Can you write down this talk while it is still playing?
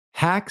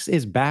Hacks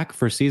is back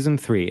for season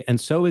 3,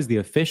 and so is the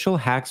official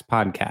Hacks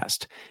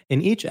podcast.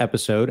 In each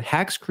episode,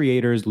 Hacks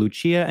creators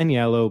Lucia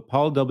Agnello,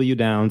 Paul W.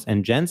 Downs,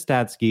 and Jen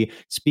Statsky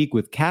speak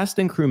with cast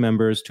and crew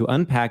members to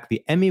unpack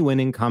the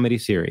Emmy-winning comedy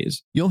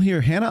series. You'll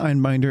hear Hannah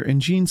Einbinder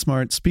and Gene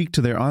Smart speak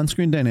to their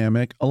on-screen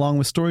dynamic, along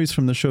with stories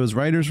from the show's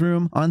writer's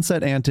room,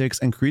 on-set antics,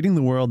 and creating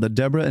the world that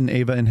Deborah and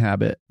Ava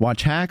inhabit.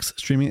 Watch Hacks,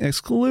 streaming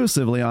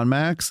exclusively on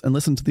Max, and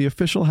listen to the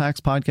official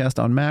Hacks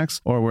podcast on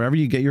Max or wherever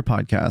you get your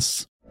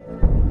podcasts.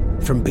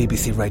 From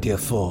BBC Radio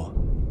 4,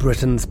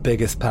 Britain's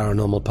biggest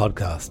paranormal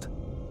podcast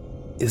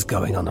is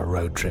going on a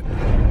road trip.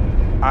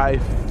 I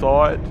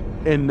thought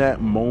in that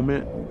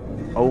moment,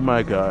 oh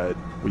my God,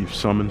 we've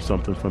summoned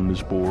something from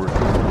this board.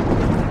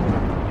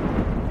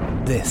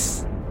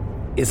 This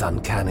is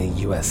Uncanny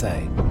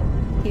USA.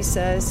 He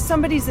says,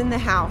 somebody's in the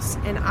house,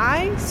 and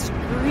I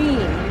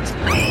screamed.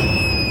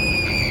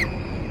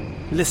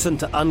 Listen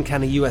to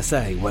Uncanny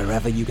USA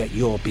wherever you get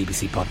your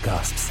BBC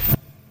podcasts,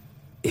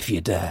 if you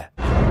dare.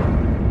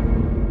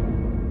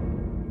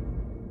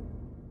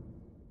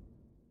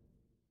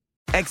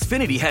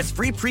 Xfinity has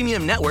free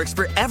premium networks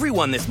for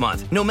everyone this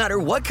month, no matter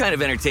what kind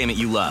of entertainment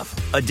you love.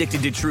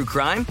 Addicted to true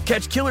crime?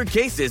 Catch killer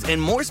cases and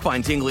more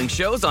spine-tingling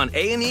shows on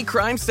A&E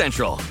Crime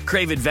Central.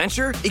 Crave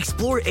adventure?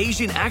 Explore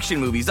Asian action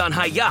movies on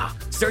Hi-YAH.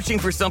 Searching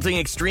for something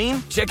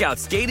extreme? Check out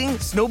skating,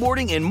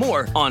 snowboarding, and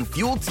more on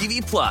Fuel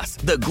TV Plus,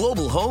 the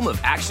global home of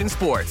action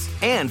sports.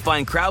 And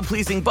find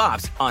crowd-pleasing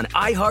bops on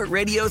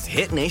iHeartRadio's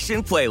Hit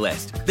Nation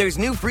playlist. There's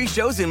new free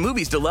shows and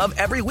movies to love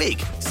every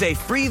week. Say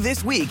free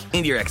this week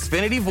in your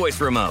Xfinity voice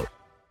remote.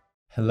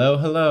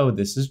 Hello,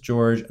 this is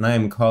George, and I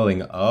am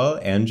calling all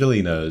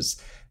Angelinos.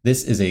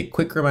 This is a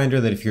quick reminder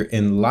that if you're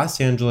in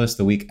Los Angeles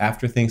the week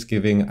after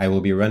Thanksgiving, I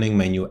will be running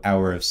my new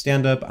hour of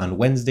stand-up on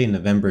Wednesday,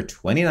 November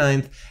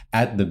 29th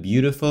at the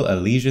beautiful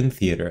Elysian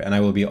Theater, and I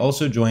will be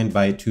also joined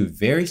by 2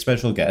 very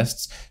special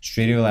guests,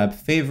 Stradiolab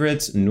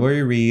favorites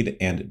Nori Reed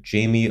and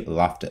Jamie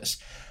Loftus.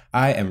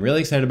 I am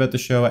really excited about the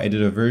show. I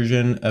did a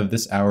version of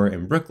this hour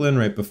in Brooklyn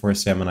right before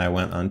Sam and I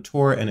went on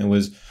tour, and it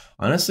was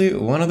honestly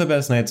one of the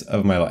best nights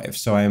of my life.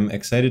 So I'm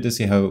excited to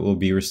see how it will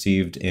be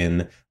received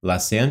in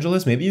Los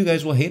Angeles. Maybe you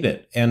guys will hate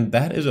it, and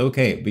that is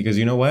okay, because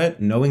you know what?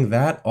 Knowing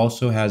that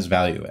also has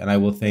value, and I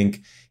will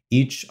thank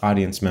each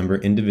audience member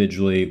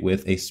individually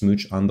with a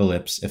smooch on the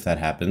lips if that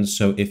happens.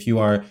 So if you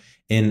are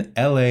in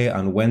LA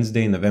on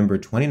Wednesday, November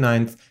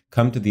 29th,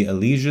 come to the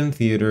Elysian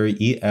Theater,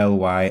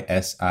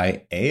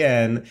 ELYSIAN,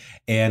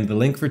 and the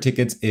link for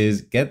tickets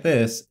is, get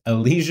this,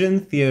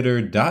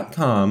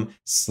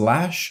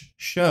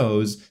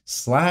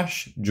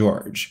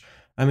 elysiantheater.com/shows/George.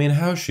 I mean,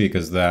 how chic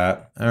is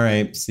that? All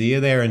right, see you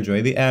there.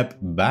 Enjoy the ep.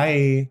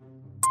 Bye.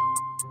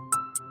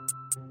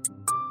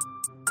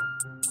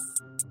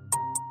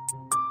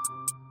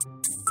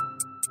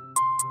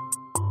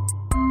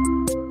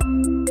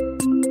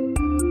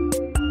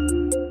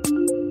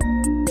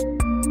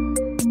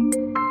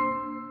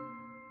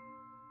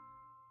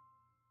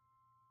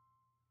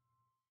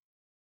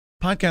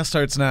 Podcast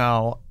starts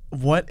now.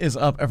 What is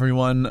up,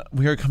 everyone?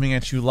 We are coming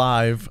at you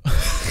live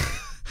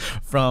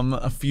from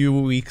a few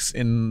weeks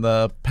in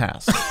the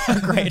past.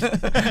 Great.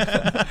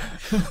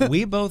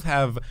 We both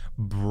have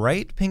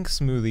bright pink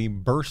smoothie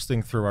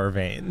bursting through our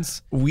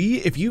veins.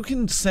 If you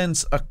can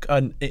sense a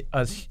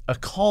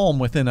calm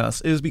within us,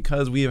 it is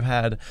because we have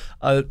had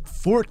a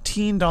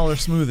 $14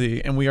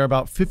 smoothie and we are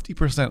about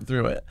 50%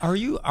 through it.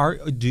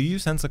 Do you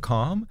sense a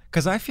calm?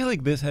 Because I feel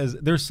like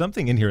there's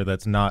something in here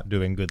that's not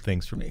doing good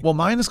things for me. Well,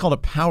 mine is called a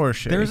power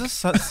shake.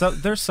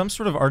 There's some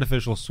sort of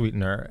artificial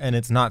sweetener, and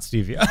it's not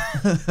stevia.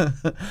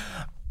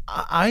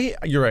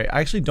 You're right.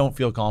 I actually don't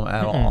feel calm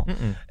at all.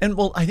 And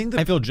well, I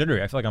feel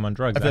jittery. I feel like I'm on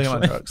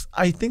drugs.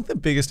 I think the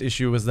biggest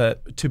issue was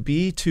that to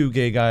be 2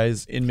 gay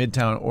guys in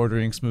Midtown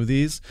ordering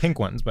smoothies, pink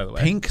ones, by the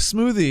way, pink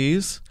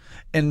smoothies,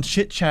 and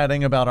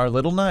chit-chatting about our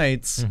little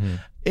nights,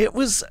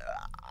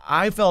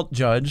 I felt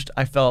judged.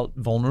 I felt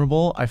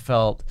vulnerable. I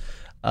felt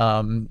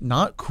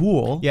not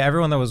cool. Yeah,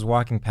 everyone that was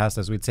walking past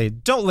us, we'd say,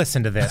 "Don't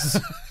listen to this.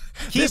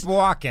 Keep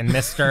walking,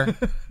 mister."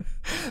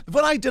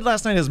 What I did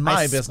last night is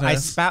my business. I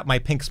spat my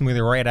pink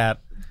smoothie right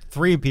at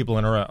 3 people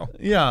in a row.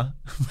 Yeah.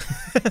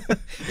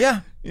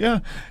 Yeah.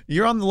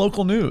 You're on the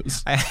local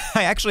news. I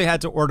actually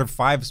had to order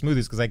 5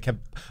 smoothies because I kept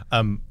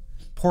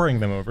pouring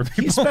them over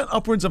people. He spent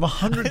upwards of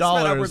 $100.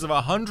 I spent upwards of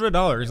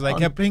 $100. I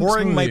kept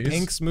pouring my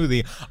pink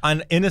smoothie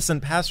on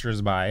innocent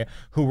passersby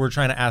who were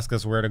trying to ask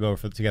us where to go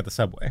to get the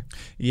subway.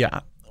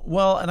 Yeah.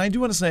 Well, and I do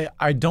want to say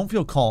I don't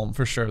feel calm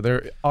for sure.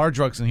 There are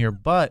drugs in here,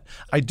 but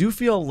I do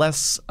feel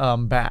less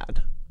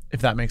bad,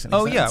 if that makes any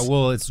sense. Oh, yeah.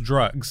 Well, it's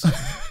drugs.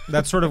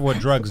 That's sort of what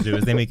drugs do,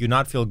 is they make you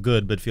not feel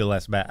good but feel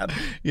less bad.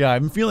 Yeah,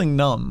 I'm feeling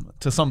numb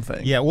to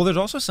something. Yeah, well, there's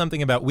also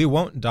something about, we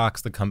won't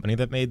dox the company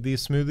that made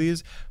these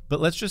smoothies, but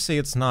let's just say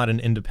it's not an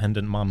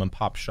independent mom and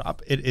pop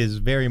shop. It is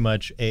very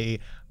much a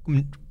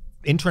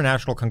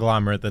international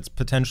conglomerate that's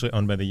potentially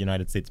owned by the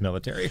United States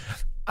military.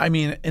 I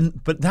mean,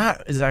 but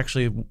that is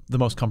actually the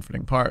most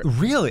comforting part.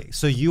 Really?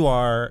 So you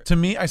are... To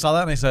me, I saw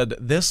that and I said,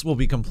 this will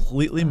be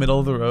completely middle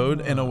of the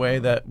road in a way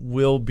that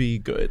will be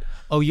good.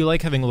 Oh, you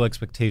like having low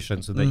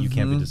expectations so that you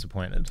can't be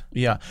disappointed.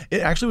 Yeah. It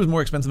actually was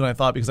more expensive than I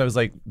thought because I was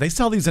like, they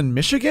sell these in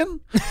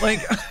Michigan? Like,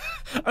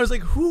 I was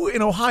like, who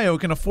in Ohio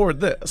can afford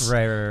this?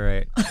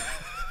 Right.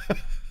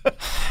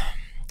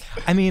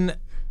 I mean...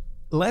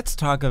 Let's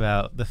talk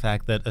about the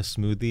fact that a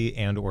smoothie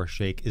and or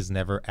shake is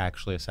never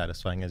actually as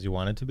satisfying as you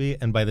want it to be.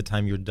 And by the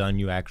time you're done,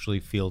 you actually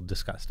feel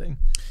disgusting.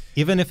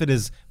 Even if it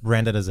is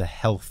branded as a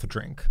health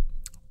drink.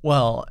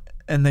 Well,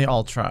 and they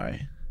all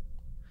try.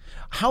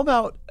 How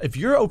about if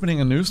you're opening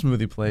a new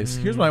smoothie place,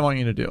 here's what I want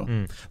you to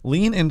do.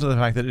 Lean into the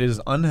fact that it is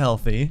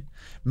unhealthy.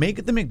 Make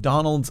it the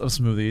McDonald's of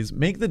smoothies.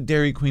 Make the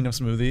Dairy Queen of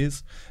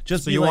smoothies.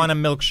 So you want a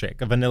milkshake,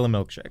 a vanilla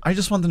milkshake. I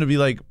just want them to be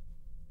like,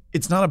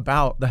 it's not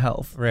about the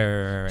health.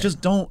 Right. Just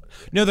don't.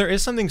 No, there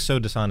is something so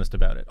dishonest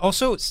about it.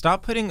 Also,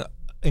 stop putting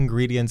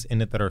ingredients in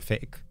it that are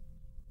fake.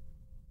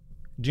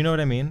 Do you know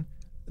what I mean?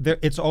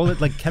 It's all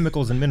like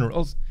chemicals and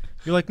minerals.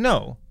 You're like,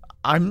 no.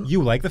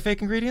 You like the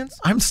fake ingredients?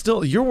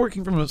 You're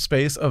working from a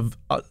space of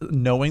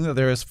knowing that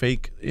there is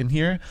fake in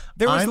here.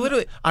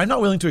 I'm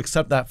not willing to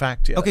accept that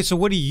fact yet. Okay, so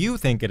what do you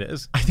think it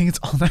is? I think it's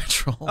all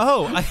natural.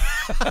 Oh.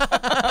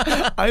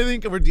 I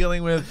think we're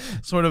dealing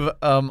with sort of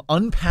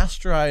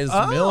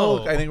unpasteurized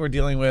milk. I think we're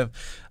dealing with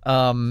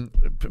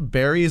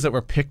berries that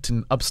were picked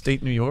in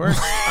upstate New York.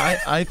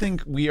 I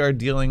think we are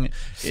dealing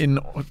in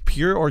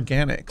pure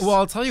organics. Well,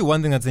 I'll tell you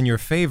one thing that's in your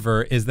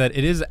favor is that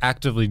it is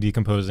actively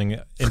decomposing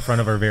in front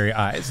of our very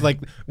eyes. Like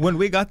when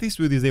we got these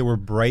smoothies, they were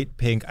bright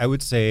pink. I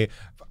would say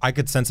I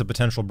could sense a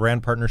potential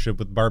brand partnership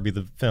with Barbie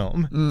the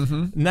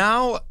film.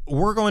 Now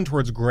we're going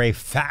towards gray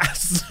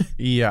fast.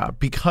 Yeah,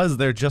 because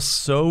they're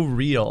just so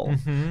real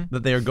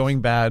that they are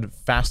going bad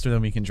faster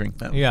than we can drink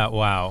them. Yeah,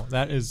 wow.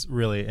 That is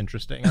really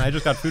interesting. And I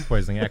just got food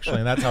poisoning, actually,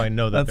 and that's how I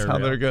know that that's how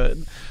they're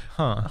good.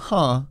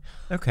 Huh.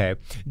 Okay.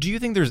 Do you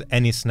think there's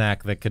any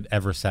snack that could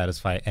ever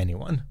satisfy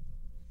anyone?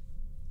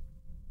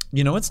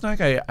 You know what snack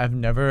I've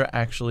never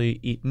actually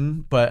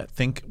eaten, but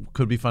think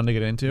could be fun to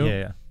get into?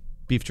 Yeah.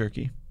 Beef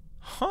jerky.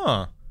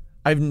 Huh.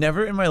 I've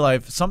never in my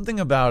life, something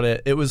about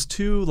it, it was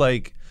too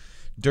like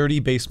dirty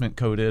basement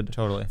coated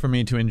for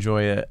me to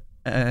enjoy it.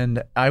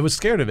 And I was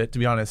scared of it, to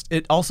be honest.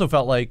 It also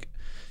felt like,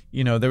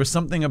 there was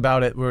something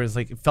about it where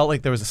it felt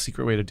like there was a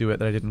secret way to do it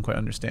that I didn't quite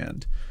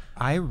understand.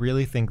 I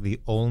really think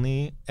the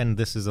only, and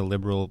this is a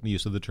liberal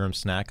use of the term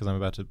snack because I'm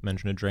about to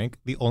mention a drink,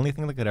 the only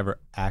thing that could ever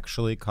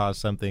actually cause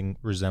something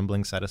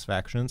resembling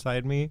satisfaction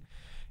inside me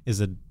is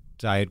a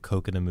Diet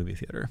Coke in a movie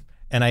theater.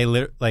 And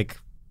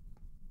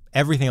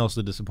everything else is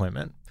a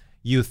disappointment.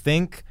 You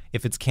think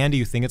if it's candy,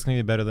 you think it's going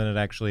to be better than it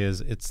actually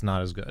is. It's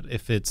not as good.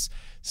 If it's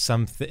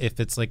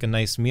like a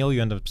nice meal,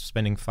 you end up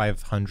spending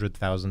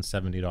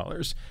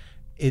 $570.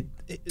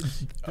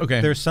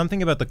 Okay. There's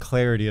something about the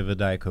clarity of a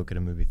Diet Coke at a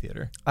movie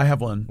theater. I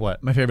have one.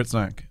 What? My favorite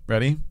snack.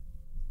 Ready?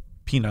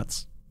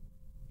 Peanuts.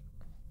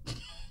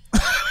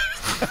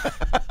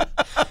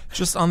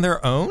 Just on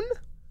their own?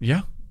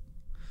 Yeah.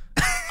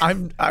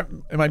 Am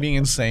I being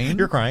insane?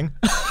 You're crying.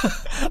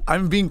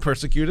 I'm being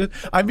persecuted.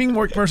 I'm being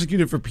more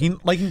persecuted for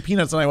liking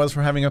peanuts than I was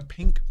for having a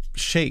pink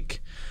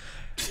shake.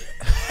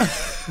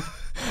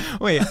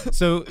 Wait,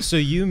 so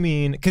you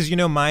mean, because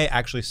my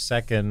actually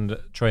second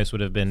choice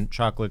would have been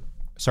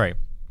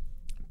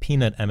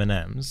peanut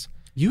M&Ms.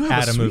 You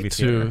have at a movie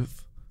theater.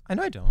 Tooth. I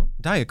know I don't.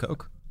 Diet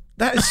Coke.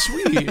 That is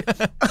sweet.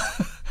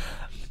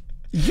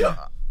 Yeah.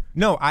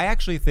 No, I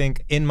actually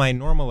think in my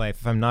normal life,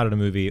 if I'm not at a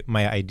movie,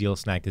 my ideal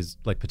snack is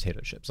like potato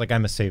chips. Like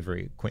I'm a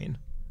savory queen.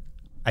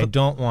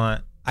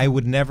 I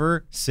would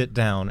never sit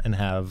down and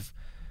have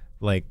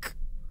like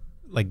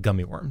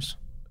gummy worms.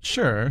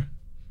 Sure.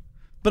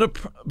 But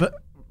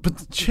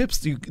the chips,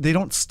 they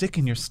don't stick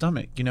in your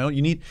stomach, you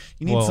need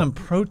some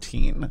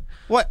protein.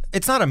 What?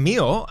 It's not a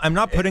meal. I'm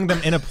not putting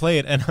them in a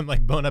plate and I'm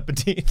like, bon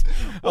appetit.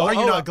 Well, are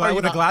you not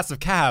with a glass of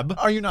cab?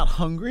 Are you not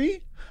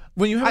hungry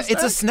when you have a snack?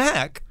 It's a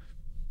snack.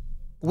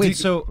 Wait,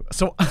 so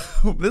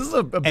this is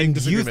a big and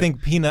disagreement. You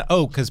think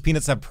because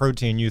peanuts have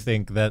protein, you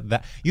think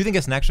that you think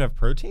a snack should have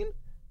protein?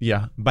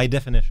 Yeah. By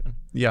definition.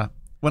 Yeah.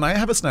 When I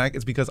have a snack,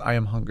 it's because I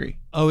am hungry.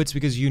 Oh, it's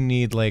because you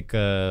need like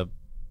a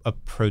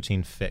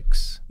protein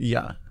fix.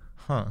 Yeah.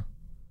 Huh.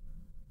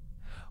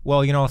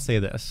 Well, I'll say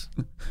this.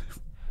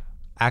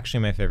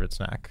 Actually, my favorite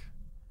snack.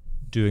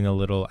 Doing a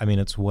little. I mean,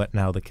 it's what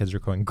now the kids are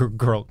calling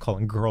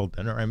girl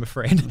dinner. I'm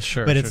afraid.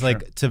 Sure. But it's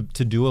like to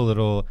do a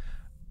little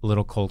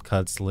cold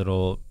cuts,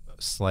 little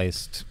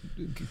sliced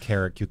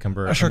carrot,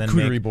 cucumber, a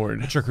charcuterie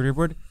board. A charcuterie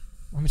board.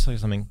 Let me tell you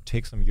something.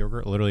 Take some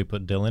yogurt, literally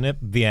put dill in it.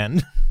 The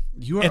end.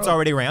 It's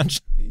already ranch.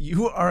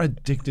 You are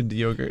addicted to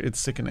yogurt. It's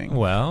sickening.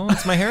 Well,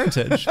 it's my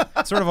heritage.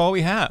 It's sort of all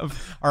we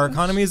have. Our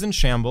economy is in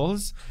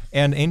shambles,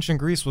 and ancient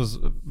Greece was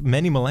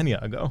many millennia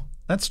ago.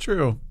 That's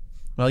true.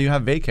 Well, you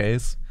have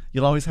vacays.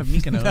 You'll always have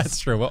Mykonos. That's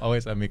true. We'll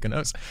always have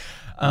Mykonos.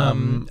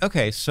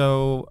 Okay,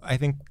 so I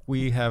think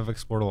we have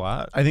explored a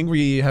lot. I think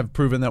we have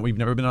proven that we've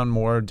never been on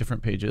more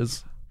different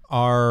pages.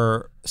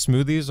 Our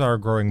smoothies are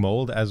growing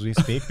mold as we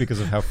speak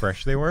because of how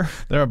fresh they were.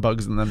 There are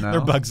bugs in them now.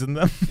 There are bugs in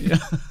them. Yeah.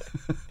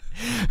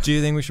 Do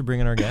you think we should bring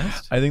in our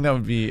guest? I think that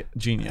would be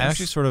genius. I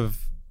actually sort of...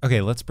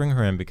 Okay, let's bring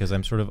her in because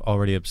I'm sort of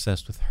already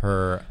obsessed with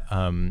her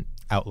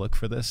outlook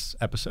for this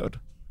episode.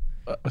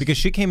 Because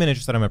she came in and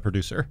she said, I'm a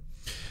producer.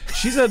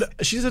 She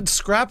said,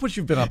 scrap what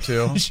you've been up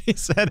to. She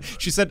said,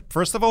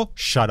 first of all,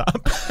 shut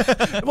up.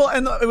 Well,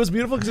 and it was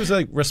beautiful because it was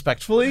like,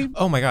 respectfully.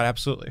 Oh my God,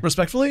 absolutely.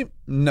 Respectfully,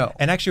 no.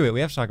 And actually, wait, we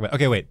have to talk about...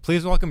 Okay, wait,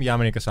 please welcome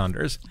Yamaneika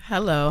Saunders.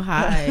 Hello,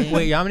 hi.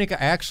 Wait,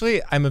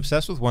 Yamaneika, I'm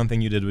obsessed with one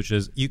thing you did, which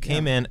is you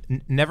came in,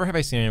 never have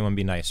I seen anyone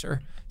be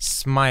nicer,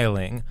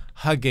 smiling,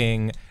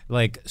 hugging,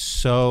 like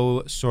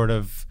so sort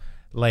of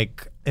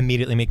like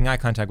immediately making eye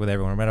contact with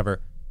everyone or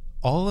whatever.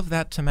 All of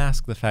that to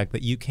mask the fact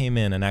that you came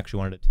in and actually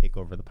wanted to take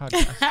over the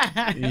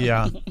podcast.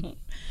 Yeah.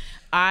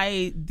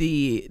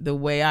 The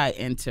way I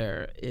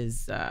enter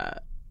is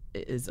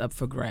up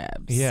for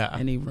grabs. Yeah.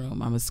 Any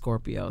room. I'm a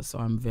Scorpio, so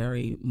I'm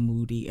very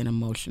moody and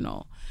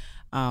emotional.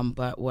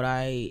 But what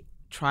I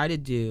try to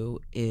do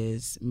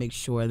is make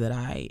sure that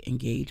I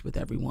engage with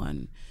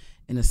everyone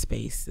in a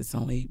space that's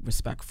only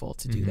respectful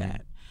to do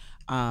that.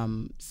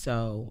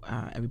 So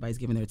everybody's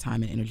giving their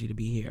time and energy to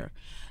be here.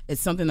 It's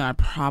something that I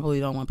probably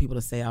don't want people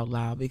to say out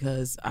loud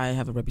because I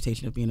have a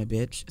reputation of being a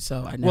bitch.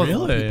 So I never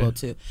want people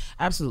to.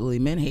 Absolutely.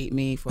 Men hate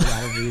me for a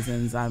lot of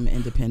reasons. I'm an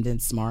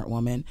independent, smart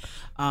woman.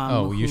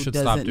 You should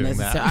stop doing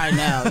that. I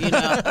know.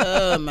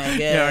 Oh my God.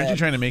 Yeah, aren't you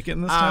trying to make it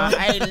in this time?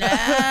 I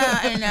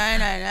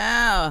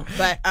know.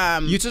 But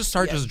you just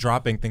start just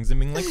dropping things and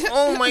being like,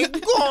 oh my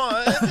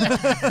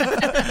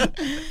God.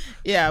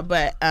 Yeah,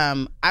 but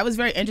I was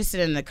very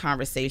interested in the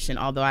conversation,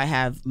 although I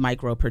have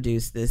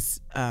micro-produced this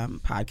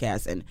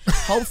podcast and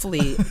hopefully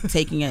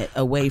taking it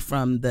away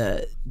from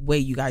the way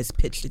you guys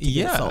pitched it to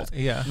get sold.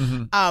 Yeah.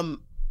 Mm-hmm.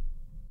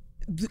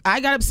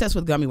 I got obsessed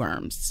with gummy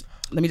worms.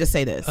 Let me just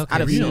say this. Okay,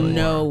 out of really?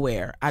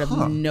 nowhere, I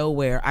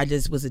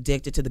just was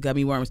addicted to the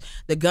gummy worms.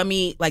 The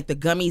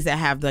gummies that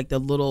have like the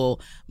little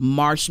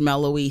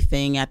marshmallowy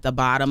thing at the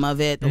bottom of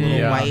it, the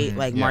little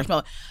white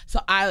marshmallow. So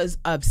I was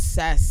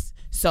obsessed.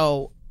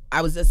 So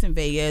I was just in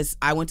Vegas.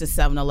 I went to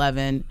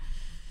 7-Eleven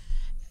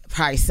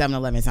probably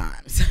 7-11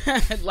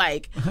 times.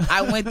 Like,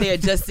 I went there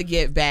just to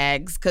get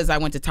bags because I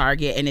went to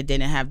Target and it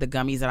didn't have the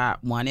gummies that I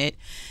wanted.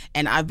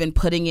 And I've been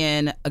putting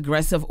in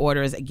aggressive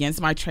orders against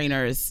my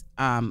trainers.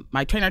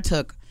 My trainer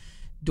took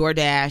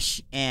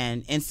DoorDash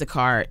and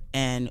Instacart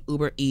and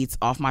Uber Eats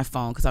off my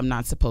phone because I'm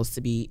not supposed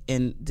to be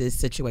in this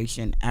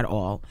situation at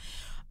all.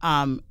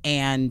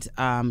 And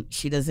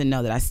she doesn't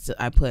know that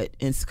I put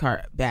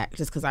Instacart back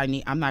just because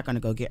I'm not going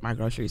to go get my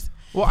groceries.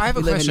 Well, I have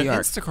a question.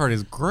 Instacart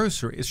is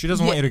groceries. She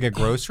doesn't want you to get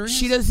groceries?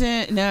 She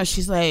doesn't. No,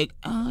 she's like,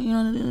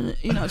 oh,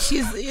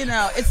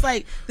 it's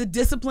like the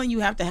discipline you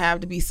have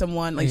to be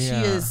someone. Like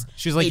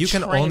she's like, you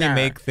can only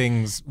make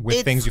things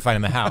with things you find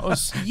in the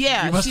house.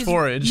 Yeah. You must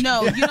forage. No,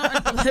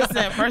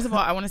 listen, first of all,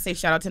 I want to say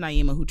shout out to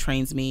Naima who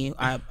trains me.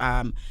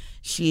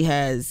 She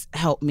has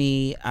helped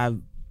me. I've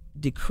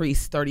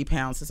decreased 30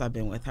 pounds since I've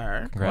been with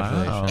her.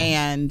 Congratulations. Wow.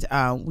 And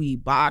we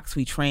box,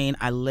 we train,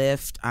 I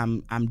lift,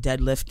 I'm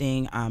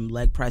deadlifting, I'm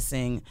leg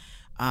pressing.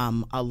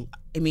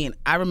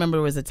 I remember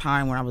there was a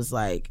time where I was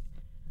like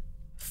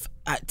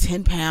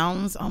 10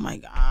 pounds. Oh my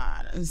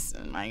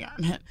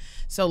God.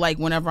 So like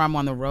whenever I'm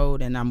on the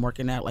road and I'm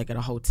working out like at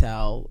a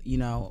hotel,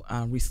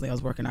 recently I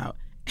was working out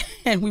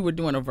and we were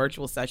doing a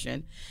virtual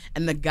session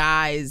and the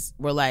guys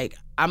were like,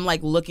 I'm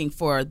like looking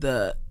for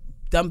the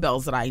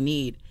dumbbells that I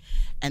need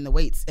and the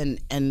weights and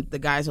the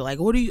guys are like,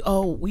 what do you,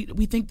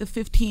 we think the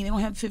 15, they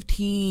don't have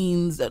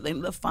 15s,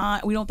 the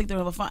fine, we don't think they're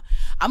have a fine.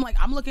 I'm like,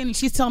 I'm looking,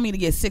 she's telling me to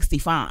get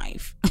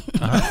 65.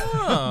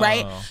 Oh.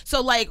 Right?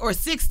 So like, or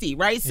 60,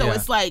 right? So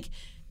it's like,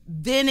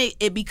 then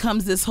it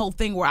becomes this whole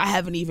thing where I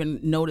haven't even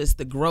noticed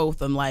the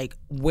growth and like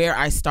where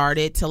I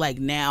started to like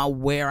now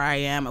where I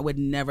am. I would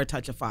never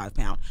touch a 5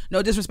 pound.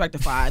 No disrespect to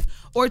 5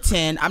 or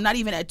 10. I'm not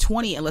even at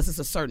 20 unless it's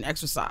a certain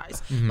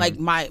exercise. Mm-hmm. Like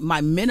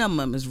my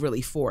minimum is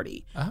really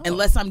 40. Oh.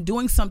 Unless I'm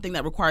doing something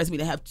that requires me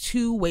to have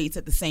 2 weights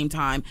at the same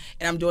time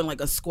and I'm doing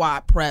like a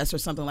squat press or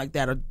something like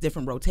that or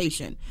different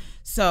rotation.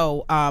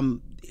 So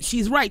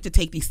she's right to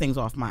take these things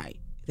off my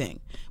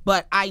thing,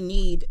 but I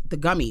need the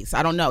gummies.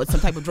 I don't know, it's some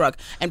type of drug,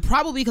 and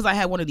probably because I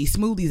had one of these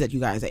smoothies that you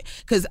guys ate.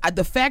 Because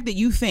the fact that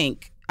you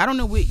think, I don't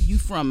know where you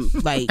from,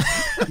 like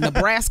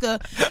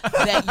Nebraska,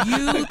 that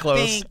you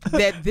think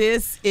that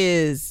this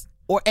is,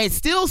 or it's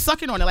still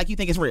sucking on it like you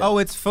think it's real. Oh,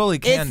 it's fully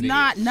candy. It's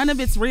not. None of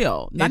it's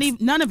real.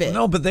 None of it.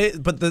 No, but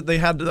they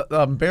had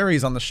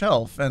berries on the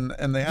shelf, and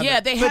they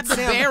had they had the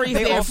berries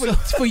there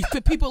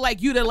for people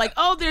like you that are like,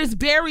 oh, there's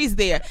berries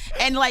there,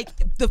 and like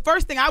the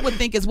first thing I would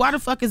think is, why the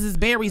fuck is this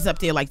berries up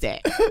there like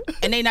that?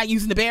 And they not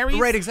using the berries,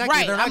 right? Exactly.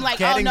 Right. They're not I'm like,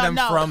 getting them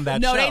from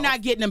that. No, shelf. they're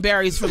not getting them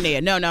berries from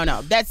there. No.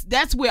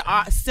 That's where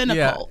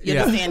cynical. You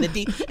understand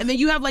and then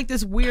you have like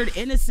this weird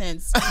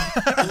innocence,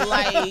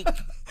 like.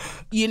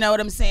 You know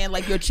what I'm saying?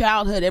 Like your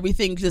childhood,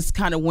 everything just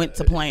kind of went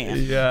to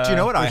plan. Yeah. Do you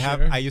know what I have?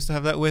 Sure. I used to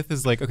have that with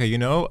is like, okay,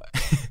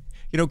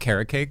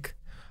 carrot cake.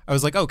 I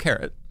was like, oh,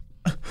 carrot.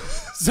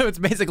 So it's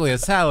basically a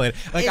salad.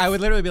 Like I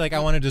would literally be like, I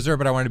want a dessert,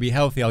 but I want to be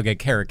healthy. I'll get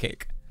carrot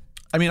cake.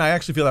 I mean, I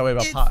actually feel that way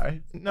about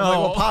pie. No. Like,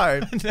 well,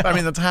 pie. No. I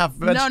mean, that's half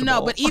vegetable.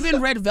 No, but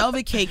even red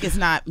velvet cake is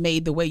not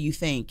made the way you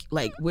think,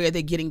 like where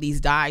they're getting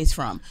these dyes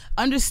from.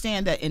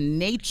 Understand that in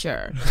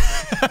nature,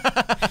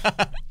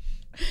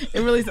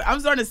 it really. I'm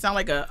starting to sound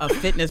like a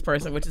fitness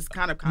person, which is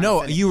kind of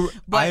no.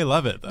 But, I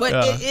love it, though. But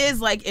it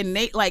is like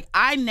innate. Like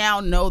I now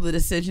know the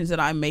decisions that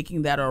I'm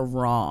making that are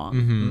wrong.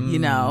 Mm-hmm. You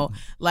know,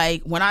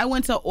 like when I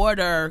went to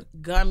order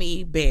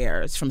gummy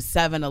bears from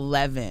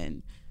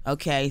 7-Eleven.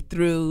 Okay,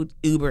 through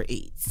Uber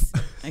Eats.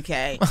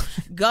 Okay,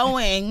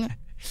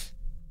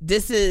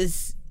 this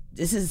is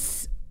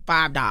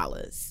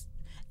 $5,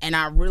 and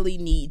I really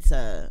need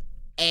to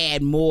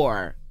add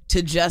more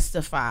to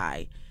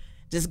justify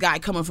this guy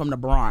coming from the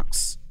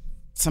Bronx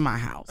to my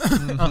house.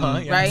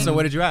 Yeah. Right? So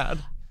what did you add?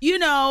 You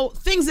know,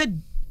 things that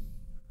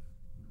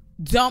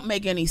don't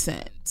make any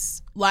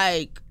sense,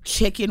 like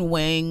chicken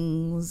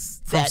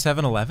wings From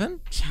 7-Eleven?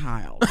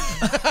 Child.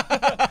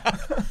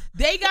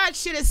 They got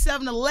shit at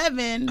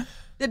 7-Eleven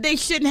that they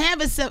shouldn't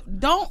have at 7.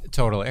 Don't.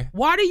 Totally.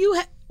 Why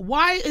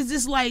is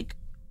this like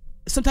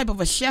some type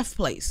of a chef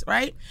place,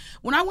 right?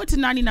 When I went to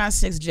 99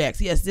 Cents Jack's,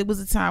 yes, there was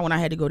a time when I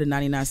had to go to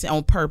 99 Cents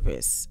on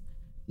purpose.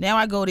 Now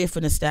I go there for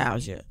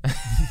nostalgia.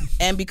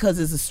 And because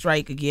there's a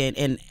strike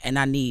again and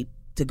I need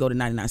to go to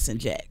 99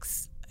 Cents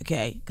Jack's,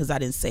 okay? Because I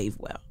didn't save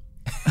well.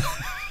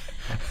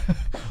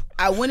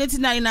 I went into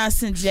 99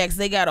 Cents Jack's.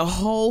 They got a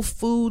whole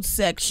food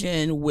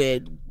section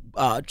with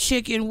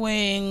chicken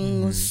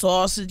wings,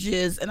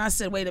 sausages. And I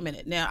said, wait a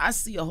minute. Now, I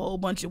see a whole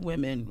bunch of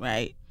women,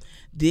 right,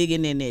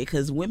 digging in there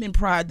because women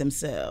pride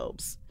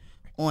themselves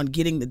on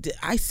getting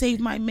I saved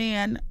my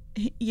man,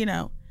 you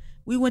know.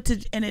 We went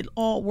to, and it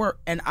all worked.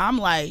 And I'm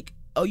like,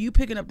 oh, you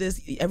picking up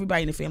this,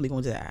 everybody in the family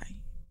going to die.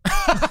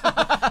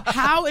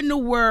 How in the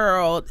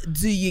world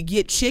do you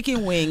get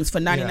chicken wings for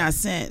 99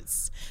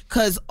 cents?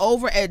 Because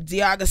over at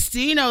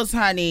D'Agostino's,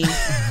 honey,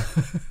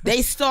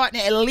 they starting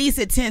at least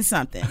at 10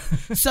 something.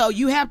 So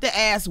you have to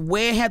ask,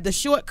 where have the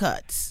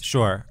shortcuts?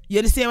 Sure. You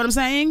understand what I'm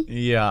saying?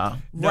 Yeah.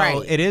 Right.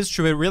 No, it is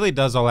true. It really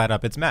does all add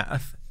up. It's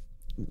math.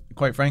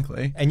 Quite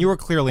frankly. And you were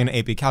clearly in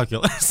AP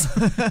calculus.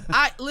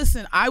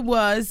 I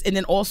was, and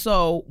then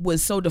also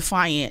was so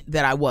defiant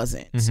that I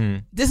wasn't. Mm-hmm.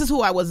 This is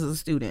who I was as a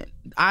student.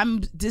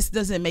 This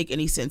doesn't make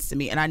any sense to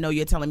me, and I know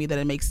you're telling me that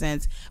it makes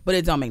sense, but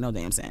it don't make no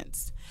damn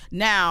sense.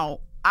 Now,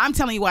 I'm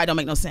telling you why it don't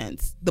make no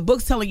sense. The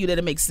book's telling you that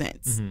it makes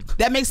sense. Mm-hmm.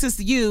 That makes sense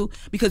to you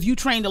because you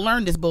trained to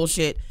learn this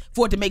bullshit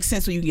for it to make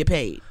sense so you can get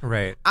paid.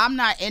 Right. I'm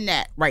not in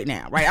that right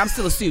now, right? I'm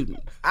still a student.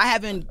 I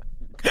haven't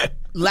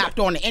lapped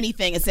on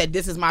anything and said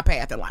this is my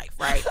path in life,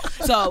 right?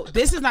 So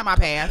this is not my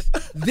path.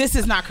 This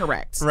is not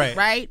correct,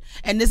 right?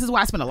 And this is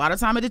why I spent a lot of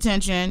time at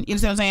detention. You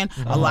understand what I'm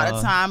saying? A lot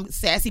of time,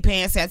 sassy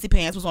pants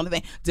was on the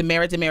thing.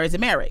 Demerit,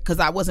 because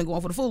I wasn't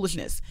going for the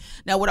foolishness.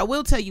 Now, what I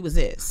will tell you is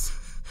this.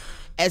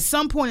 At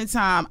some point in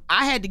time,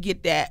 I had to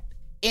get that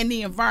in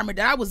the environment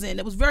that I was in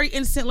that was very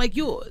innocent like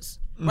yours,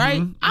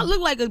 right? Mm-hmm. I look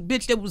like a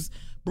bitch that was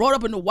brought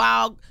up in the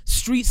wild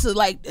streets of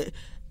like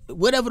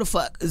whatever the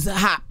fuck is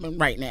happening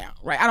right now,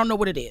 right? I don't know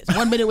what it is.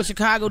 1 minute it was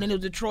Chicago, then it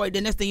was Detroit,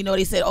 then next thing you know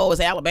they said, oh,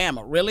 it's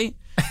Alabama. Really?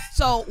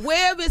 So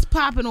wherever it's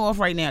popping off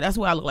right now, that's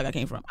where I look like I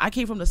came from. I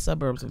came from the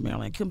suburbs of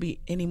Maryland. It couldn't be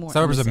any more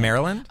Suburbs innocent. Of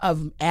Maryland?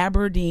 Of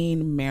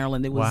Aberdeen,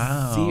 Maryland. There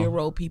was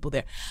 0 people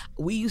there.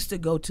 We used to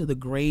go to the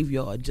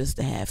graveyard just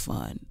to have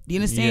fun. Do you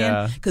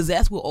understand? Because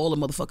that's where all the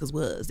motherfuckers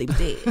was. They was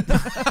dead.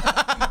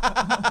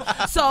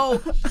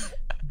 So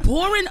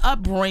boring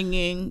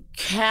upbringing,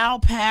 cow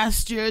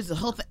pastures, the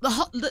whole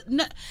thing.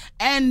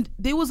 And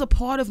there was a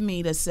part of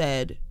me that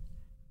said,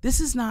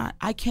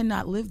 I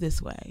cannot live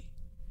this way.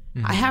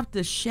 Mm-hmm. I have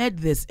to shed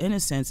this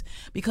innocence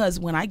because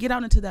when I get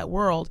out into that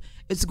world,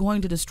 it's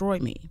going to destroy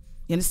me.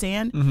 You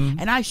understand? Mm-hmm.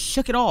 And I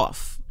shook it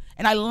off.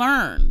 And I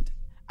learned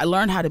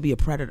how to be a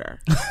predator.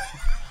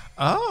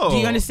 Oh. Do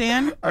you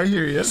understand? I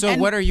hear you. So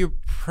what are you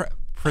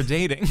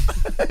predating?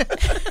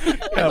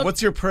 Yeah,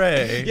 what's your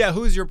prey? Yeah,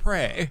 who's your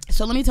prey?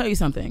 So let me tell you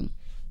something.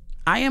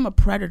 I am a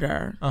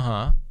predator.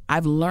 Uh-huh.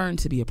 I've learned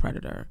to be a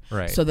predator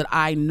so that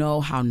I know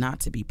how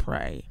not to be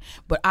prey.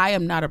 But I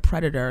am not a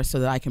predator so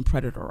that I can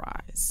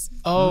predatorize.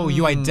 Oh,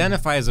 you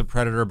identify as a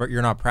predator, but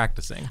you're not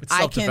practicing. It's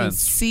I self-defense. can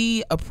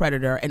see a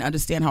predator and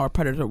understand how a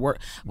predator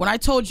works. When I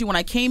told you when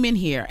I came in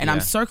here and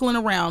I'm circling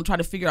around trying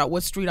to figure out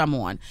what street I'm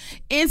on,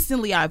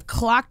 instantly I've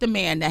clocked a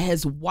man that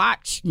has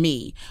watched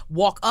me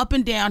walk up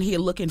and down here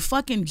looking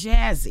fucking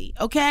jazzy.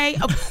 Okay?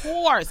 Of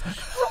course. Who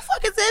the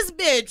fuck is this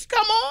bitch?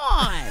 Come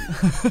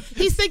on.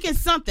 He's thinking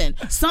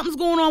something's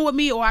going on with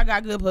me or I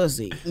got good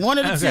pussy. One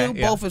of the two,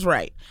 both is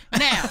right.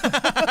 Now,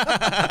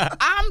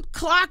 I'm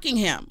clocking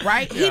him,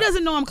 right? Yeah. He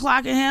doesn't know I'm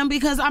clocking him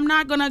because I'm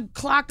not going to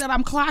clock that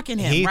I'm clocking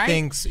him, right? He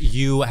thinks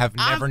you have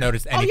never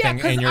noticed anything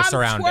in your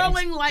surroundings. I'm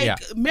twirling like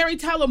Mary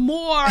Tyler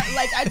Moore,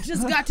 like I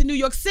just got to New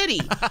York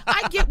City.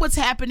 I get what's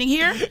happening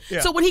here.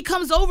 Yeah. So when he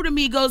comes over to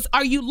me, he goes,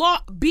 are you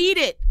lost? Beat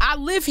it. I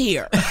live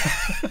here.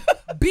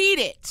 Beat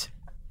it.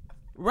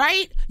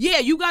 right? Yeah,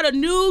 you got a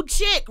new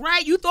chick,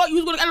 right? You thought you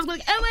was going to, I was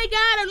like, oh my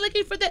God, I'm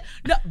looking for that.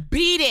 No,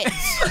 beat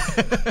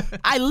it.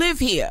 I live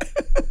here.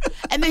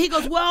 And then he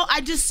goes, well, I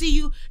just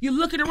see you're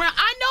looking around.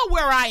 I know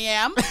where I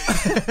am.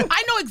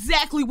 I know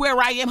exactly where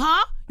I am,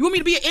 huh? You want me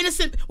to be an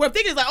innocent, well, I'm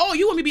thinking it's like, oh,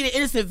 you want me to be an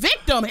innocent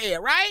victim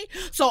here, right?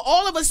 So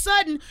all of a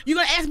sudden, you're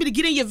going to ask me to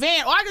get in your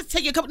van, or I can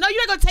take you a couple, no,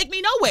 you're not going to take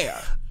me nowhere.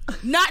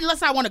 Not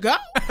unless I want to go.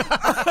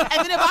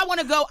 And then if I want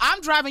to go,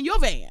 I'm driving your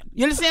van.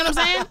 You understand what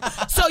I'm saying?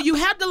 So you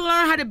have to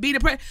learn how to be the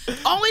president,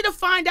 only to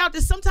find out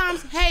that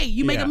sometimes, hey,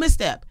 you make a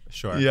misstep.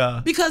 Sure.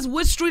 Yeah. Because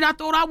which street I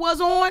thought I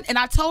was on, and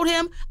I told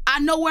him, I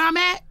know where I'm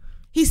at.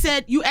 He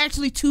said, you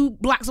actually 2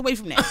 blocks away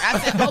from that. I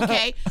said,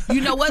 okay,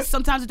 you know what?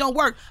 Sometimes it don't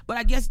work. But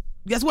I guess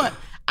what?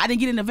 I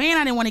didn't get in the van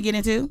I didn't want to get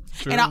into.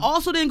 True. And I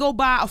also didn't go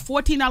buy a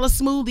 $14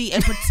 smoothie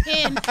and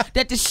pretend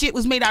that the shit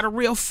was made out of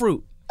real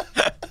fruit.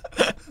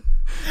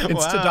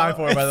 It's to die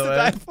for, by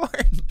the way.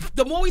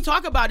 The more we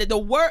talk about it, the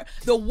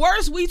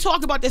worse we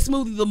talk about this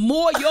smoothie, the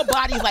more your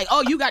body's like,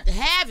 oh, you got to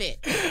have it.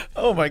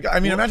 Oh my God. I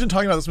mean, imagine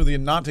talking about the smoothie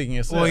and not taking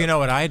a sip. Well, you know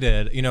what I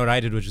did,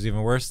 which is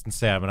even worse than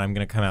Sam, and I'm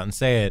going to come out and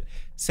say it.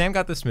 Sam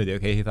got the smoothie,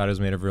 okay? He thought it was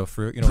made of real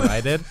fruit. You know what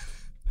I did?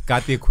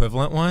 Got the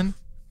equivalent one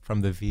from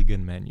the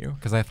vegan menu,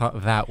 because I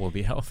thought that will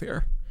be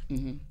healthier.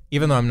 Mm-hmm.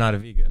 Even though I'm not a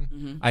vegan.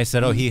 Mm-hmm. I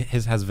said, oh,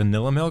 his has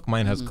vanilla milk,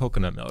 mine has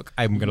coconut milk.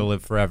 I'm going to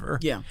live forever.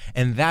 Yeah.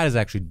 And that is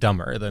actually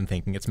dumber than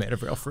thinking it's made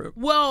of real fruit.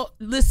 Well,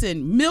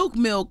 listen,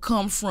 milk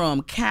come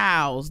from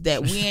cows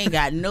that we ain't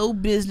got no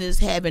business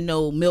having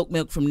no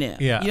milk from them.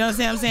 Yeah. You know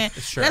what I'm saying?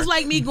 Sure. That's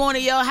like me going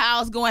to your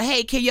house going,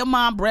 hey, can your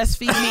mom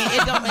breastfeed me?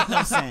 It don't make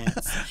no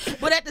sense.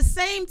 But at the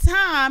same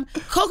time,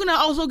 coconut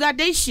also got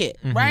their shit,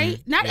 right?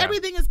 Not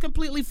everything is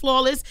completely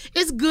flawless.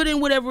 It's good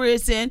in whatever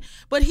it's in.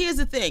 But here's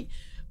the thing.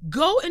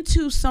 Go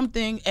into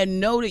something and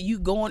know that you're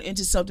going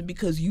into something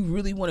because you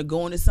really want to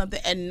go into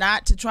something and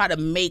not to try to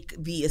make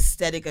the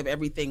aesthetic of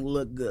everything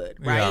look good,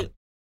 right? Yeah.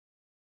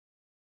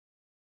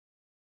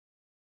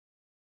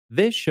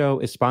 This show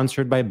is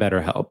sponsored by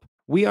BetterHelp.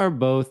 We are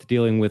both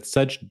dealing with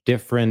such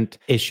different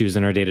issues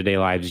in our day-to-day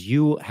lives.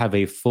 You have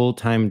a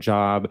full-time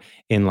job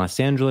in Los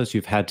Angeles.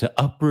 You've had to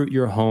uproot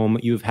your home.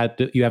 You have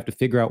to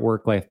figure out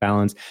work-life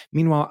balance.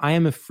 Meanwhile, I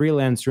am a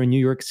freelancer in New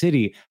York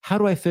City. How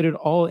do I fit it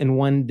all in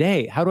one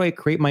day? How do I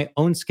create my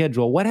own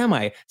schedule? What am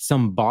I?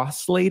 Some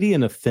boss lady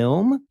in a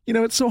film? You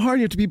know, it's so hard.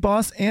 You have to be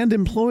boss and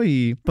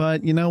employee.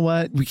 But you know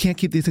what? We can't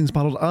keep these things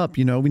bottled up.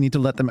 You know, we need to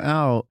let them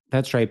out.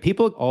 That's right.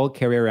 People all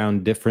carry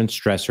around different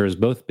stressors,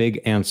 both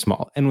big and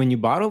small. And when you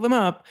bottle them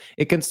up,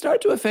 it can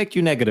start to affect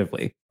you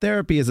negatively.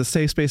 Therapy is a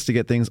safe space to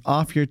get things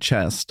off your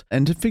chest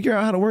and to figure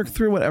out how to work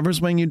through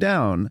whatever's weighing you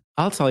down.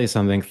 I'll tell you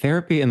something.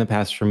 Therapy in the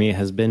past for me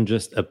has been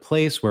just a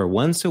place where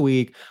once a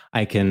week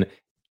I can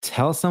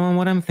tell someone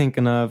what I'm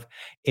thinking of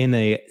in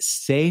a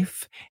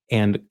safe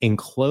and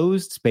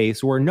enclosed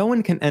space where no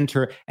one can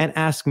enter and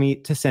ask me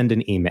to send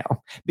an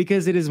email,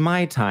 because it is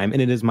my time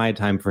and it is my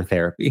time for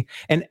therapy.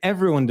 And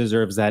everyone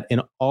deserves that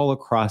in all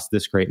across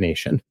this great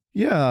nation.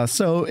 Yeah,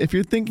 so if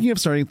you're thinking of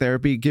starting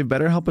therapy, give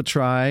BetterHelp a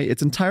try.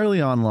 It's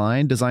entirely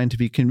online, designed to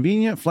be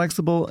convenient,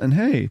 flexible, and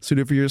hey,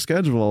 suited for your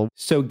schedule.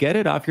 So get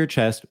it off your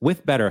chest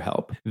with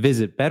BetterHelp.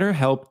 Visit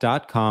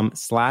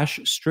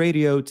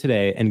betterhelp.com/Stradio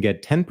today and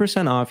get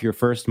 10% off your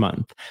first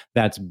month.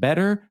 That's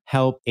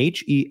BetterHelp,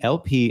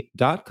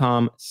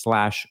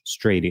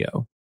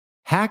 HELP.com/Stradio.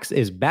 Hacks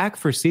is back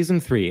for season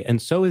 3,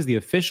 and so is the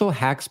official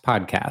Hacks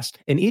podcast.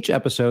 In each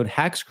episode,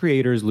 Hacks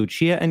creators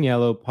Lucia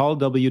Agnello, Paul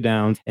W.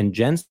 Downs, and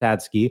Jen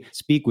Statsky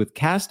speak with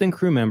cast and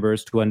crew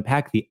members to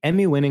unpack the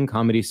Emmy-winning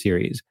comedy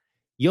series.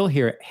 You'll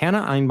hear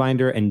Hannah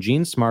Einbinder and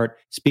Jean Smart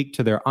speak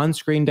to their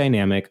on-screen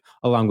dynamic,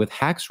 along with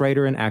Hacks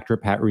writer and actor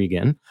Pat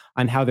Regan,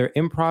 on how their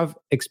improv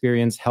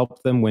experience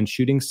helped them when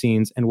shooting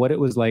scenes and what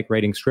it was like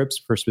writing scripts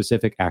for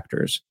specific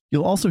actors.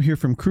 You'll also hear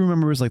from crew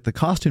members like the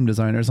costume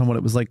designers on what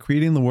it was like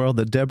creating the world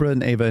that Deborah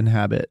and Ava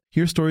inhabit.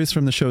 Hear stories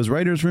from the show's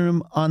writer's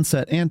room,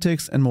 on-set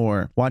antics, and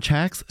more. Watch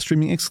Hacks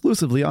streaming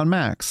exclusively on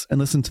Max, and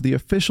listen to the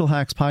official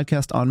Hacks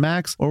podcast on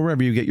Max or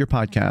wherever you get your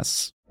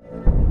podcasts.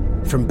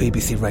 From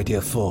BBC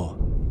Radio 4,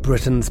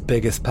 Britain's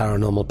biggest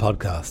paranormal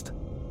podcast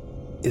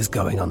is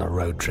going on a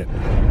road trip.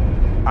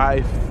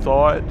 I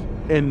thought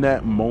in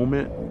that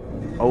moment,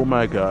 oh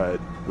my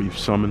God, we've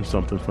summoned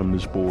something from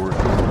this board.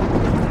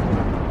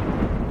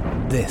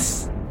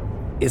 This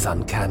is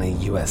Uncanny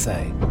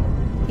USA.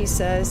 He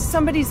says,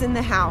 somebody's in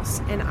the house,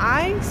 and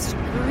I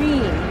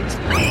screamed.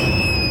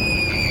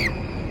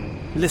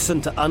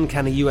 Listen to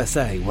Uncanny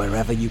USA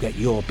wherever you get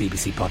your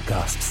BBC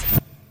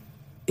podcasts,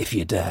 if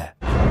you dare.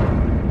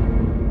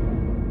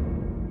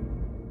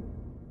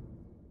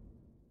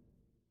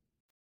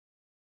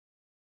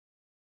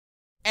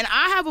 And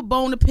I have a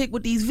bone to pick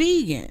with these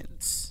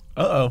vegans.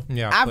 Uh-oh.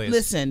 Yeah,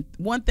 Listen,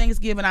 one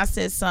Thanksgiving I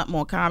said something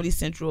on Comedy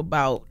Central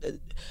about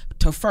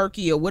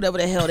tofurkey or whatever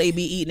the hell they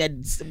be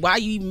eating. Why are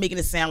you even making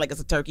it sound like it's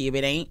a turkey if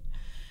it ain't?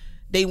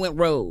 They went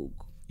rogue.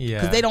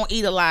 because they don't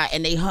eat a lot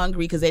and they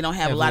hungry because they don't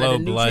have a lot of the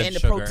nutrients and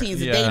the proteins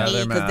that they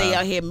need because they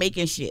out here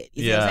making shit.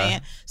 You see what I'm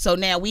saying? So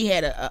now we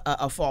had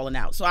a falling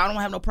out. So I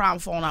don't have no problem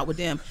falling out with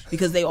them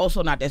because they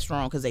also not that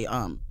strong because they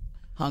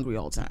hungry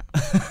all the time.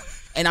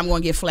 And I'm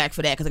going to get flack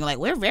for that because they're like,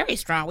 we're very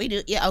strong. We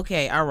do. Yeah,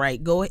 okay, all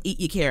right. Go eat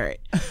your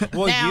carrot.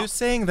 Well, now, you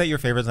saying that your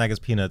favorite snack is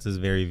peanuts is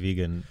very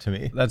vegan to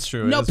me. That's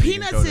true. No,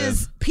 peanuts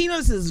is.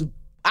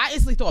 I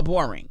instantly thought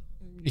boring.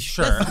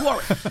 Sure.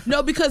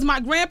 No, because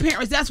my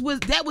grandparents, that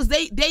was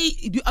they.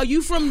 Are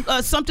you from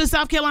Sumter,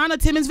 South Carolina,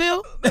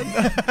 Timmonsville?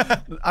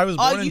 I was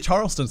born in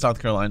Charleston, South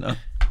Carolina.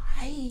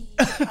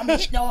 I'm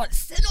hitting on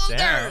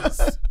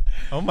Saunders.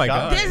 Oh my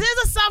God. This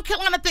is a South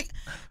Carolina thing.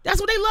 That's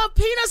what they love,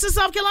 peanuts in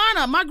South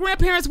Carolina. My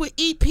grandparents would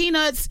eat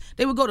peanuts.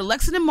 They would go to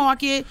Lexington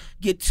Market,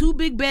 get 2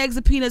 big bags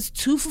of peanuts,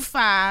 2 for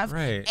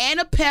 $5, and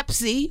a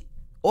Pepsi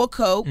or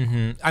Coke.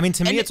 Mm-hmm. I mean,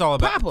 to me, it's all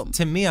about.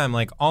 To me, I'm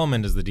like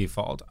almond is the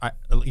default.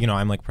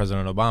 I'm like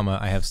President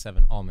Obama. I have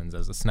 7 almonds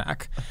as a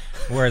snack,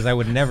 whereas I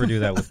would never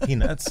do that with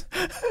peanuts.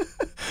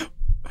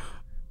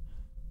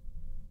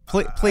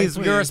 Please,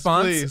 your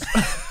response. Please.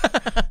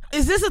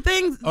 Is this a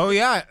thing? Oh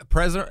yeah,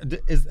 President.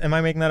 Am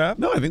I making that up?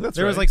 No, I think that's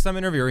there was like some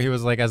interview where he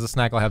was like, as a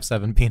snack, I'll have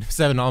 7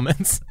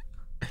 almonds.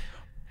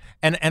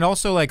 And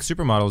also like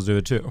supermodels do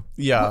it too.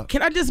 Yeah. Well,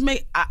 can I just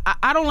make?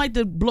 I don't like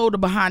to blow the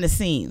behind the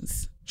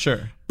scenes.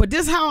 Sure. But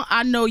this is how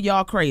I know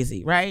y'all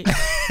crazy, right?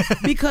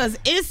 Because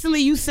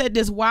instantly you said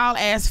this wild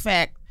ass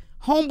fact.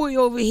 Homeboy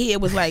over here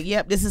was like,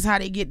 "Yep, this is how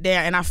they get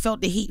down," and I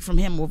felt the heat from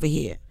him over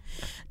here.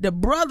 The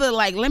brother,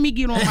 like, let me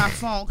get on my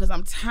phone because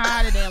I'm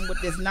tired of them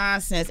with this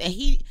nonsense. And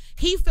he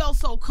felt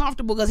so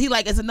comfortable because he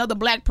like, it's another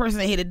black person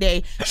here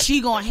today. She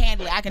gonna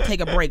handle it. I can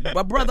take a break.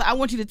 But brother, I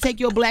want you to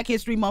take your Black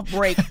History Month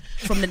break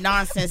from the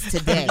nonsense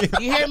today.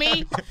 You hear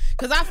me?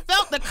 Because I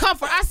felt the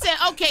comfort. I said,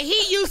 okay,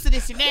 he used to the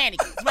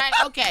shenanigans, right?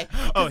 Okay.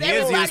 Oh, he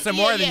is used to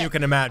more than you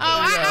can imagine. Oh,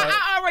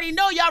 I already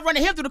know y'all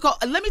running him through the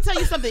court. Let me tell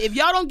you something. If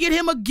y'all don't get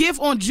him a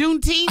gift on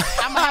Juneteenth,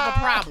 I'm gonna have a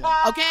problem.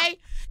 Okay?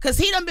 Because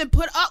he done been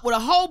put up with a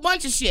whole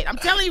bunch of shit. I'm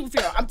telling you,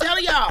 Phil. I'm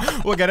telling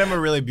y'all. We'll get him a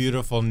really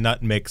beautiful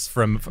nut mix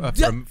from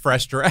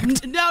Fresh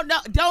Direct. No,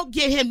 don't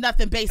get him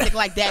nothing basic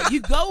like that. You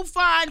go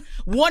find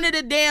one of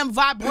the damn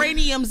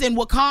vibraniums in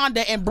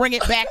Wakanda and bring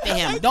it back to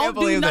him. Don't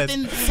do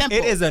nothing simple.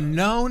 It is a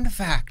known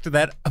fact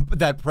that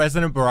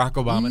President Barack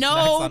Obama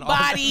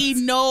Nobody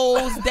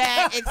knows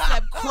that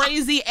except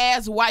crazy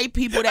ass white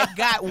people that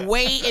got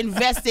way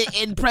invested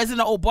in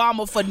President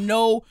Obama for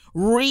no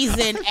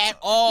reason at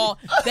all.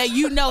 That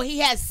you know he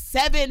has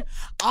 7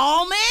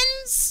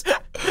 almonds.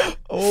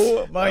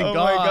 Oh my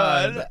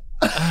God.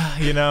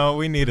 You know,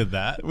 we needed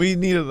that. You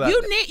need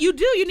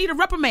a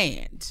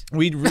reprimand.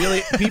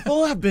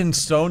 People have been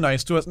so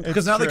nice to us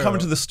because now they come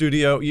into the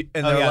studio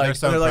and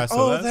they're like,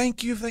 oh,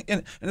 thank you.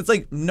 And it's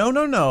like, no.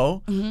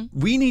 Mm-hmm.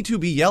 We need to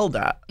be yelled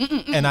at.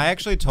 And I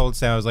actually told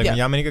Sam, I was like, when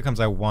Yamaneika comes,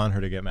 I want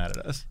her to get mad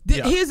at us.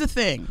 Here's the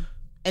thing,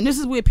 and this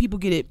is where people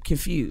get it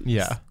confused.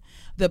 Yeah.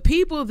 The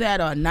people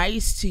that are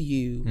nice to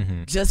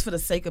you just for the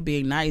sake of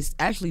being nice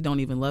actually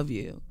don't even love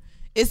you.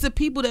 It's the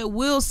people that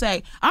will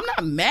say, I'm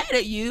not mad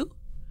at you.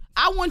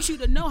 I want you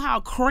to know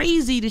how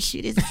crazy the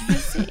shit is that you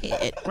just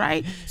said,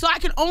 right? So I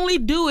can only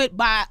do it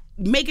by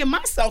making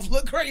myself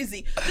look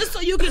crazy, just so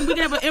we can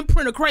have an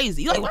imprint of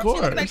crazy. You're like, why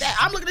you looking like that?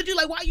 I'm looking at you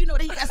like, why you know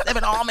that he got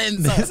 7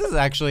 almonds? This is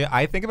actually,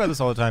 I think about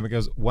this all the time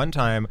because one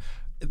time,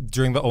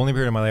 during the only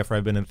period of my life where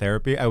I've been in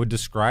therapy, I would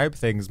describe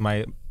things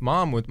my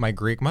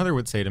Greek mother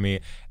would say to me,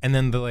 and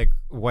then the like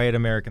white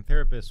American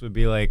therapist would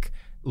be like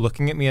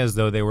looking at me as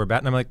though they were bad,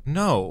 and I'm like,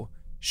 no,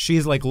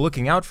 she's like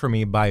looking out for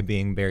me by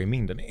being very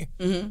mean to me.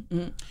 Mm-hmm,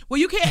 mm-hmm. Well,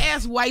 you can't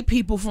ask white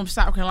people from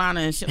South Carolina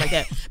and shit like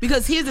that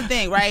because here's the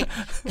thing, right?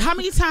 How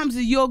many times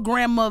did your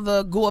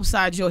grandmother go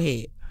upside your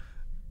head?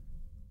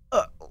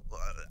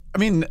 I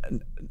mean,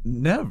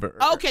 never.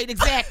 Okay,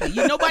 exactly.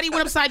 Nobody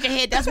went upside your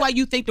head. That's why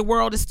you think the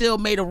world is still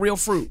made of real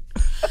fruit.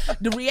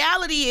 The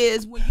reality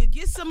is when you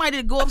get somebody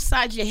to go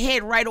upside your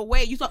head right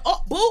away, you thought,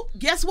 oh, boo,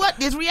 guess what?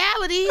 There's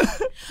reality.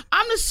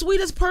 I'm the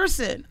sweetest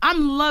person.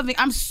 I'm loving.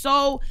 I'm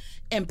so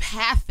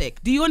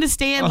empathic. Do you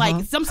understand?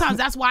 Like sometimes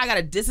that's why I got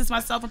to distance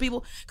myself from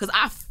people because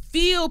I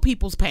feel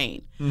people's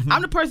pain.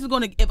 I'm the person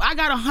if I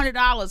got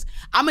 $100,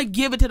 I'm going to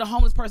give it to the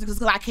homeless person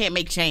because I can't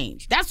make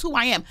change. That's who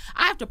I am.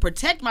 I have to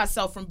protect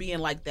myself from being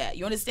like that.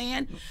 You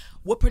understand?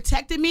 What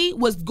protected me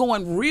was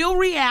going real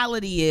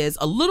reality is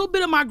a little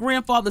bit of my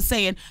grandfather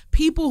saying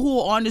people who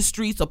are on the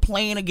streets are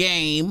playing a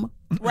game,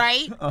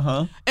 right?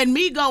 And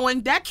me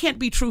going, that can't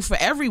be true for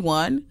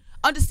everyone.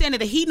 Understanding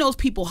that he knows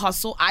people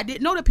hustle. I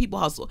didn't know that people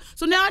hustle.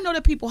 So now I know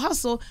that people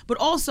hustle, but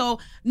also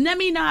let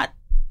me not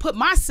put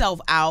myself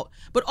out,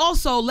 but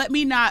also let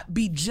me not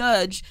be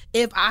judged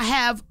if I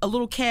have a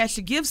little cash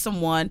to give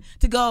someone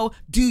to go,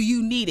 do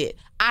you need it?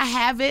 I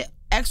have it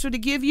extra to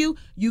give you,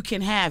 you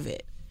can have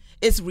it.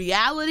 It's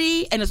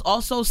reality, and it's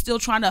also still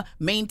trying to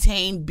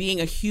maintain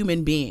being a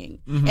human being.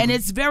 And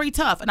it's very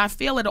tough, and I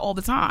feel it all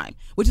the time,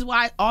 which is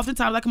why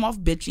oftentimes I come off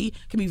bitchy,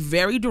 can be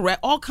very direct,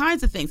 all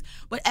kinds of things.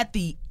 But at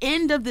the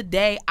end of the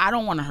day, I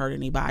don't want to hurt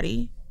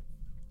anybody.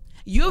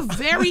 You're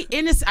very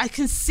innocent. I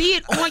can see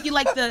it on you,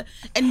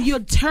 and you're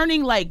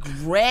turning like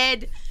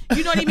red.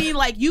 You know what I mean?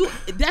 Like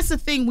that's the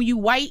thing when you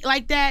white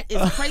like that,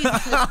 it's crazy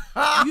because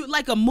you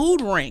like a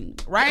mood ring,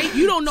 right?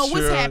 You don't know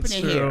what's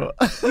happening here.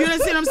 You understand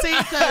what I'm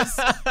saying? Because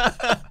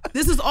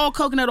this is all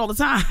coconut all the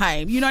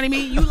time. You know what I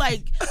mean? You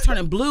like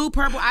turning blue,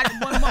 purple.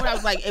 One moment I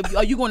was like,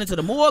 are you going into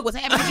the morgue? What's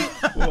happening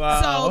with you?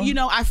 Wow.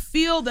 So, I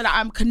feel that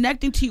I'm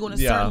connecting to you on a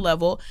certain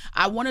level.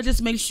 I want to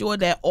just make sure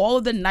that all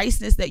of the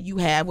niceness that you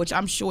have, which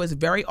I'm sure is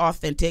very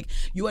authentic,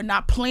 you are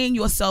not playing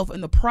yourself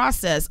in the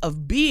process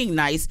of being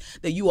nice,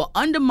 that you are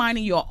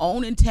undermining your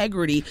own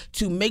integrity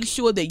to make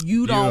sure that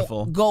you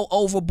don't go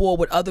overboard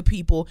with other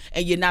people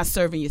and you're not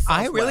serving yourself.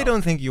 I really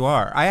don't think you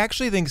are. I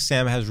actually think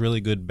Sam has really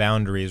good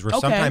boundaries where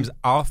sometimes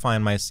I'll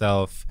find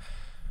myself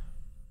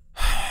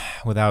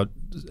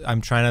I'm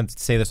trying to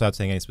say this without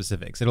saying any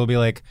specifics. It'll be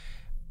like,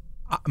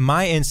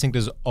 my instinct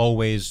is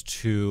always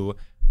to,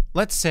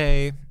 let's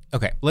say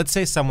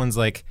someone's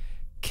like,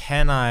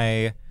 can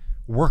I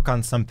work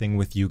on something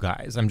with you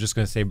guys? I'm just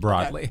going to say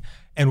broadly. Okay.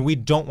 And we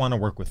don't want to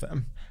work with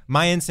them.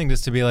 My instinct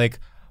is to be like,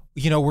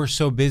 we're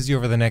so busy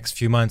over the next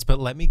few months, but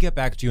let me get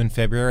back to you in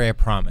February, I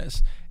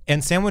promise.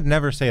 And Sam would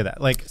never say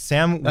that. Like,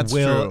 Sam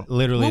will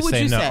literally what would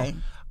say you no. Say?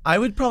 I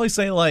would probably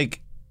say I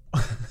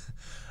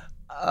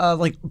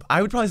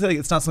would probably say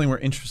it's not something we're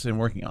interested in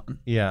working on.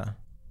 Yeah.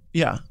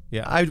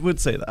 I would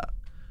say that.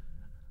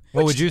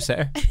 What would you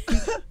say?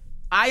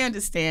 I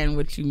understand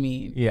what you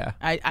mean. Yeah.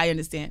 I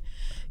understand.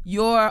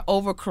 Your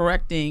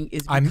overcorrecting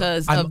is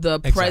because of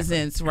the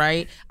presence,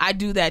 right? I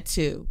do that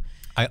too.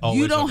 I always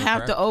You don't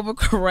have to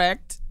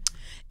overcorrect.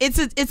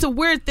 It's a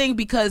weird thing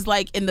because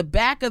like in the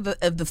back of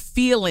the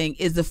feeling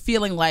is the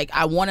feeling like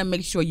I want to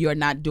make sure you're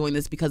not doing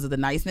this because of the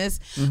niceness,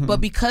 but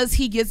because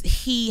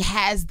he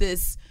has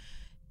this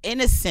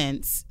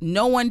innocence,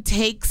 no one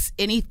takes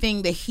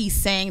anything that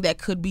he's saying that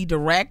could be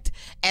direct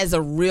as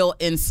a real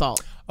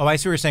insult. Oh, I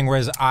see what you're saying.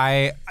 Whereas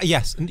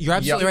yes, you're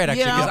absolutely right,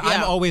 actually. Because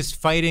I'm always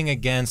fighting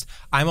against,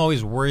 I'm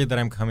always worried that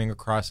I'm coming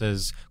across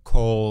as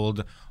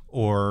cold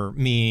or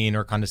mean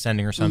or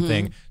condescending or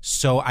something.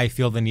 So I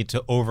feel the need to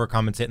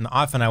overcompensate. And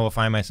often I will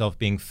find myself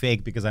being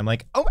fake because I'm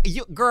like, oh,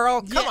 you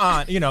girl, come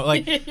on.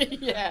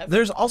 Yes.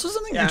 There's also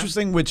something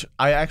interesting, which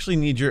I actually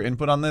need your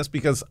input on this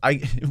because I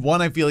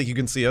feel like you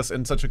can see us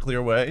in such a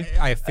clear way.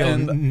 I feel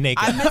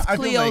naked. I'm Miss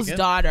Cleo's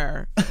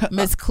daughter,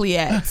 Miss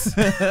Cleette.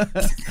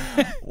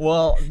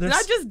 Well, did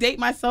I just date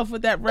myself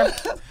with that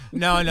reference?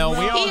 No, we all know.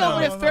 He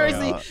over there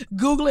furiously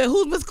Googling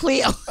who's Miss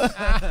Cleo.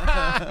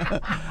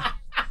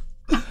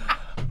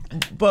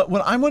 But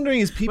what I'm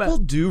wondering is people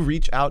do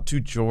reach out to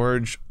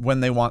George when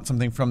they want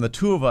something from the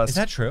two of us. Is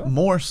that true?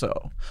 More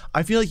so.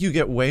 I feel like you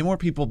get way more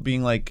people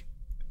being like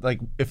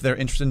if they're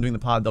interested in doing the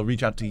pod, they'll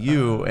reach out to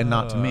you and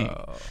not to me.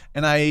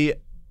 And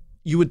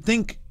you would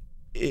think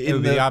it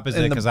would be the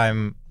opposite because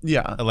I'm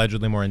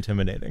allegedly more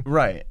intimidating.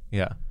 Right.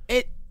 Yeah.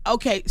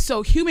 Okay,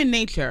 so human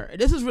nature.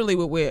 This is really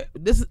what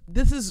this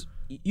is.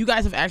 You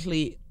guys have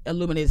actually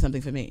illuminated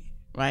something for me,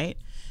 right?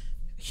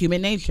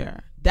 Human nature.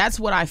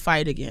 That's what I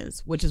fight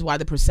against, which is why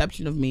the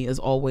perception of me is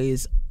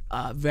always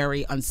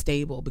very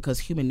unstable because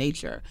human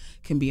nature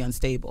can be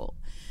unstable.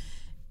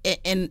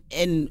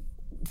 And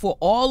for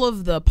all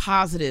of the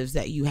positives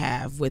that you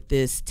have with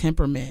this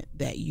temperament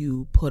that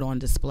you put on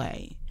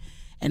display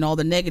and all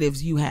the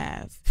negatives you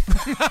have.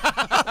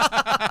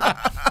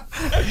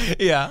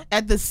 Yeah.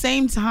 At the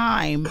same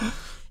time,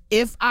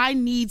 if I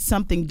need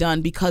something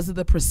done because of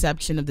the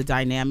perception of the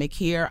dynamic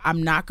here,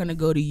 I'm not going to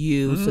go to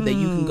you so that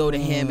you can go to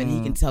him and he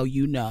can tell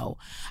you no.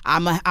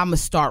 I'm going to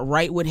start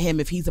right with him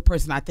if he's the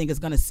person I think is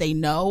going to say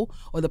no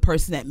or the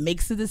person that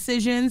makes the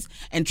decisions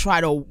and try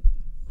to,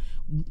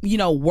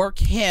 work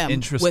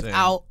him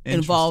without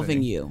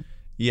involving you.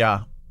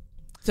 Yeah.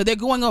 So they're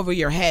going over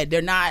your head.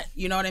 They're not,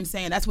 you know what I'm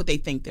saying? That's what they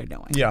think they're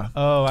doing. Yeah.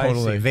 Oh,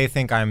 totally. I see. They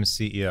think I'm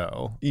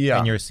CEO. Yeah.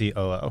 And you're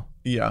COO.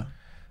 Yeah.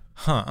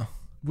 Huh.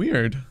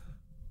 Weird.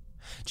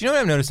 Do you know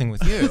what I'm noticing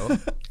with you?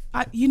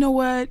 You know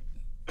what?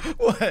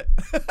 What?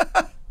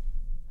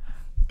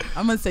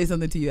 I'm going to say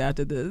something to you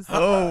after this.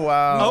 Oh,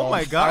 wow. Oh,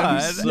 my God.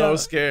 I'm so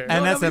scared.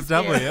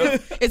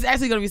 NSFW. It's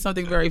actually going to be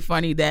something very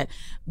funny that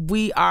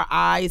our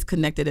eyes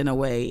connected in a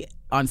way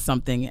on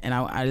something, and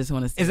I just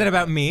want to say. Is it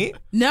about me?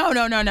 No.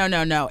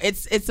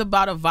 It's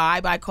about a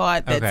vibe I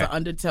caught that's an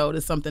undertow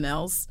to something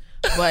else,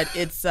 but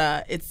it's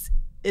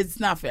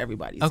not for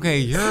everybody. Okay,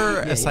 you're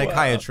a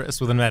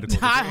psychiatrist with a medical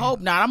degree. I hope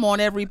not. I'm on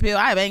every pill.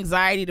 I have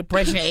anxiety,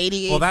 depression,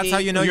 ADHD. Well, that's how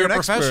you know you're a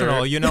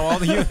professional. You know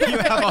you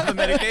have all the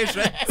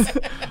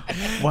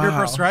medications. Wow. You're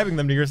prescribing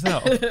them to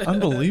yourself.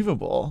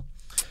 Unbelievable.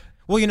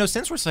 Well,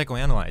 since we're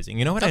psychoanalyzing,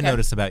 you know what I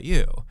noticed about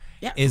you?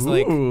 Yeah. Is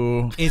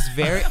is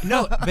very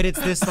but it's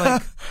this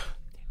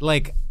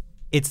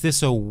it's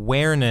this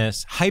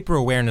awareness, hyper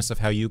awareness of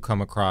how you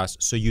come across,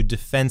 so you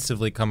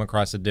defensively come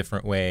across a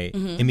different way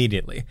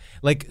immediately.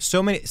 Like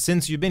so many,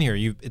 since you've been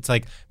here, it's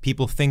like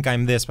people think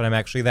I'm this, but I'm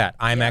actually that.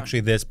 I'm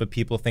actually this, but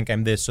people think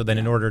I'm this. So then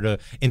in order to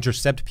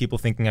intercept people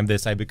thinking I'm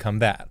this, I become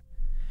that.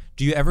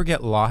 Do you ever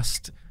get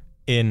lost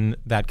in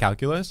that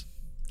calculus?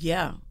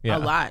 Yeah, a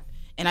lot.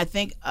 And I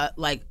think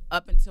like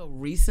up until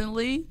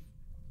recently,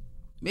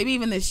 maybe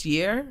even this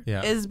year,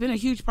 it's been a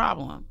huge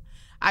problem.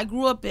 I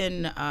grew up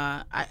in,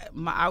 I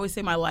always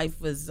say my life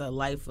was a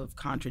life of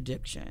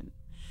contradiction.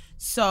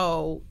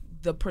 So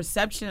the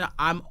perception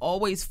I'm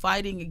always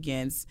fighting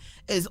against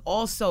is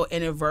also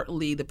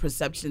inadvertently the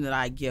perception that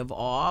I give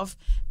off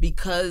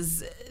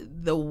because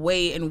the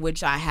way in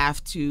which I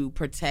have to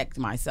protect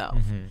myself.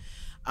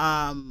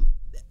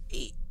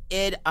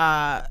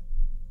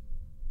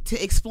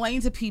 To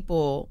explain to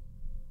people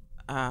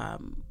how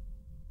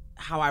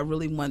I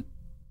really want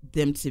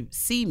them to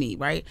see me,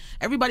 right?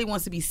 Everybody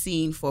wants to be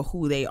seen for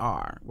who they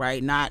are,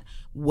 right? Not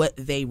what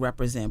they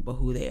represent, but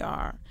who they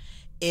are.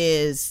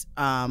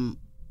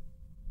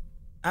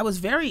 I was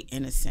very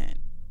innocent,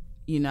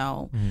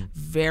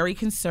 very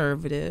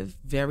conservative,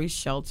 very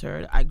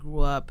sheltered. I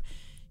grew up,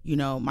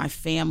 my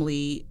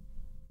family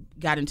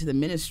got into the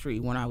ministry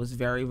when I was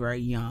very, very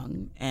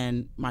young,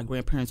 and my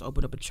grandparents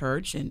opened up a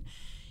church and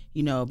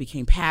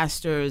became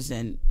pastors,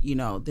 and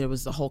there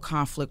was the whole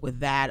conflict with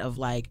that of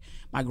like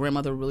my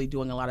grandmother really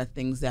doing a lot of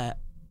things that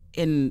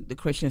in the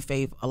Christian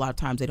faith a lot of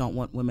times they don't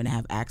want women to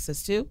have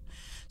access to.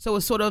 So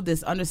it's sort of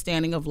this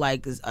understanding of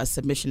like a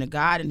submission to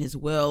God and his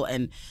will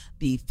and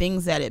the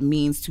things that it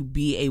means to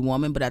be a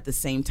woman, but at the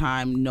same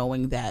time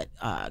knowing that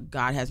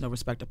God has no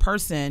respect to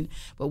person,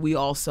 but we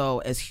also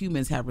as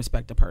humans have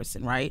respect to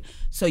person, right?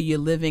 So you're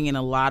living in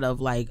a lot of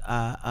like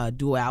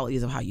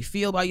dualities of how you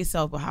feel about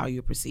yourself or how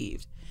you're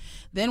perceived.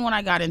 Then when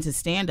I got into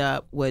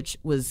stand-up, which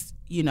was,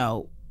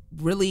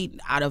 really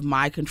out of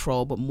my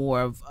control, but more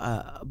of,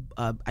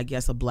 I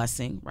guess, a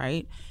blessing,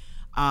 right?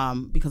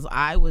 Because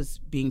I was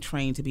being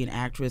trained to be an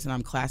actress and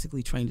I'm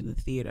classically trained in the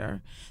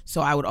theater. So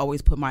I would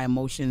always put my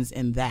emotions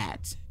in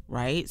that,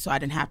 right? So I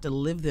didn't have to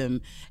live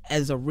them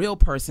as a real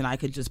person. I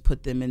could just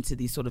put them into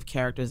these sort of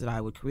characters that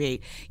I would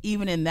create.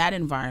 Even in that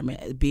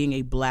environment, being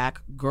a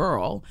black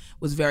girl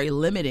was very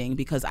limiting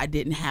because I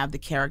didn't have the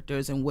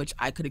characters in which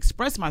I could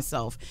express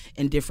myself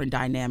in different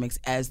dynamics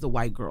as the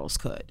white girls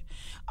could.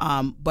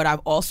 But I've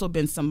also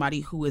been somebody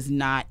who is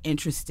not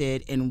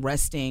interested in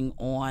resting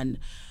on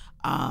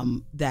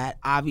that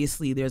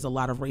obviously there's a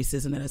lot of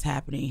racism that is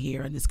happening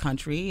here in this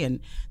country, and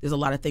there's a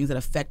lot of things that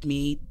affect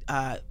me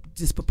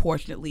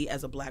disproportionately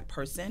as a black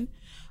person.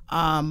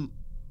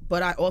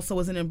 But I also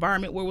was in an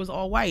environment where it was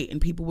all white and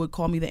people would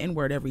call me the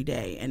N-word every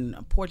day and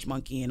a porch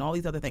monkey and all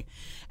these other things.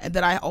 And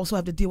that I also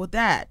have to deal with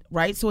that,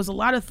 right? So it's a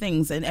lot of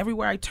things, and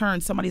everywhere I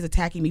turn, somebody's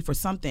attacking me for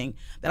something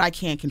that I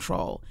can't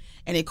control.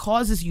 And it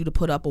causes you to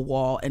put up a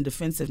wall and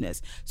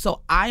defensiveness.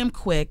 So I am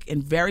quick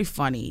and very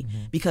funny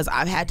because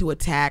I've had to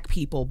attack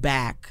people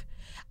back.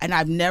 And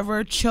I've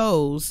never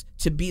chose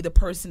to be the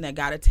person that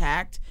got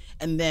attacked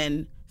and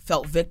then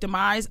felt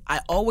victimized.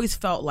 I always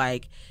felt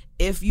like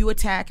if you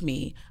attack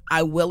me,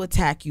 I will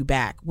attack you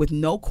back with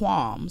no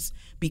qualms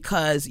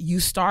because you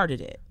started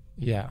it.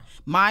 Yeah.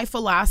 My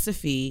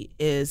philosophy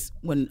is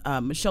when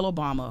Michelle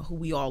Obama, who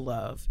we all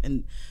love,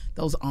 and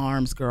those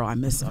arms, girl, I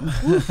miss them.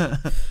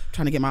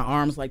 Trying to get my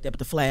arms like that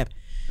with the flab.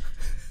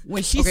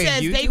 When she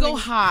says they go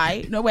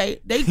high, no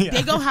wait, they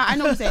go high. I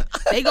know what I'm saying.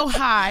 They go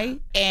high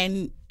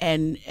and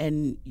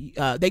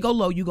they go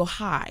low. You go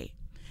high,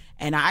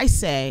 and I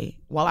say,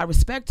 while I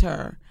respect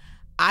her,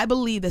 I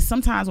believe that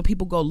sometimes when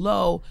people go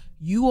low,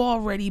 you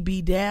already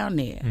be down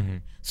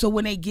there. So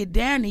when they get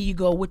down there, you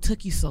go, what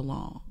took you so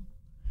long?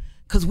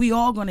 Because we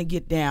all going to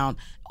get down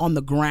on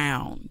the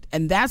ground.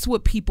 And that's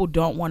what people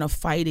don't want to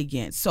fight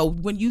against. So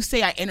when you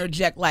say I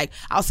interject, like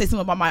I'll say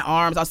something about my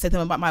arms, I'll say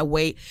something about my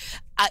weight,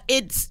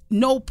 it's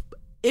no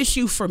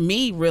issue for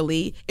me,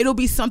 really. It'll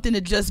be something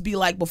to just be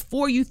like,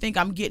 before you think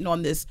I'm getting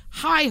on this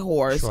high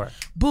horse,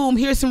 boom,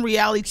 here's some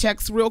reality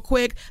checks real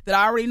quick that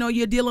I already know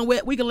you're dealing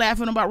with. We can laugh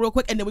at them about real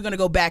quick, and then we're going to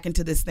go back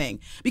into this thing.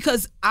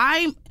 Because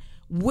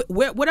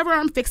whatever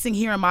I'm fixing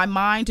here in my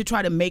mind to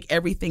try to make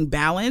everything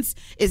balance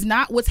is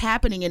not what's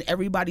happening in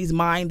everybody's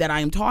mind that I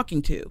am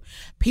talking to.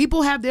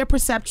 People have their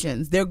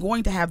perceptions. They're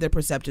going to have their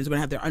perceptions. They're going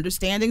to have their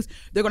understandings.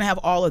 They're going to have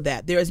all of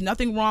that. There is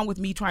nothing wrong with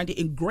me trying to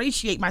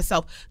ingratiate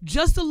myself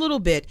just a little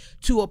bit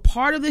to a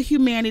part of the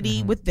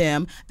humanity with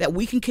them that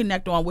we can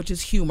connect on, which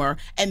is humor,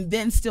 and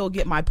then still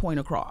get my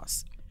point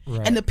across.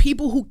 Right. And the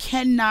people who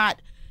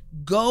cannot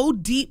go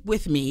deep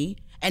with me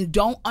and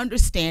don't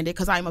understand it,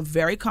 because I'm a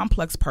very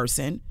complex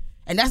person,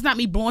 and that's not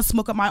me blowing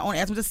smoke up my own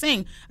ass. I'm just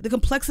saying the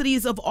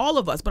complexities of all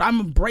of us, but I'm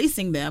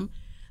embracing them.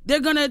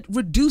 They're going to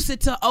reduce it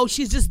to, oh,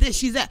 she's just this,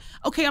 she's that.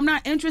 Okay, I'm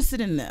not interested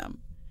in them.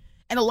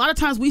 And a lot of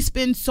times we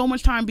spend so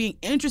much time being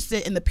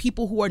interested in the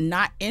people who are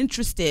not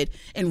interested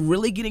in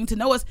really getting to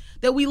know us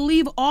that we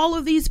leave all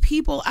of these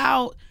people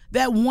out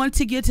that want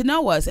to get to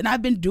know us. And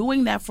I've been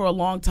doing that for a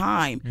long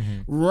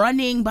time,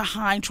 running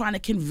behind trying to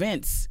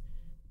convince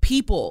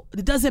people.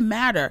 It doesn't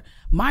matter.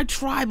 My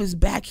tribe is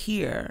back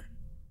here.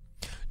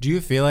 Do you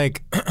feel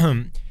like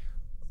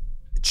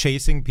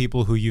chasing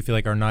people who you feel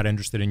like are not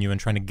interested in you and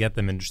trying to get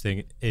them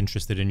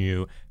interested in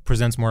you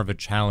presents more of a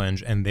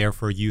challenge, and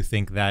therefore you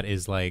think that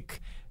is like,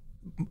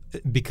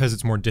 because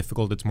it's more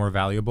difficult, it's more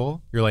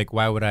valuable? You're like,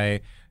 why would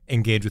I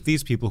engage with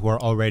these people who are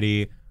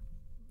already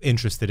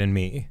interested in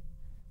me?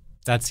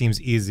 that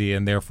seems easy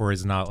and therefore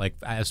is not like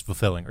as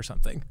fulfilling or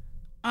something?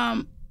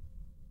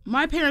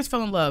 My parents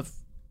fell in love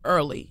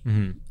early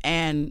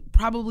and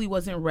probably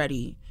wasn't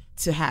ready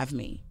to have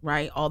me,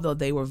 right? Although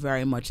they were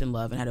very much in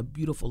love and had a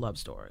beautiful love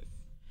story.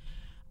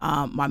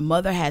 My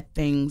mother had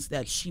things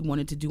that she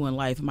wanted to do in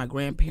life, and my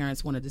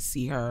grandparents wanted to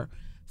see her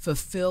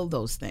fulfill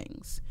those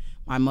things.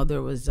 My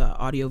mother was an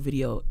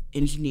audio-video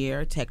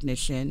engineer,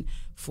 technician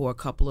for a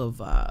couple of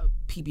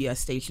PBS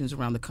stations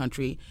around the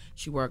country.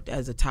 She worked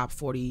as a top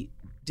 40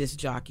 disc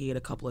jockey at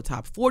a couple of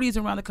top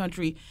 40s around the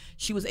country.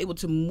 She was able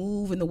to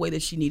move in the way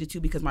that she needed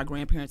to because my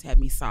grandparents had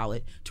me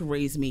solid to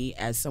raise me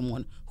as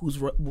someone who's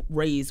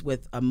raised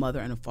with a mother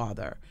and a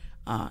father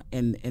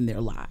in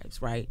their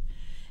lives, right?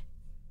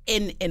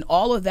 In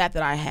all of that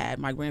I had,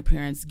 my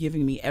grandparents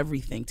giving me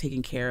everything,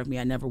 taking care of me.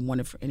 I never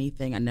wanted for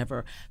anything. I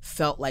never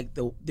felt like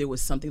there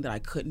was something that I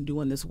couldn't do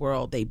in this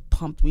world. They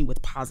pumped me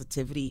with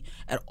positivity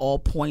at all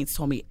points,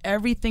 told me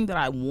everything that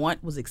I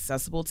want was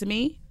accessible to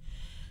me.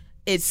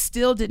 It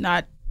still did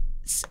not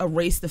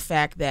erase the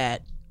fact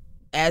that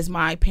as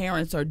my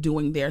parents are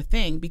doing their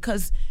thing,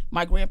 because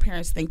my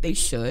grandparents think they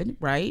should,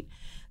 right?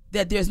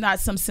 That there's not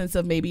some sense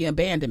of maybe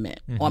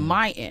abandonment on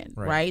my end,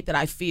 right? That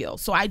I feel.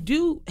 So I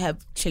do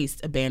have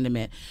chased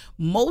abandonment,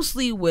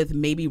 mostly with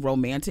maybe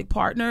romantic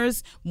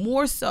partners,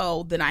 more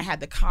so than I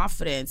had the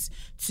confidence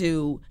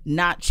to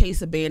not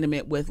chase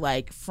abandonment with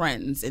like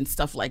friends and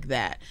stuff like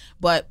that,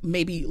 but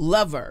maybe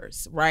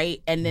lovers,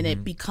 right? And then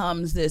it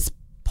becomes this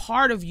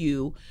part of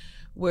you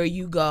where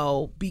you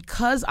go,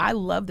 because I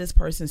love this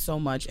person so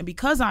much, and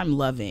because I'm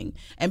loving,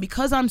 and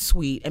because I'm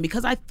sweet, and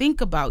because I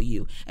think about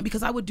you, and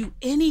because I would do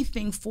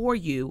anything for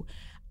you,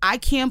 I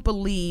can't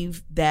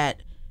believe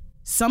that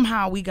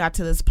somehow we got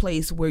to this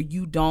place where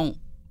you don't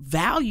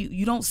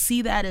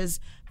see that as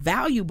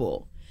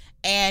valuable.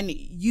 And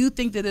you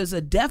think that there's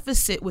a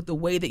deficit with the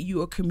way that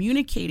you are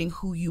communicating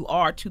who you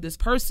are to this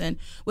person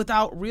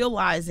without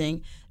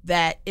realizing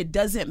that it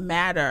doesn't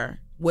matter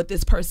what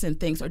this person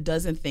thinks or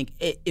doesn't think.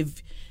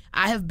 If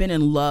I have been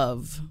in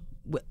love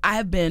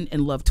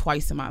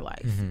twice in my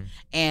life.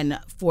 And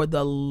for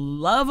the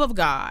love of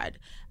God,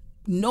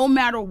 no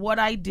matter what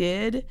I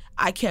did,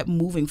 I kept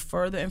moving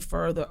further and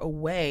further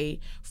away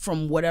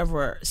from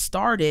whatever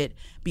started,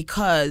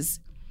 because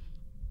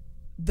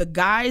the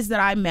guys that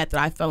I met,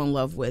 that I fell in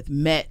love with,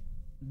 met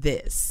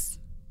this.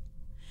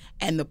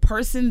 And the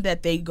person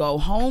that they go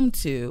home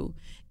to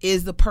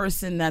is the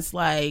person that's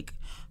like,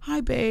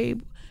 hi,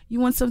 babe, you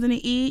want something to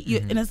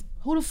eat? And it's,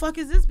 who the fuck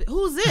is this?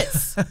 Who's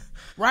this?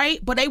 Right?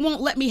 But they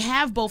won't let me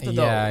have both of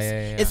those.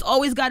 Yeah. It's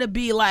always got to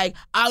be like,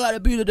 I got to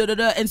be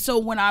da-da-da-da. And so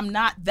when I'm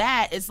not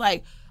that, it's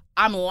like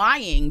I'm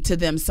lying to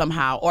them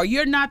somehow. Or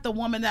you're not the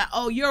woman that,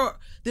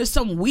 there's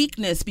some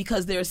weakness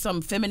because there's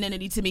some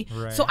femininity to me.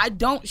 Right. So I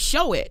don't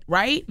show it,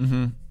 right?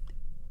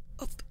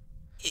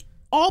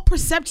 All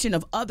perception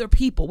of other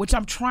people, which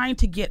I'm trying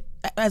to get,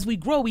 as we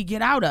grow, we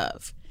get out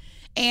of.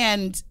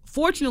 And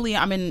fortunately,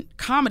 I'm in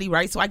comedy,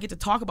 right? So I get to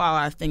talk about a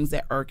lot of things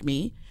that irk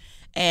me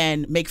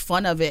and make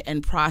fun of it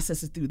and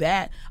process it through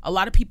that. A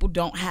lot of people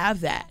don't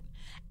have that.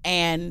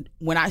 And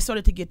when I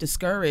started to get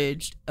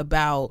discouraged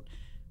about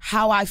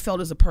how I felt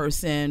as a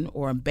person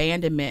or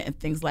abandonment and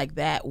things like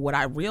that, what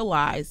I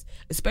realized,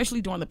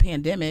 especially during the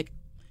pandemic,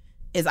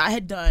 is I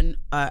had done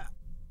a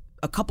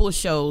couple of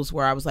shows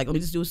where I was like, let me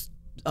just do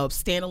a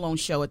standalone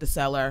show at the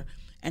Cellar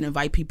and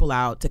invite people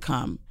out to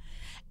come.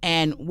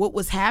 And what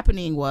was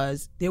happening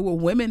was there were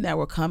women that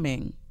were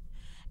coming,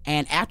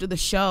 and after the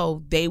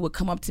show, they would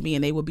come up to me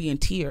and they would be in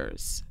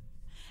tears.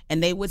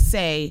 And they would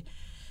say,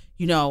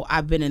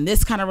 I've been in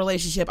this kind of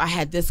relationship. I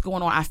had this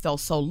going on. I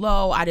felt so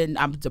low.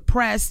 I'm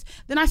depressed.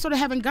 Then I started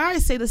having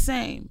guys say the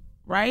same,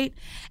 right?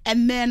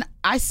 And then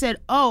I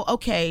said, oh,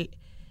 okay,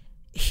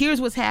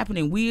 here's what's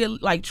happening. We're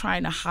like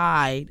trying to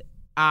hide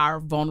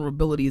our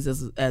vulnerabilities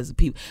as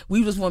people.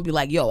 We just want to be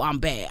like, yo, I'm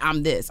bad,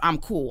 I'm this, I'm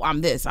cool, I'm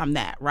this, I'm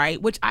that,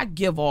 right? Which I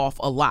give off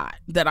a lot,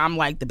 that I'm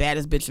like the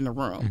baddest bitch in the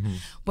room.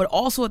 But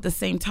also at the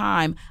same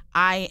time,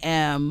 I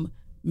am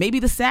maybe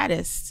the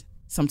saddest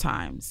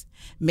sometimes.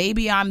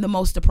 Maybe I'm the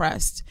most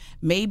depressed.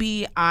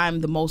 Maybe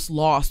I'm the most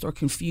lost or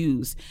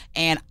confused.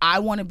 And I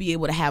want to be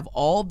able to have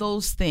all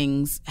those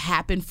things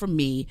happen for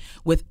me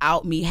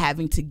without me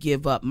having to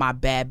give up my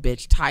bad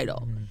bitch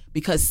title.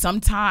 Because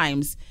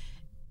sometimes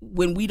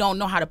when we don't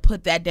know how to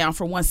put that down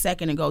for 1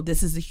 second and go,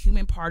 this is a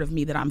human part of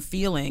me that I'm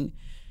feeling,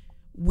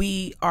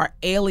 we are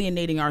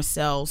alienating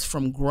ourselves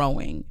from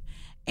growing.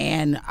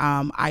 And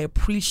I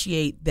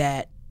appreciate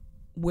that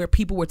where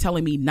people were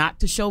telling me not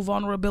to show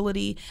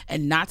vulnerability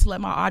and not to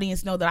let my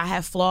audience know that I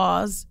have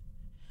flaws,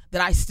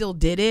 that I still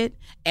did it.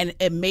 And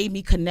it made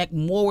me connect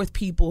more with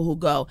people who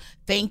go,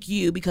 thank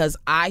you, because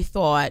I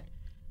thought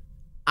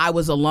I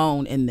was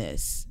alone in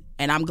this.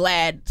 And I'm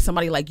glad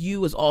somebody like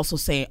you is also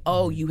saying,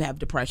 oh, you have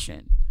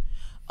depression.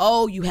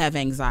 Oh, you have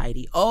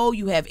anxiety. Oh,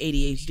 you have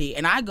ADHD.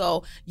 And I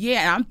go, yeah,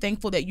 and I'm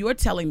thankful that you're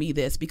telling me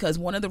this, because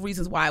one of the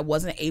reasons why I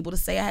wasn't able to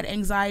say I had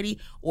anxiety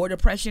or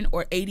depression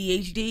or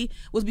ADHD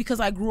was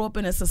because I grew up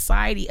in a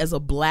society as a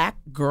Black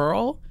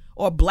girl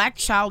or a black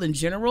child in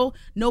general,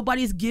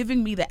 nobody's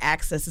giving me the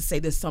access to say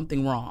there's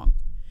something wrong.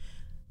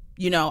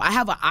 You know, I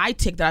have an eye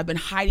tick that I've been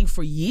hiding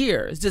for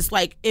years. Just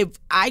like if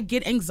I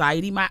get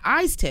anxiety, my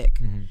eyes tick.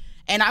 Mm-hmm.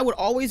 And I would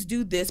always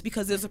do this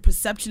because there's a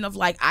perception of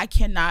like, I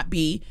cannot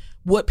be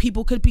what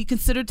people could be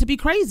considered to be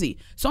crazy.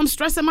 So I'm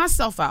stressing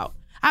myself out.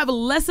 I have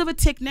less of a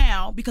tick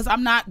now because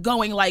I'm not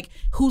going like,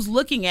 who's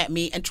looking at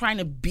me and trying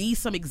to be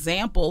some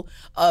example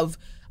of,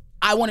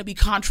 I want to be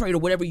contrary to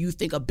whatever you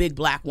think a big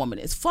black woman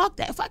is. Fuck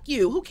that. Fuck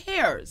you. Who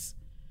cares?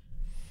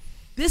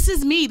 This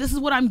is me. This is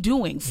what I'm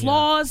doing.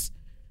 Flaws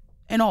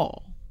and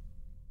all.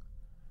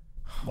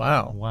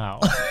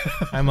 Wow.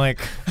 I'm like,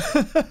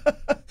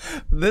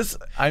 this,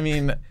 I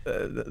mean,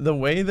 the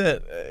way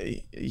that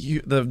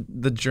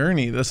the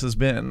journey this has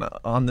been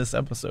on this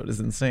episode is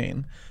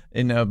insane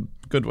in a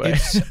good way.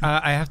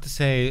 I have to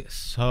say,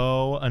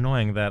 so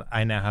annoying that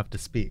I now have to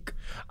speak.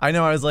 I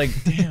know. I was like,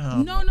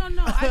 damn. No.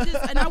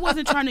 I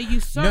wasn't trying to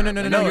usurp.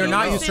 No, you're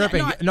not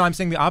usurping. No, I'm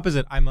saying the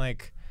opposite. I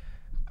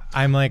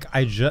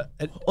just...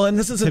 Well, and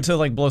this isn't to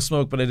like blow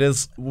smoke, but it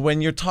is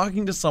when you're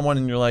talking to someone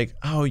and you're like,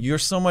 oh, you're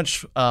so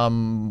much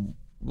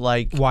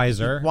like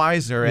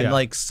wiser and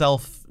like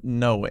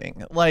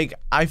self-knowing. Like,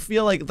 I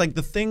feel like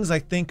the things I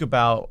think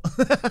about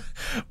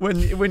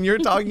when you're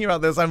talking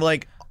about this, I'm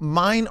like,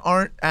 mine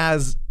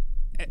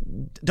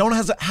don't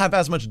have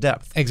as much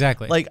depth.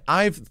 Exactly. Like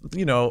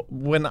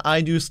when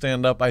I do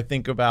stand up, I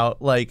think about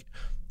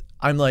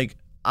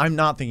I'm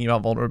not thinking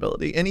about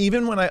vulnerability. And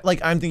even when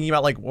I'm thinking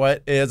about like,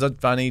 what is a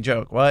funny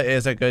joke? What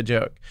is a good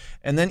joke?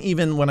 And then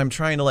even when I'm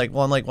trying to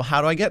I'm like, well,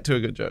 how do I get to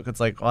a good joke? It's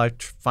like, well, I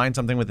find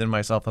something within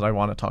myself that I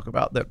want to talk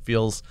about that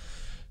feels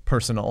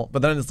personal.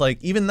 But then it's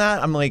like, even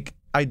that, I'm like,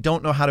 I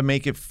don't know how to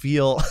make it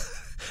feel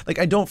like,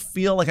 I don't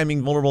feel like I'm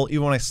being vulnerable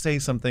even when I say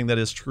something that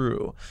is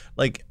true,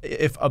 like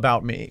if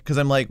about me. Cause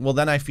I'm like, well,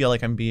 then I feel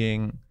like I'm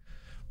being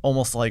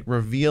almost like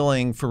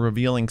revealing for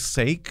revealing's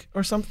sake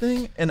or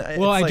something. And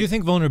I do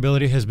think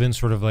vulnerability has been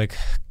sort of like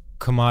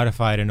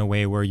commodified in a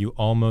way where you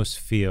almost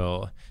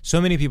feel,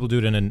 so many people do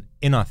it in an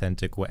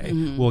inauthentic way.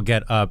 Mm-hmm. Will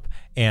get up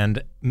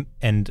and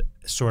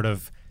sort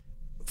of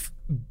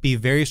be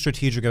very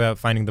strategic about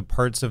finding the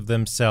parts of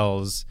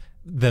themselves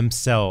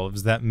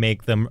that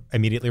make them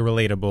immediately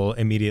relatable,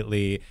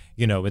 immediately,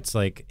 it's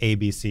like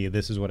ABC,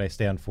 this is what I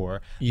stand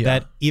for. Yeah.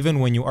 That even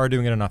when you are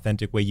doing it in an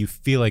authentic way, you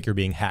feel like you're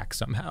being hacked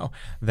somehow,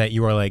 that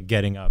you are like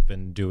getting up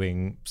and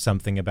doing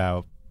something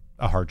about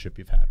a hardship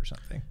you've had or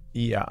something.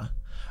 Yeah.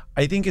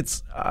 I think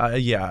it's,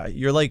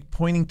 you're like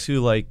pointing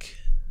to like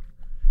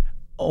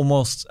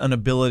almost an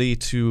ability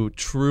to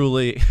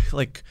truly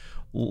like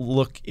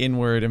look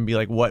inward and be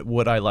like, what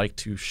would I like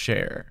to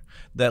share?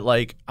 That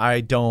like, I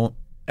don't,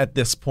 at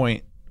this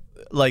point,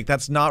 like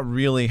that's not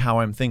really how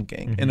I'm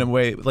thinking. Mm-hmm. In a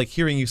way, like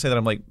hearing you say that,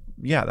 I'm like,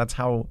 yeah, that's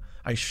how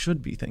I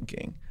should be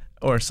thinking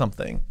or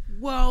something.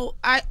 Well,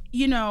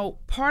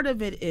 part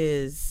of it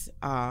is,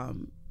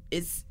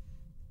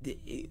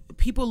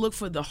 people look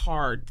for the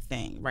hard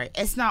thing, right?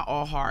 It's not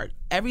all hard.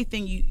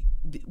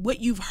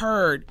 What you've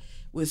heard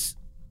was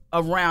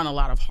around a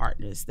lot of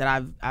hardness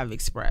that I've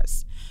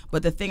expressed.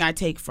 But the thing I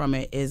take from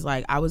it is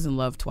like, I was in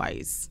love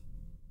twice.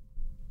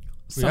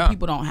 Some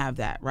people don't have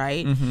that,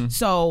 right? Mm-hmm.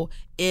 So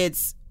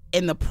it's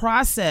in the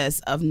process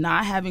of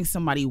not having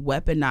somebody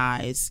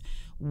weaponize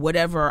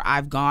whatever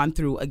I've gone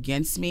through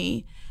against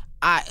me.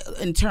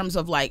 In terms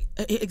of like,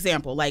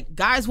 example, like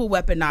guys will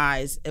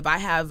weaponize if I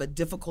have a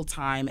difficult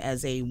time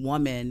as a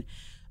woman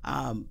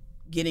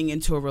getting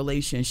into a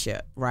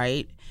relationship,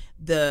 right?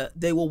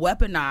 They will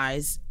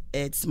weaponize,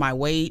 it's my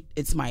weight,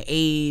 it's my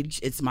age,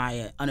 it's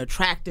my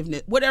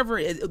unattractiveness, whatever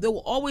it is. They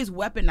will always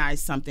weaponize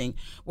something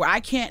where I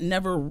can't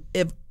never,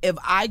 if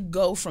I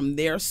go from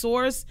their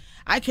source,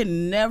 I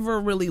can never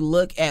really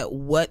look at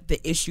what the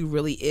issue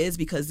really is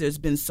because there's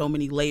been so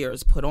many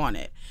layers put on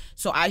it.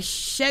 So I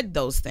shed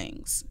those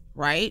things,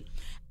 right?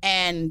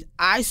 And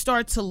I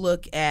start to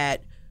look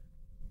at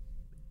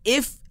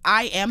if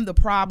I am the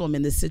problem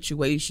in this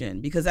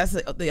situation, because that's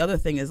the other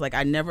thing is like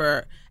I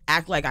never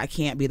act like I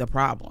can't be the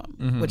problem,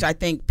 mm-hmm. which I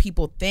think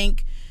people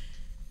think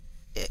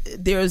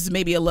there's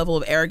maybe a level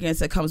of arrogance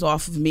that comes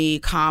off of me,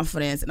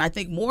 confidence. And I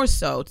think more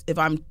so, if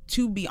I'm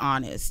to be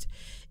honest,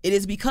 it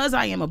is because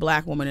I am a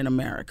black woman in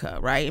America,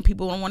 right? And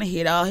people don't want to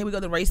hear, oh, here we go,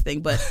 the race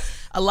thing. But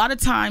a lot of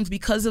times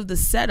because of the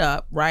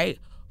setup, right?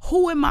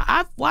 Who am I?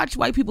 I've watched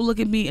white people look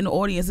at me in the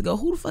audience and go,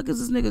 who the fuck is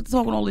this nigga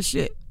talking all this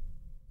shit?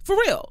 For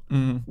real.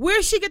 Mm-hmm.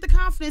 Where'd she get the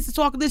confidence to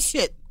talk this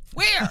shit?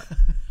 Where?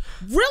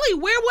 Really,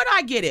 where would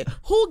I get it?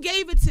 Who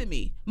gave it to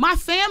me? My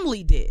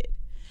family did.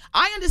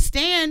 I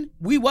understand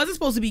we wasn't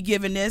supposed to be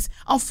given this.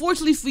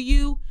 Unfortunately for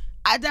you,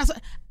 I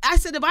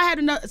said if I had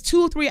another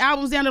 2 or 3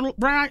 albums down the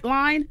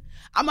line,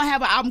 I'm going to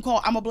have an album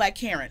called I'm a Black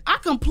Karen. I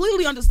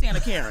completely understand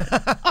a Karen.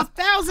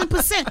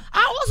 1,000%.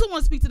 I also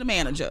want to speak to the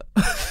manager.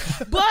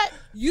 But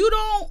you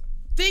don't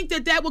think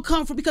that would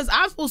come from, because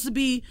I'm supposed to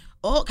be,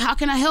 oh, how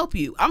can I help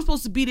you? I'm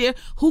supposed to be there.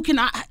 Who can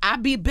I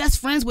be best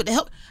friends with to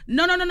help?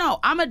 No.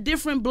 I'm a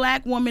different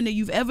black woman than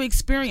you've ever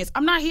experienced.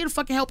 I'm not here to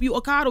fucking help you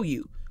or coddle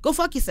you. Go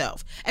fuck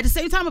yourself. At the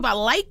same time, if I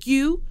like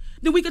you,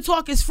 then we could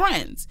talk as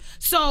friends.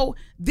 So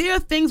there are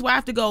things where I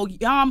have to go,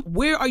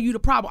 where are you the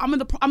problem?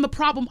 I'm the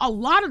problem a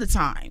lot of the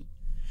time.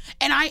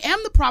 And I am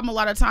the problem a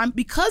lot of the time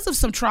because of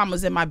some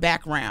traumas in my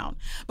background.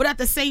 But at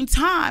the same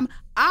time,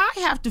 I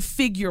have to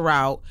figure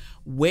out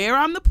where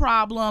I'm the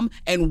problem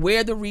and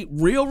where the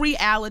real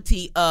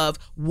reality of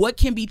what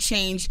can be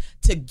changed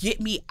to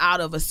get me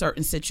out of a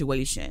certain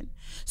situation.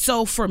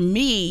 So for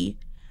me,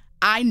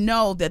 I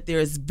know that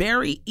there's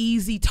very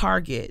easy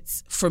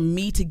targets for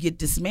me to get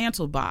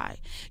dismantled by.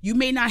 You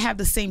may not have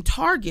the same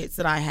targets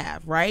that I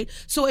have, right?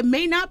 So it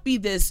may not be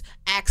this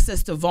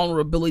access to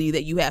vulnerability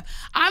that you have.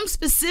 I'm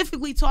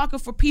specifically talking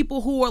for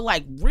people who are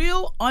like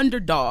real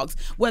underdogs,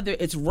 whether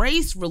it's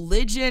race,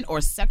 religion,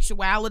 or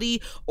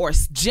sexuality, or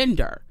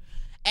gender.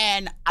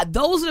 And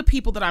those are the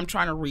people that I'm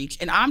trying to reach.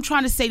 And I'm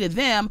trying to say to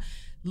them,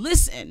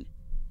 listen,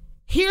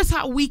 here's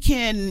how we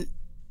can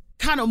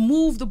kind of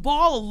move the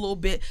ball a little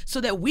bit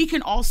so that we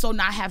can also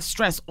not have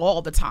stress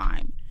all the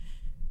time.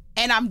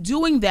 And I'm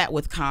doing that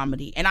with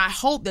comedy. And I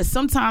hope that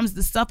sometimes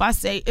the stuff I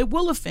say, it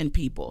will offend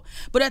people.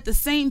 But at the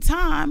same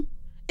time,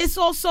 it's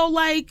also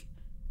like,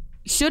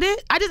 should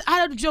it? I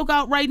had a joke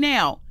out right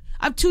now.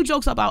 I have 2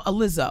 jokes about a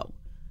Lizzo.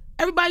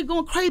 Everybody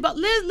going crazy about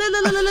Liz.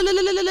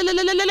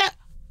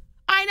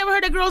 I ain't never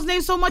heard that girl's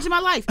name so much in my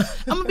life.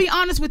 I'm going to be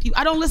honest with you.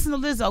 I don't listen to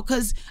Lizzo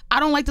because I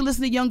don't like to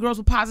listen to young girls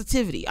with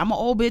positivity. I'm an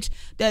old bitch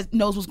that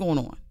knows what's going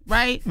on,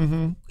 right?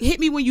 Mm-hmm. Hit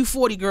me when you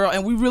 40, girl,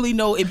 and we really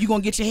know if you're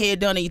going to get your hair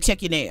done and you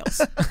check your nails.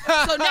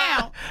 So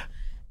now,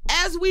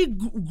 as we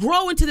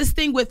grow into this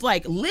thing with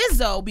like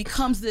Lizzo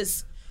becomes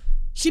this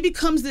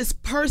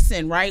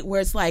person, right? Where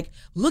it's like,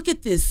 look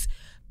at this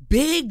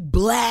big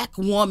black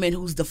woman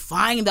who's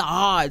defying the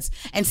odds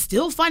and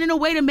still finding a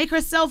way to make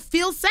herself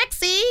feel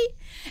sexy.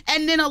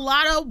 And then a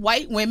lot of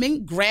white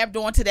women grabbed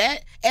onto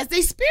that as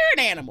their spirit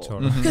animal.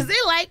 Because they're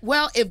like,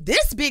 well, if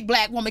this big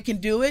black woman can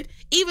do it,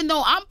 even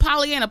though I'm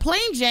Pollyanna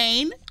Plain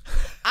Jane,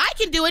 I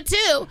can do it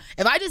too.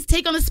 If I just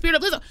take on the spirit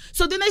of Lizzo.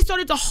 So then they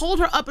started to hold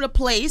her up in a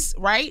place,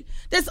 right,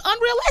 that's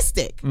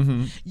unrealistic.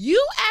 Mm-hmm.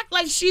 You act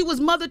like she was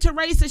Mother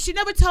Teresa. She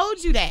never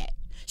told you that.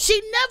 She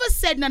never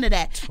said none of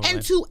that. Right.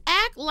 And to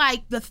act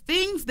like the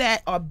things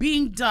that are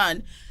being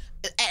done,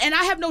 and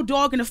I have no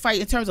dog in the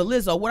fight in terms of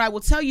Lizzo. What I will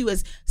tell you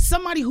is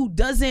somebody who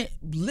doesn't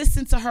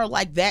listen to her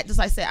like that, just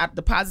like I said,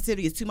 the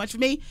positivity is too much for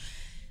me.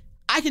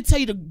 I can tell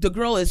you the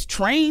girl is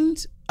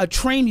trained, a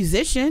trained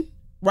musician,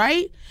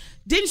 right?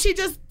 Didn't she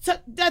just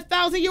that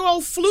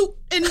 1,000-year-old flute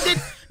and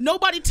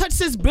nobody touched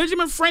since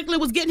Benjamin Franklin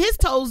was getting his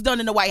toes done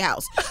in the White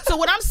House? So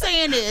what I'm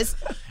saying is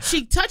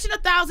she touching a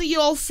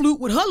 1,000-year-old flute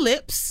with her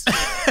lips,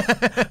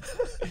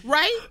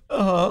 right?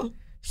 Uh-huh.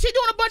 She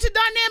doing a bunch of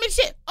dynamic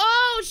shit.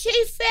 Oh,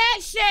 she's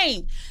fat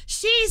shamed.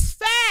 She's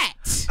fat.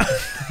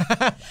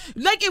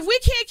 Like, if we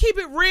can't keep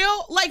it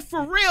real, like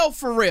for real,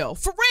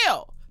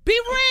 be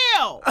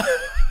real.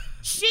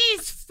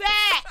 She's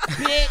fat,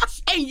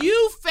 bitch, and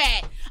you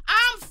fat.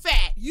 I'm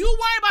fat. You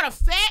worry about a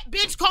fat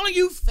bitch calling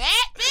you fat,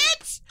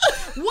 bitch?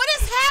 What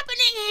is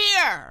happening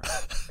here?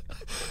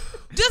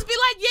 Just be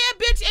like, yeah,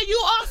 bitch, and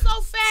you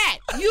also fat.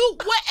 You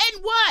what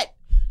and what?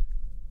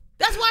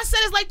 That's why I said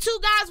it's like 2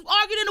 guys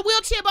arguing in a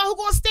wheelchair about who's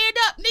gonna stand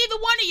up. Neither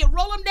one of you.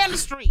 Roll them down the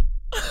street.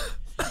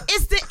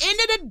 It's the end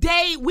of the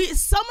day.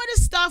 Some of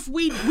the stuff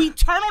we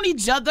turn on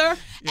each other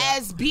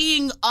as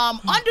being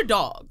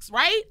underdogs,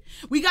 right?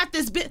 We got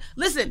this bit.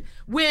 Listen,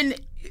 when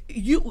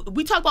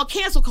we talk about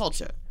cancel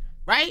culture,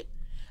 right?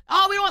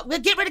 Oh, we'll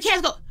get rid of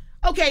cancel culture.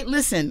 Okay,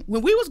 listen.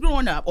 When we was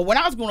growing up, or when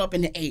I was growing up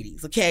in the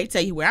 80s, okay,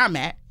 tell you where I'm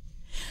at.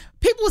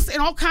 People were saying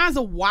all kinds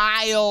of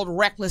wild,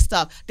 reckless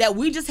stuff that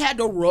we just had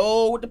to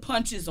roll with the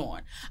punches on.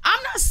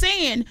 I'm not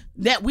saying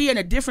that we in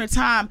a different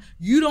time,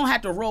 you don't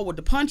have to roll with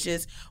the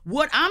punches.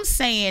 What I'm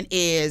saying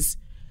is,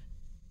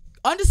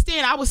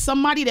 understand I was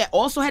somebody that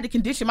also had to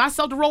condition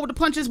myself to roll with the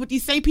punches with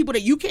these same people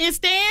that you can't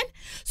stand.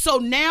 So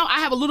now I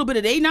have a little bit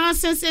of their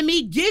nonsense in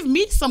me. Give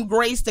me some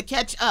grace to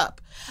catch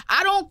up.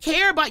 I don't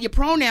care about your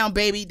pronoun,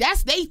 baby.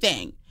 That's their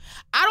thing.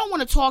 I don't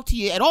want to talk to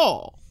you at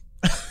all.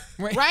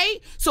 Right?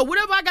 So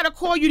whatever I got to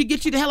call you to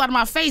get you the hell out of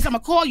my face, I'm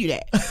going to call you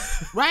that.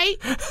 Right?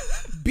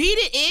 Be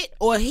it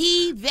or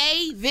he,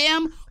 they,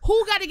 them.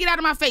 Who got to get out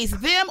of my face?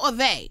 Them or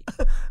they?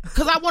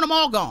 Because I want them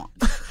all gone.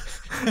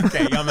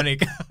 Okay,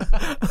 Yamaneika.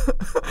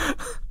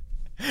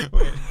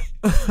 Wait.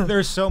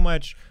 There's so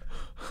much.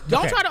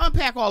 Don't try to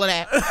unpack all of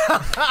that.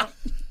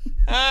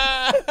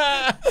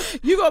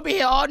 You're going to be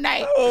here all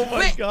night. Oh,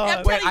 my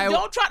God.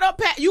 Don't try to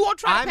unpack. You won't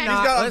try to unpack.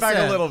 He's got to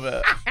unpack a little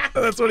bit.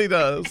 That's what he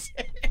does.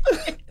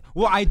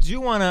 Well, I do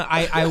want to.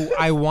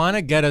 I want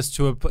to get us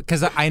to a,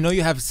 because I know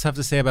you have stuff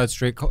to say about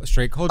straight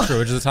culture,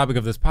 which is the topic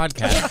of this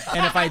podcast.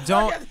 And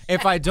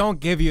if I don't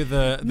give you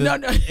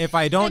if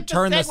I don't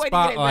turn the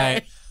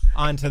spotlight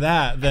onto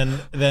that,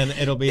 then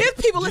it'll be. There's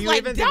people that's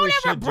like, don't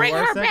ever bring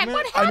her back.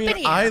 What happened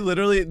here? I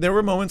literally, there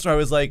were moments where I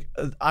was like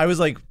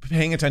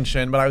paying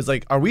attention, but I was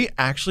like, are we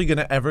actually going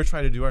to ever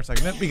try to do our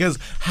segment? Because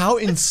how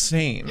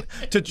insane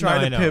to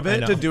try to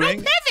pivot to doing.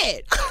 I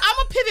pivot.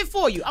 I'm a pivot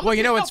for you. Well,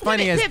 you know what's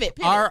funny is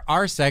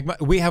our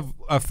segment. We have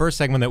a first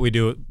segment that we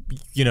do,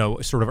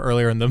 sort of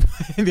earlier in the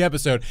in the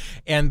episode,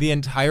 and the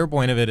entire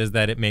point of it is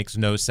that it makes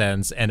no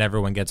sense, and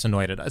everyone gets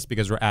annoyed at us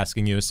because we're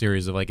asking you a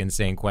series of like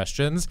insane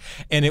questions,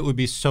 and it would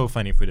be so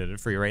funny if we did it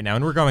for you right now,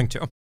 and we're going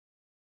to.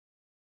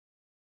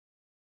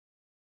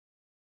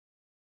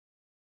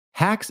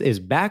 Hacks is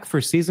back for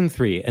season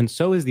 3, and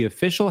so is the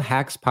official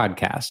Hacks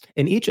podcast.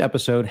 In each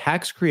episode,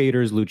 Hacks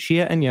creators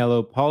Lucia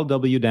Agnello, Paul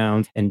W.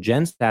 Downs, and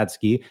Jen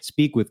Statsky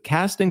speak with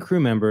cast and crew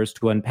members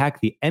to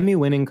unpack the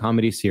Emmy-winning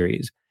comedy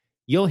series.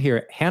 You'll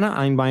hear Hannah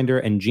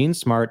Einbinder and Jean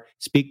Smart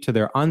speak to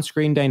their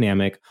on-screen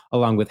dynamic,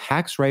 along with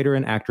Hacks writer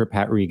and actor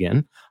Pat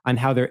Regan, on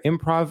how their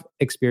improv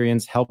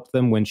experience helped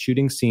them when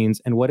shooting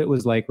scenes and what it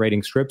was like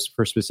writing scripts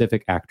for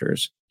specific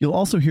actors. You'll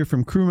also hear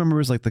from crew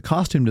members like the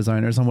costume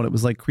designers on what it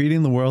was like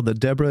creating the world that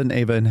Deborah and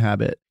Ava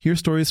inhabit. Hear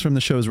stories from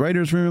the show's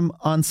writer's room,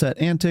 on-set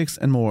antics,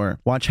 and more.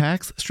 Watch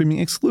Hacks streaming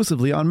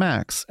exclusively on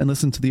Max, and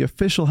listen to the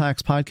official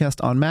Hacks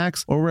podcast on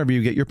Max or wherever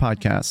you get your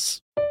podcasts.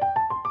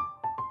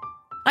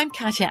 I'm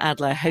Katya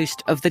Adler,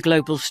 host of The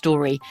Global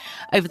Story.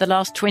 Over the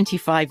last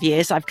 25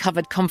 years, I've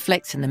covered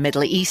conflicts in the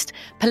Middle East,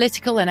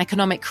 political and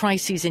economic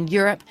crises in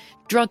Europe,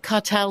 drug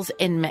cartels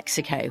in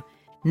Mexico.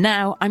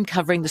 Now I'm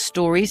covering the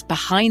stories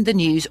behind the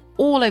news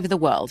all over the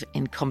world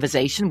in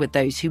conversation with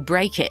those who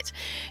break it.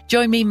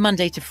 Join me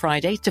Monday to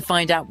Friday to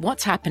find out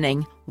what's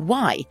happening,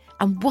 why,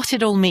 and what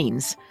it all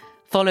means.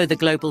 Follow The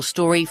Global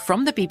Story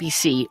from the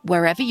BBC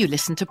wherever you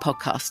listen to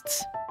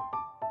podcasts.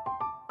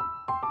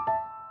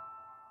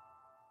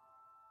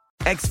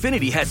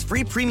 Xfinity has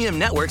free premium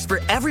networks for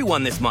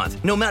everyone this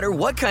month, no matter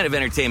what kind of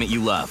entertainment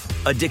you love.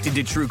 Addicted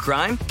to true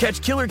crime?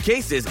 Catch killer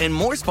cases and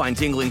more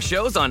spine-tingling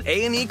shows on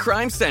A&E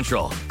Crime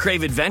Central.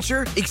 Crave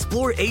adventure?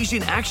 Explore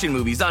Asian action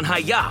movies on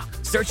Hi-Ya.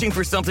 Searching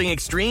for something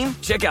extreme?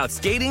 Check out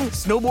skating,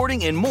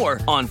 snowboarding, and more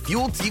on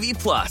Fuel TV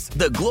Plus,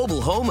 the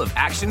global home of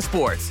action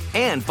sports.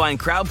 And find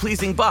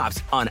crowd-pleasing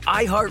bops on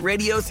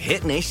iHeartRadio's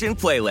Hit Nation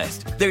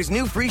playlist. There's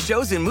new free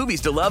shows and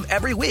movies to love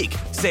every week.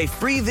 Say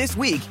free this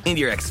week in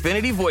your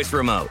Xfinity voice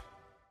remote.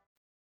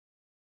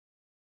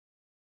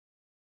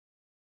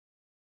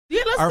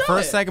 Yeah, Our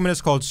first segment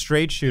is called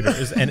Straight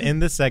Shooters, and in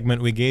this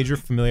segment, we gauge your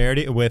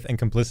familiarity with and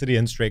complicity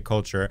in straight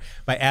culture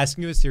by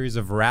asking you a series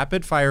of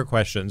rapid-fire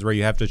questions where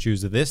you have to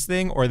choose this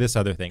thing or this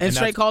other thing. In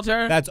straight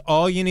culture? That's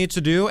all you need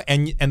to do,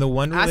 and the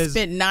one rule is... I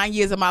spent 9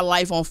 years of my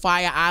life on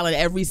Fire Island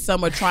every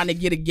summer trying to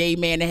get a gay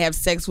man to have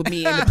sex with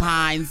me in the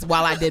Pines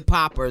while I did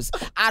poppers.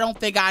 I don't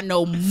think I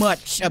know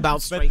much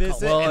about straight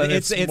culture. Well,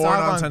 it's more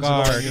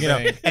avant-garde, you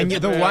know. And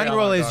the one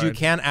rule is you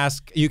can't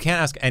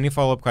ask any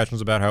follow-up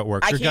questions about how it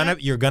works.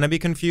 You're gonna be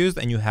confused,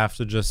 and you have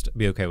to just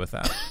be okay with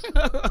that.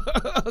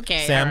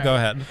 Okay. Sam, right. Go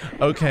ahead.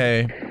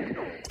 Okay.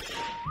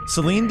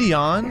 Celine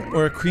Dion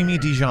or Creamy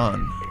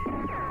Dijon?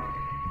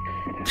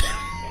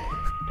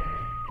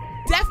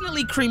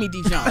 Definitely Creamy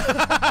Dijon.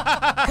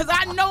 Because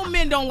I know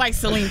men don't like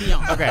Celine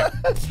Dion. Okay.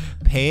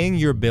 Paying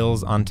your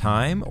bills on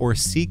time or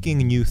seeking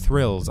new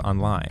thrills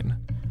online?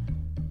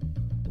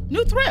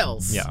 New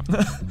thrills. Yeah.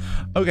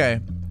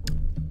 Okay.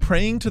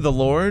 Praying to the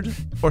Lord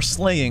or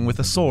slaying with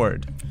a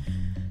sword?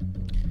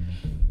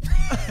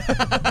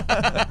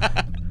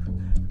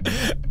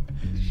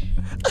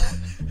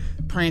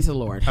 Praying to the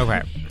Lord.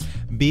 Okay.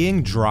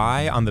 Being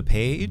dry on the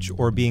page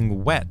or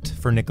being wet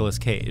for Nicolas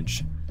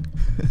Cage?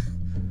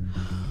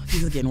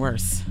 These are getting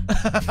worse.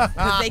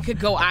 Because they could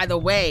go either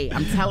way.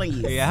 I'm telling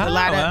you.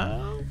 Yeah.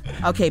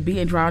 Okay,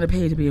 being dry on the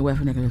page or being wet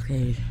for Nicolas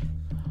Cage.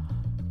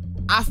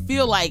 I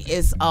feel like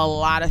it's a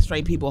lot of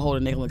straight people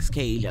holding Nicolas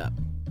Cage up.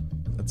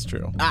 That's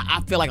true.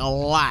 I feel like a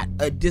lot,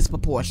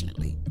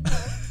 disproportionately.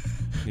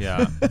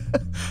 Yeah.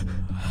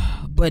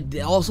 But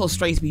also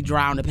straights be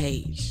dry on the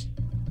page.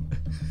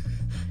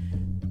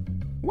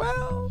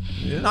 Well,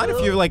 not if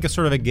you're like a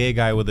sort of a gay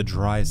guy with a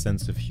dry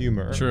sense of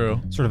humor.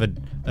 True. Sort of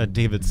a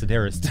David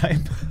Sedaris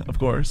type. Of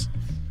course.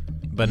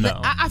 But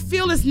no. I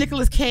feel it's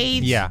Nicolas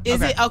Cage. Yeah.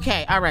 Is okay. it?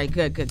 Okay. All right.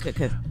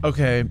 Good.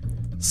 Okay.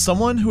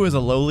 Someone who is a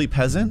lowly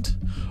peasant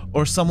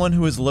or someone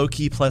who is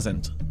low-key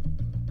pleasant?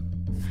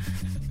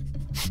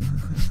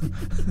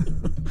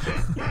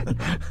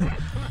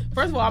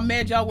 First of all, I'm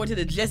mad y'all went to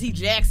the Jesse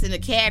Jackson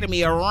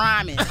Academy of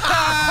Rhyming.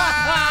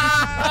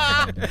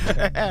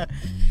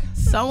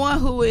 Someone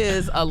who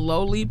is a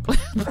lowly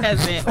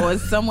pleasant or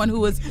someone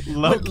who is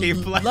low-key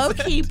pleasant.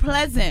 Low-key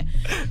pleasant.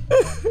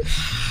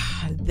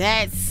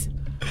 That's...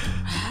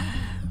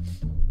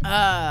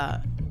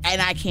 and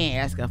I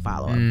can't ask a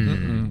follow-up.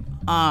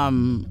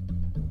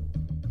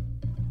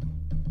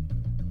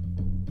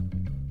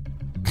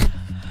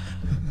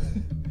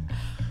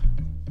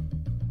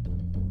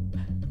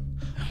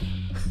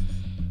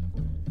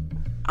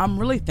 I'm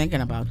really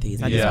thinking about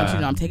these. I just want you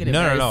to know I'm taking it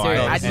very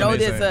serious. I know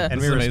there's a... And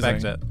we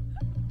respect it.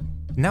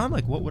 Now I'm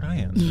like, what would I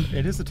answer?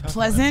 It is a tough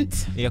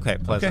Pleasant? one. Okay,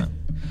 pleasant.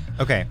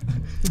 Okay.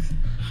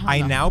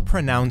 I now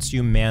pronounce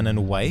you man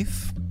and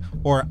wife,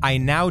 or I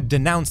now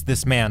denounce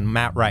this man,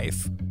 Matt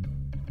Rife.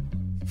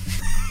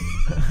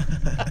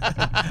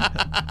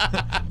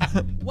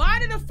 Why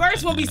did the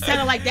first one be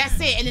sounding like that's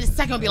it, and then the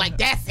second one be like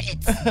that's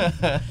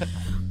it?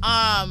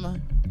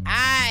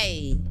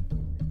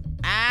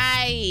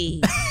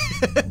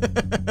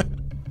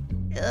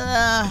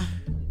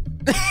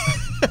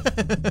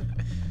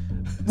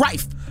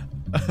 Rife.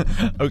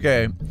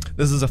 Okay,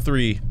 this is a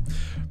 3.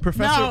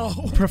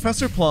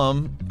 Professor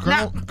Plum,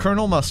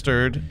 Colonel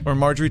Mustard, or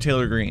Marjorie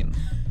Taylor Greene?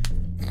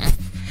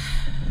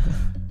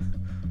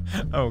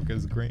 Oh,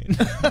 because green.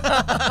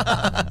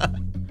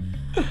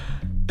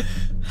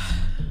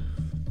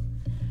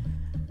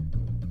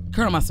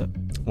 Colonel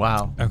Mustard.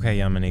 Wow. Okay,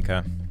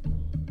 Yamaneika.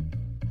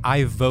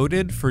 I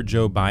voted for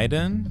Joe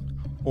Biden,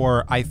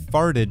 or I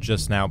farted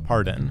just now,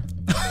 pardon?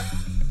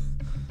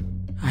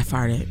 I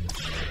farted.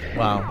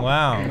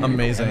 Wow.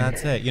 Amazing. And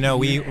that's it. You know,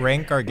 we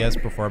rank our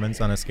guest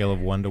performance on a scale of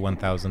 1 to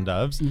 1,000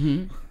 doves.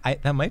 Mm-hmm.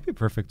 That might be a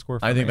perfect score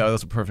for me. I think that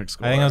was a perfect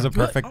score. I think that was a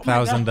perfect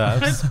 1,000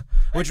 doves,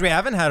 which we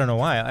haven't had in a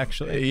while,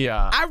 actually.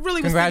 Yeah. I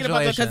really was thinking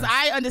about that because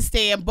I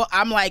understand, but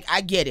I'm like,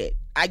 I get it.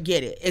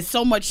 It's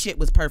so much shit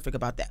was perfect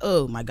about that.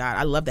 Oh my God,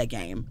 I love that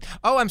game.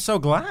 Oh, I'm so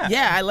glad.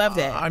 Yeah, I love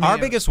that. I mean, our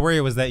biggest worry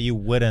was that you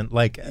wouldn't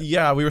like it.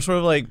 Yeah, we were sort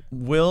of like,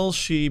 will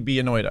she be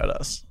annoyed at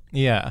us?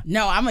 Yeah.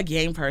 No, I'm a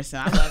game person.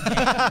 I love games.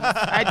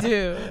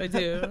 I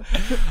do.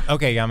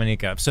 Okay,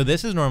 Yamaneika. So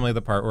this is normally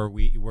the part where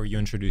you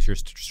introduce your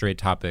straight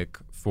topic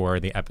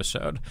for the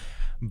episode.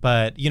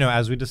 But, you know,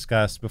 as we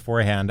discussed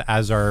beforehand,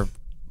 as our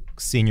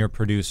senior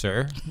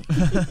producer,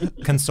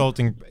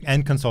 consulting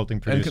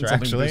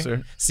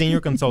producer, senior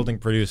consulting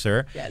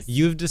producer, yes.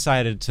 You've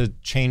decided to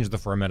change the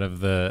format of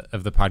the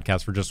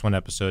podcast for just one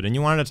episode, and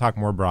you wanted to talk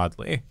more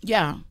broadly.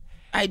 Yeah.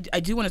 I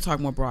do want to talk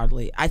more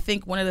broadly. I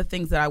think one of the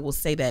things that I will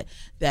say that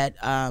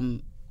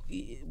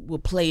will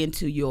play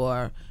into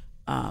your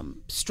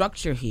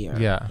structure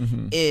here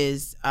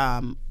is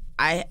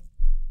I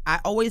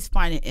always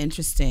find it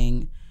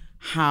interesting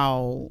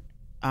how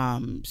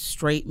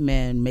straight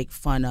men make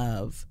fun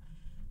of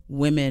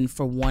women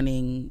for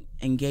wanting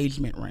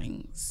engagement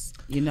rings,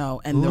 you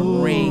know, and the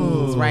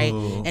rings, right?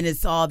 And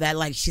it's all that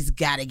like she's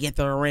got to get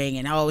the ring,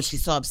 and oh,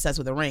 she's so obsessed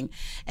with the ring.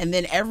 And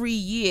then every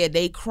year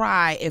they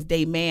cry if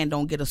they man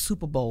don't get a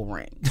Super Bowl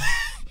ring.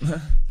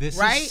 This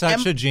is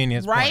such a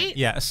genius point.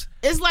 Yes.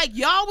 It's like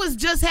y'all was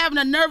just having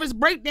a nervous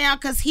breakdown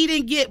because he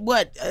didn't get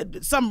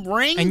some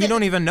ring. And you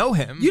don't even know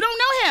him. You don't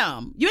know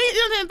him. You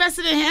don't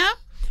invested in him.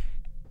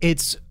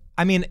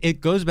 It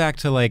goes back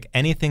to like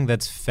anything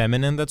that's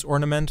feminine that's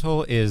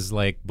ornamental is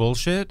like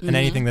bullshit, and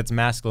anything that's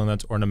masculine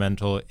that's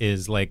ornamental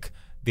is like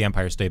the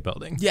Empire State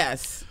Building.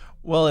 Yes.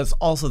 Well, it's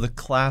also the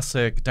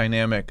classic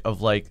dynamic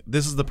of like,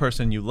 this is the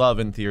person you love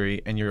in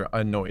theory, and you're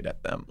annoyed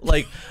at them.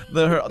 Like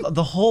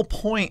the whole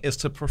point is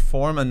to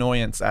perform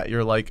annoyance at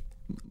your like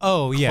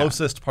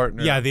closest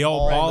partner. Yeah, the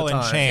old ball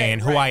and chain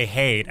who I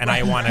hate and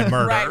I want to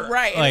murder.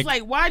 Right. Like, it's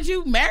like, why'd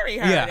you marry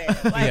her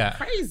then? Like,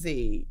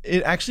 crazy.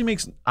 It actually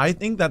I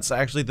think that's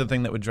actually the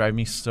thing that would drive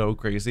me so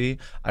crazy.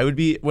 I would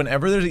be,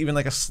 whenever there's even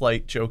like a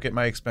slight joke at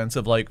my expense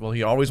of like, well,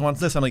 he always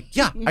wants this. I'm like,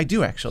 yeah, I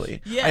do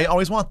actually. Yeah. I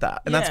always want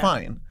that. And that's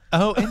fine.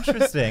 Oh,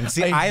 interesting.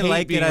 See, I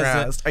like it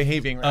as I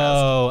hate being razzed.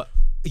 Oh,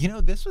 you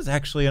know, this was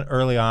actually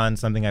early on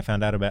something I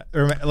found out about.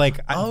 There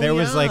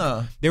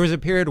was a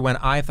period when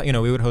I thought, you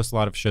know, we would host a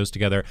lot of shows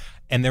together,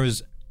 and there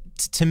was,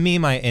 to me,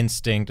 my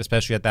instinct,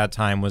 especially at that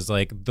time, was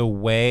like the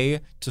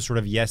way to sort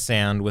of yes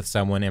and with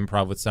someone,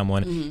 improv with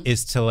someone,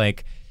 is to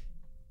like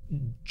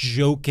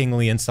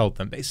jokingly insult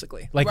them,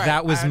 basically. Like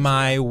that was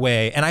my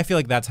way, and I feel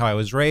like that's how I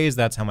was raised.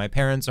 That's how my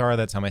parents are.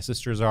 That's how my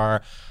sisters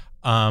are.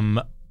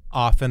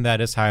 Often that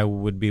is how I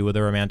would be with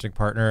a romantic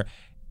partner,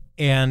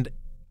 and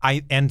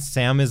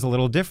Sam is a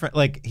little different.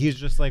 Like he's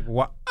just like,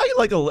 what? I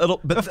like a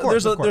little, but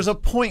there's a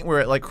point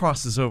where it like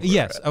crosses over.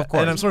 Yes, of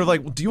course. And I'm sort of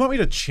like, do you want me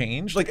to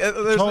change? Like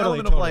there's an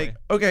element of like,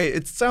 okay,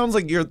 it sounds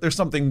like there's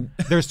something.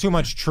 There's too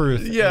much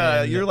truth.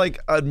 Yeah, you're like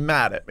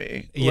mad at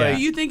me. Yeah. Like,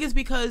 Do you think it's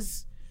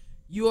because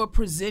you're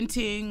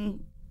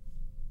presenting,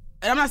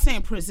 and I'm not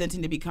saying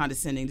presenting to be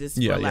condescending,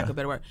 just for lack of a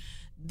better word,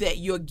 that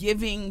you're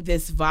giving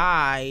this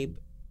vibe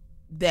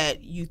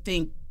that you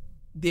think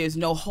there's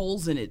no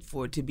holes in it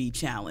for it to be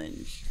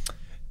challenged,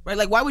 right?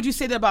 Like, why would you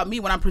say that about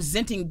me when I'm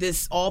presenting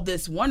all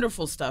this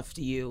wonderful stuff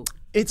to you?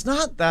 It's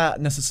not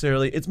that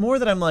necessarily. It's more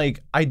that I'm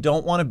like, I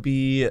don't want to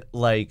be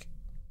like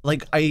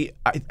I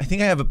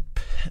think I have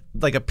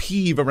a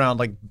peeve around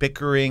like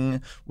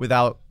bickering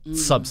without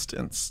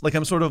substance. Like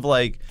I'm sort of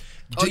like,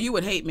 you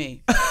would hate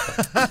me.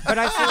 But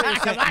I feel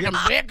like I'm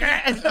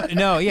bickering.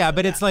 No, yeah,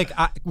 but it's like,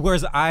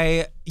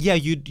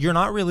 you're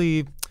not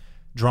really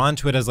drawn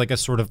to it as like a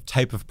sort of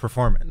type of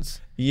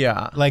performance.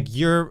 Yeah. Like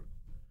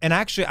and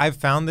actually I've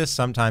found this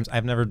sometimes,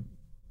 I've never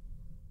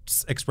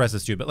expressed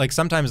this to you, but like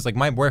sometimes like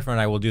my boyfriend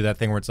and I will do that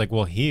thing where it's like,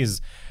 well,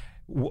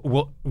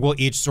 we'll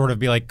each sort of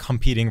be like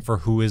competing for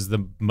who is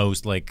the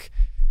most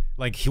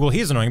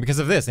he's annoying because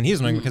of this and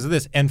he's annoying because of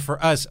this. And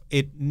for us,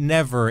 it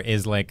never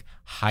is like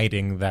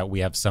hiding that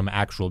we have some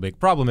actual big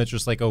problem. It's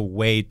just like a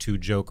way to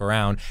joke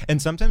around. And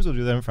sometimes we'll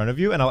do that in front of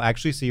you and I'll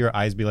actually see your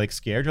eyes be like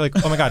scared. You're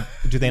like, oh my God,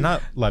 do they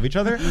not love each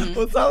other?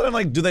 Well, it's not that I'm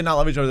like, do they not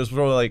love each other? It's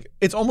sort of like,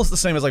 it's almost the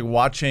same as like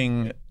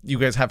watching you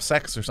guys have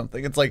sex or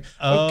something. It's like,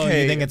 oh,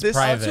 okay, you think it's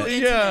private?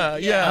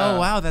 Yeah. Oh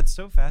wow, that's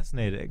so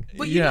fascinating.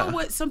 But you know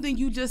what? Something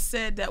you just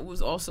said that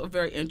was also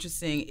very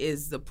interesting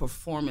is the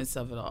performance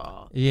of it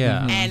all.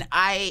 Yeah.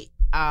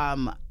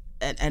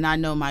 And I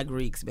know my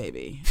Greeks,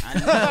 baby.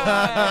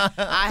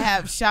 I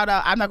have shout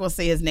out. I'm not gonna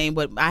say his name,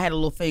 but I had a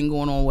little thing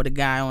going on with a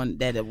guy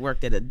that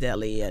worked at a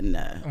deli, and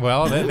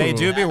well, they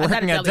do be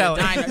working at deli.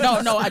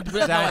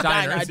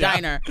 A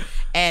diner.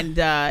 And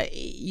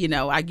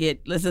I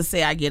get, let's just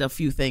say I get a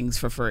few things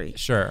for free.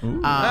 Sure.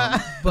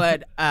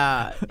 But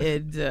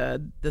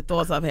the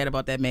thoughts I've had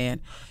about that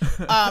man.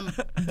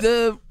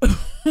 The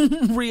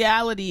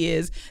reality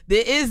is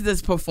there is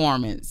this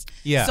performance.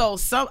 Yeah.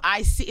 So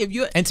I see if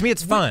you, and to me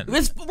it's fun.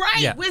 It's right.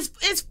 Yeah.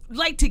 It's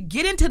like to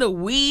get into the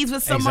weeds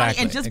with somebody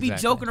and just be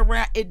joking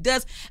around. It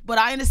does, but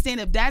I understand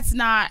if that's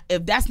not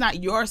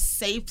your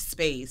safe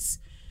space,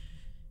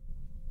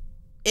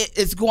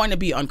 it's going to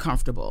be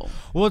uncomfortable.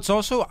 Well, it's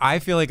also, I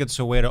feel like it's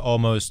a way to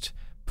almost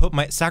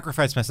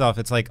sacrifice myself.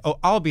 It's like, oh,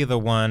 I'll be the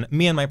one.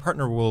 Me and my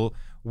partner will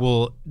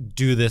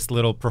do this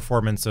little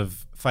performance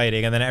of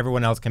fighting, and then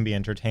everyone else can be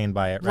entertained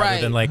by it,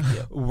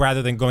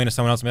 rather than going to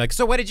someone else and be like,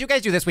 so what did you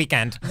guys do this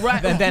weekend?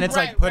 Right. And then it's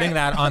like putting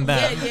that on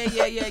them.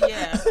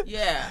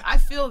 Yeah. I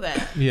feel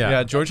that.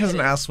 Yeah. George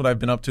hasn't asked what I've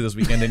been up to this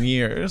weekend in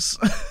years.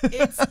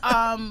 It's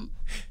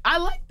I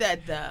like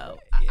that though.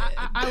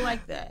 I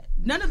like that.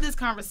 None of this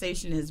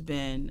conversation has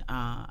been,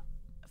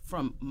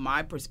 from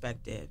my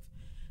perspective,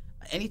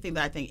 anything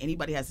that I think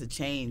anybody has to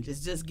change.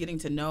 It's just getting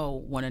to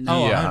know one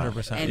another. Oh,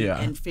 100%.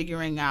 And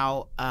figuring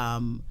out,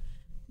 I've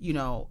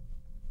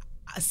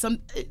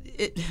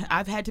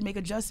had to make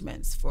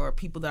adjustments for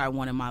people that I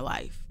want in my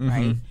life,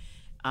 right?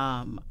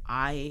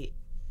 I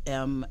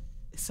am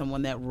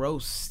someone that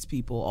roasts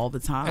people all the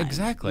time.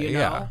 Exactly, you know?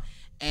 yeah.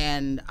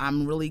 And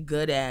I'm really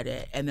good at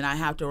it. And then I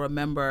have to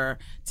remember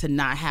to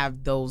not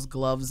have those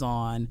gloves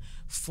on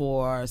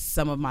for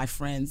some of my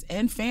friends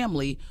and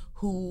family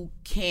who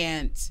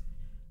can't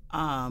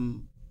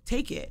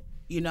take it,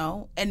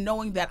 and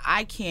knowing that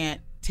I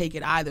can't take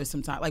it either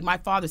sometimes. Like my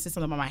father said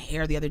something about my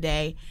hair the other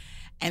day,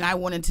 and I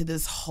went into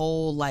this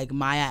whole like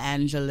Maya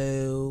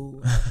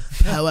Angelou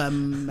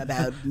poem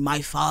about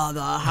my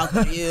father. How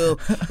could you,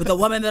 with the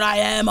woman that I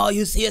am, all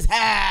you see is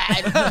hair,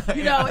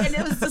 and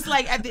it was just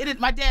like at the end of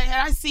my dad, and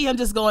I see him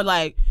just going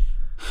like,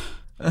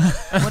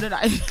 what did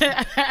I?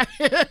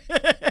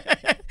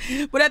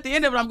 But at the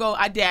end of it, I'm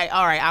going, Dad,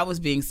 all right, I was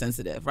being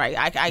sensitive, right?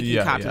 I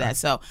can cop to that.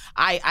 So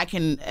I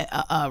can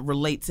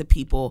relate to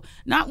people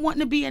not wanting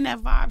to be in that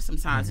vibe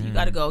sometimes. You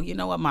got to go, you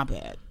know what, my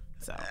bad.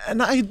 So.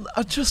 And I,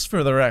 just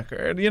for the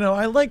record,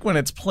 I like when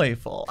it's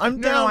playful.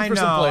 I'm down for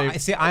some play.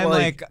 See, I'm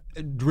like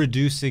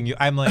reducing you.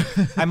 I'm like,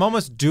 I'm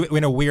almost doing,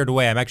 in a weird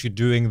way, I'm actually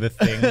doing the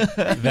thing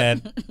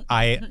that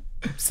I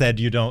said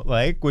you don't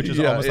like, which is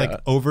almost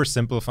like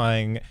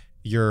oversimplifying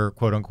your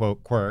quote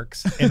unquote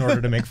quirks in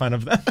order to make fun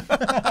of them.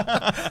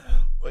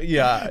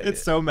 Yeah,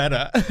 it's so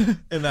meta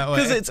in that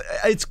way. Because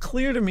it's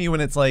clear to me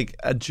when it's like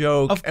a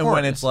joke and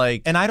when it's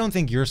like, and I don't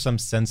think you're some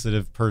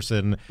sensitive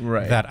person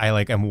that I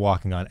like am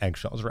walking on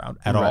eggshells around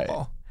at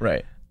all.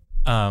 Right.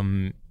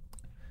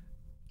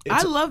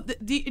 I love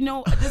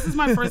this is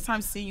my first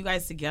time seeing you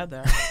guys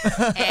together,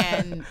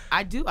 and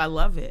I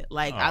love it.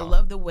 Like I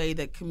love the way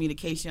that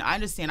communication. I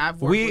understand. I've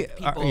worked with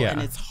people,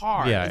 and it's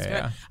hard.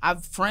 I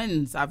have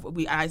friends.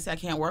 I say I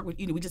can't work with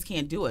you. We just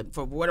can't do it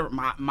for whatever.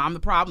 Mom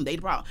the problem, they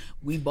the problem.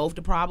 We both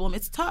the problem.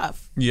 It's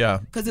tough. Yeah,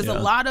 because there's a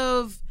lot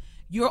of.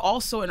 You're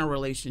also in a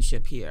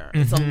relationship here.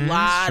 It's a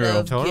lot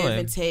of give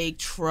and take,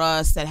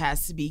 trust that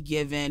has to be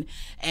given,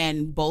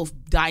 and both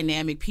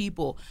dynamic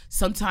people.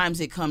 Sometimes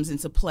it comes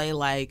into play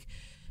like.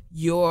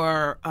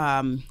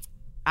 I've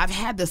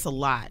had this a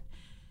lot.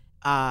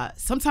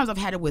 Sometimes I've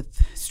had it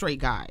with straight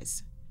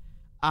guys,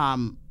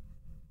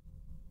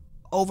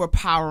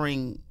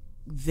 overpowering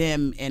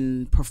them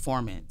in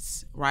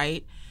performance,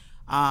 right?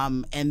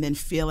 And then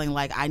feeling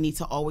like I need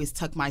to always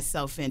tuck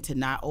myself in to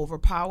not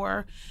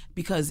overpower,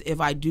 because if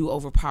I do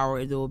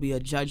overpower, there will be a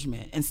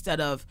judgment.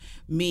 Instead of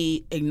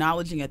me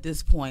acknowledging at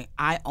this point,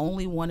 I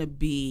only want to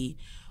be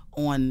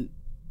in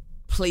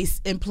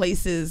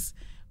places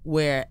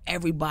where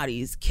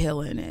everybody's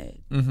killing it.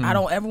 I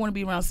don't ever want to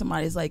be around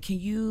somebody that's like, can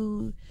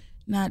you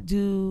not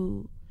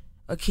do,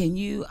 or can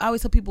you? I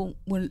always tell people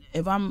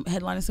if I'm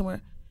headlining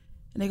somewhere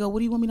and they go, what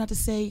do you want me not to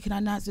say? Can I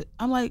not?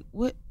 I'm like,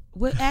 what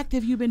act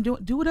have you been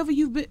doing? Do whatever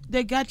you've been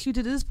that got you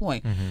to this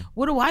point.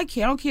 What do I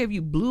care? I don't care if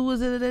you blew or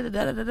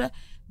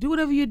do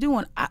whatever you're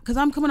doing, because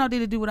I'm coming out there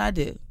to do what I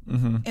did.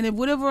 And if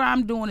whatever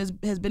I'm doing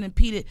has been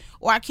impeded,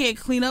 or I can't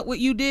clean up what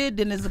you did,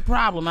 then there's a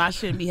problem. I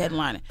shouldn't be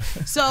headlining.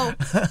 So,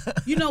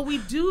 we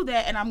do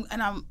that,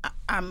 and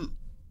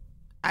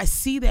I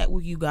see that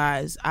with you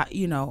guys.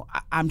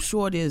 I'm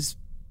sure there's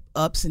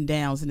ups and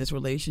downs in this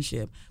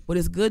relationship, but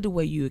it's good the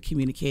way you are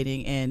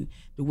communicating and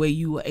the way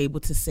you were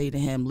able to say to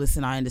him,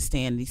 listen, I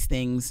understand these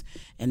things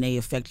and they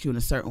affect you in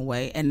a certain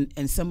way,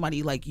 and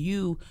somebody like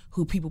you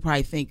who people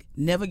probably think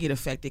never get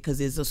affected because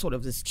there's a sort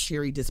of this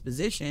cheery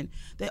disposition,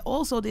 that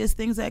also there's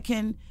things that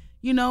can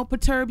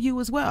perturb you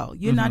as well.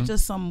 You're not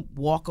just some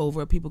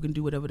walkover. People can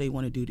do whatever they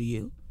want to do to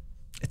you.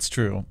 It's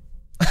true.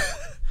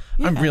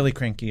 I'm really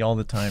cranky all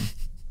the time.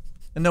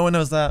 And no one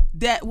knows that.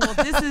 Well,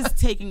 this is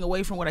taking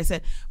away from what I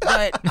said.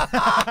 But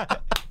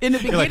in the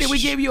beginning, we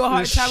gave you a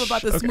hard time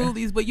about the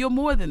smoothies, but you're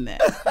more than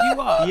that.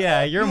 You are.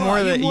 Yeah, you're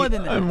more than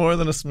that. I'm more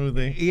than a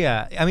smoothie.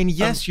 Yeah. I mean,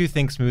 yes, you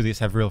think smoothies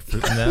have real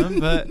fruit in them,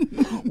 but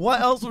what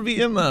else would be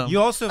in them?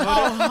 You also voted.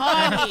 Oh,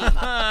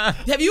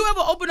 honey. Have you ever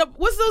opened up,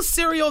 what's those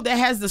cereal that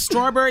has the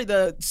strawberry,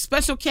 the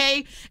Special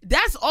K?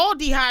 That's all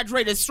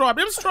dehydrated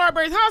strawberry. Them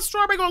strawberries, how's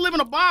strawberry going to live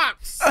in a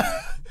box?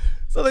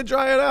 So they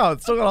dry it out.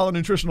 It's still got all the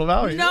nutritional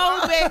value. No,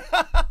 babe.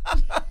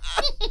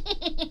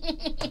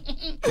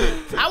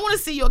 I want to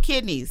see your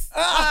kidneys.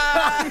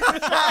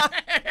 That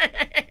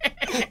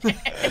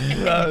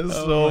is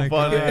so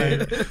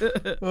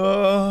funny.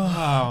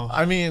 Wow.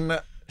 I mean,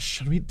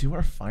 should we do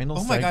our final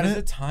segment? Oh my God, is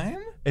it time?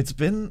 It's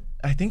been,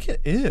 I think it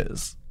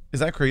is.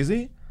 Is that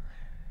crazy?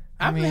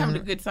 I've been having a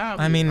good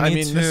time. Me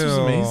too. This was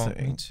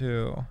amazing. Me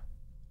too.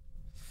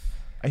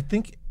 I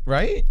think,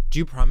 right? Do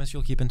you promise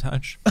you'll keep in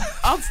touch?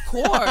 Of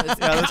course.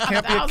 Yeah, this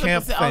can't be a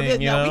camp thing,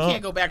 we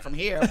can't go back from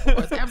here, of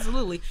course.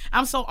 Absolutely.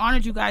 I'm so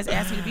honored you guys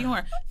asked me to be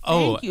on.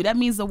 Thank you. That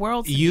means the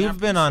world to me. You've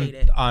been on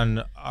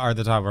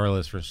the top of our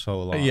list for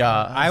so long. Yeah.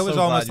 I was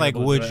almost like,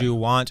 would you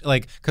want,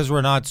 like, because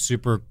we're not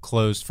super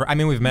close.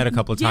 We've met a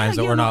couple of times,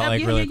 but we're not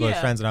like really close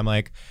friends. And I'm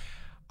like,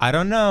 I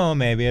don't know.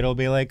 Maybe it'll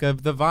be like the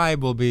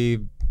vibe will be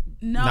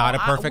not a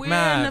perfect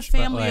match. We're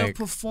in a family of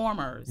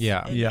performers.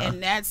 Yeah.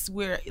 And that's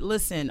where,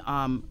 listen,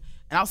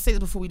 and I'll say this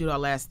before we do our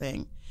last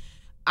thing.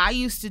 I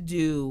used to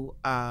do,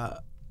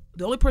 the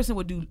only person who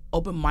would do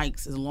open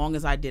mics as long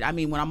as I did, I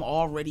mean, when I'm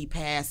already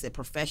past at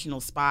professional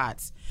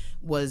spots,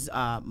 was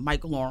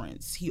Mike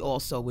Lawrence. He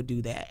also would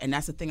do that. And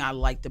that's the thing I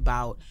liked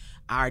about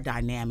our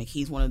dynamic.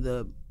 He's one of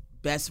the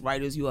best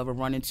writers you ever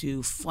run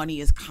into,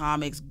 funniest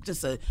comics,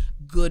 just a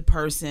good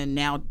person,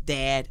 now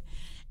dad.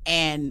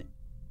 And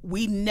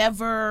we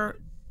never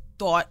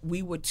thought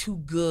we were too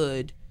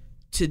good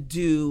to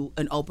do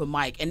an open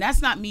mic. And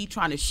that's not me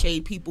trying to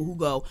shade people who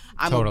go,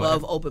 I'm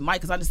above open mic,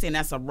 because I understand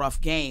that's a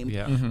rough game.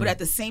 Yeah. Mm-hmm. But at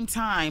the same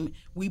time,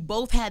 we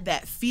both had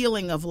that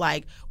feeling of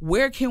like,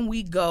 where can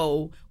we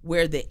go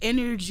where the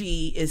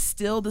energy is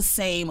still the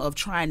same of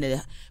trying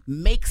to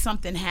make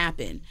something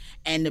happen,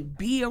 and to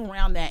be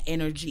around that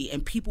energy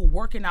and people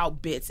working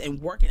out bits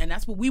and working, and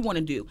that's what we want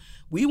to do.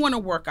 We want to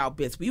work out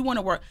bits. We want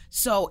to work.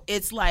 So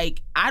it's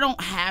like, I don't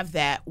have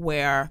that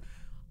where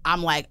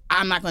I'm like,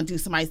 I'm not going to do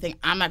somebody's thing.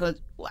 I don't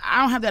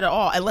have that at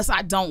all, unless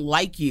I don't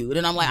like you.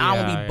 Then I'm like, I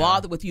don't want to be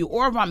bothered with you,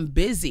 or if I'm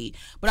busy.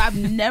 But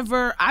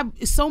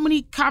so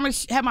many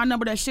comics have my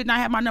number that should not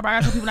have my number. I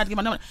got some people not to get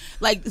my number.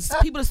 Like,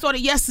 people that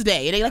started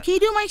yesterday, and they like, can you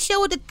do my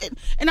show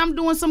and I'm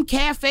doing some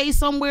cafe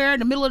somewhere in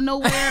the middle of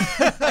nowhere.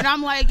 And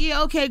I'm like,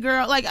 yeah, okay,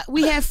 girl. Like,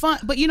 we had fun.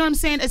 But you know what I'm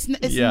saying? It's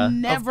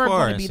never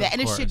going to be that.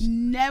 And it should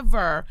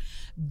never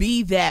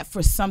be that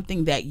for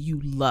something that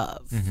you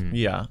love. Mm-hmm.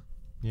 Yeah.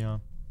 Yeah.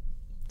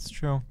 It's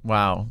true.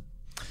 Wow.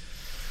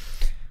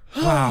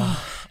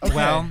 Okay.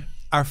 Well,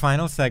 our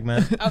final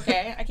segment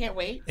okay, I can't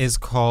wait. is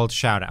called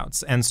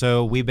Shoutouts. And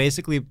so we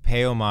basically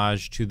pay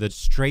homage to the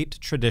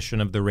straight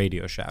tradition of the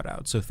radio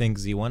shoutout. So think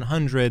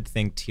Z100,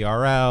 think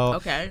TRL.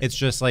 Okay. It's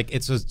just like,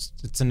 it's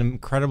an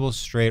incredible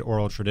straight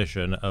oral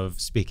tradition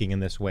of speaking in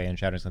this way and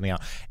shouting something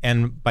out.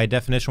 And by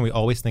definition, we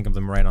always think of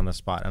them right on the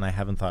spot, and I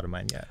haven't thought of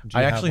mine yet.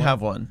 I actually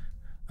have one.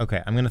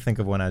 Okay, I'm going to think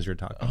of one as you're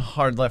talking. A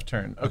hard left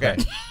turn. Okay.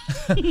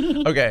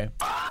 Okay.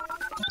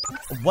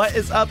 What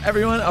is up,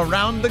 everyone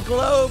around the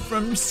globe,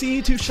 from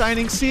sea to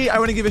shining sea? I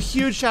want to give a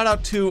huge shout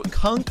out to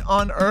Kunk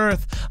on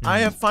Earth. I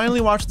have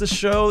finally watched the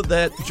show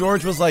that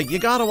George was like, you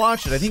gotta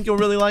watch it. I think you'll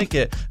really like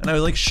it. And I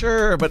was like,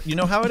 sure, but you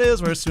know how it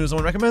is, where as soon as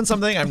someone recommends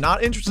something, I'm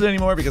not interested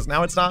anymore because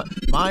now it's not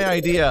my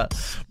idea.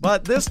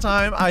 But this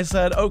time I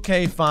said,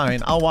 okay,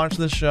 fine, I'll watch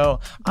this show.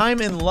 I'm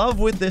in love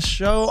with this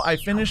show. I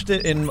finished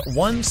it in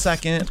 1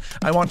 second.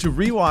 I want to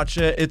rewatch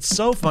it. It's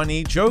so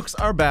funny. Jokes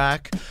are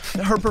back.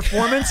 Her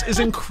performance is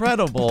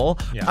incredible.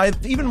 Yeah.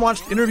 I've even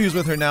watched interviews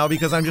with her now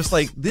because I'm just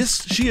like,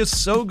 she is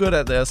so good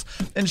at this.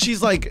 And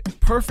she's like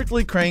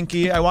perfectly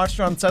cranky. I watched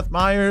her on Seth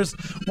Meyers,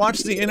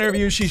 watched the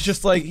interview. She's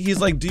just like,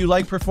 he's like, do you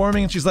like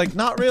performing? And she's like,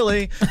 not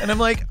really. And I'm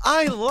like,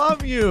 I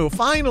love you.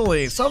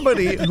 Finally,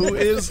 somebody who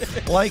is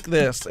like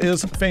this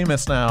is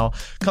famous now.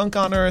 Kunk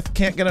on Earth,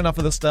 can't get enough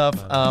of this stuff.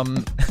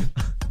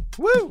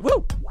 Woo,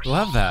 woo.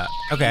 Love that.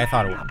 Okay, I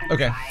thought of one.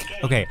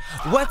 Okay.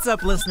 What's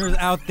up, listeners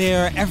out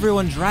there?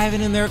 Everyone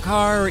driving in their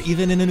car or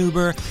even in an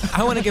Uber.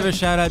 I want to give a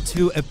shout out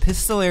to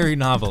epistolary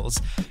novels.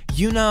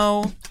 You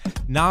know,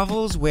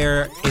 novels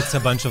where it's a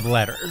bunch of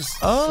letters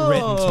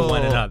written to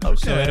one another.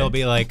 Okay. So it'll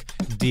be like,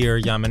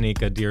 Dear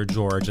Yamaneika, Dear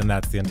George, and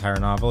that's the entire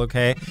novel,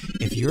 okay?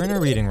 If you're in a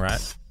reading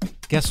rut,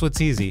 guess what's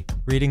easy?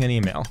 Reading an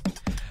email.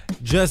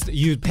 Just,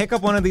 you pick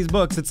up one of these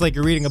books, it's like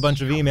you're reading a bunch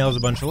of emails, a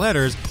bunch of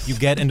letters, you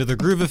get into the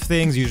groove of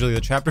things, usually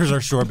the chapters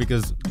are short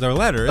because they're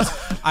letters.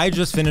 I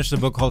just finished a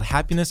book called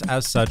Happiness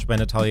as Such by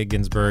Natalia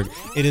Ginsburg.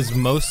 It is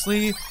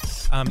mostly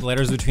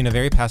letters between a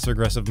very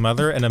passive-aggressive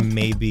mother and a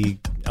maybe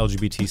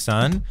LGBT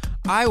son,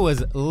 I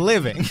was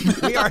living.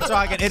 We are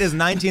talking, it is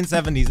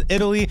 1970s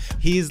Italy.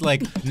 He's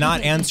like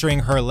not answering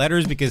her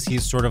letters because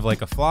he's sort of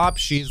like a flop.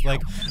 She's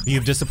like,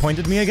 you've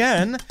disappointed me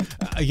again.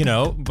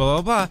 Blah,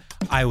 blah, blah.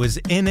 I was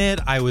in it.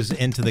 I was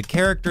into the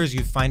characters.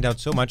 You find out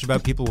so much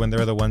about people when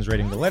they're the ones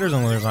writing the letters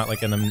and when there's not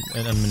like an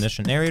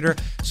omniscient narrator.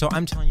 So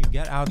I'm telling you,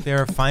 get out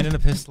there, find an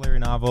epistolary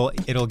novel.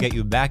 It'll get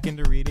you back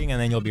into reading, and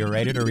then you'll be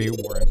ready to read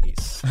War and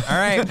Peace. All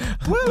right.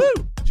 Woo!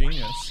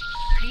 Genius.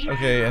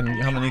 Okay, and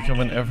Yamaneika,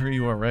 whenever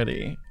you are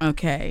ready.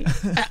 Okay.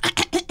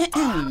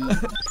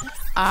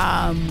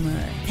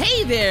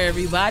 Hey there,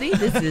 everybody.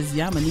 This is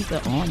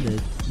Yamaneika on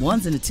the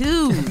ones and the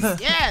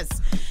twos. Yes.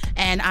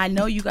 And I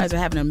know you guys are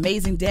having an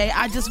amazing day.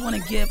 I just want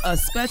to give a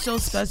special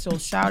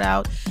shout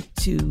out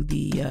to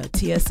the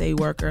TSA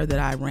worker that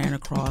I ran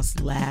across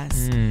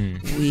last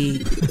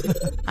week.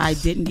 I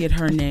didn't get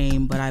her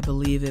name, but I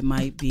believe it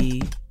might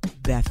be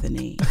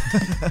Bethany.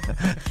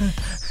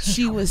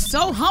 She was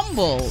so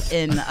humble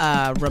in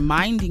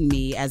reminding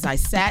me as I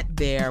sat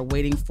there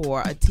waiting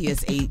for a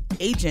TSA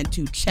agent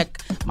to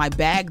check my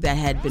bag that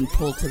had been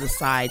pulled to the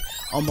side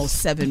almost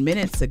 7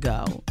 minutes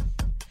ago.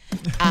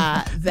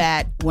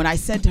 That when I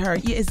said to her,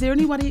 is there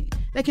anybody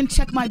that can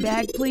check my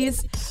bag,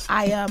 please?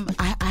 I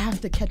have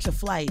to catch a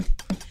flight.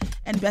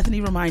 And Bethany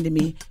reminded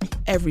me,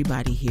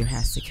 everybody here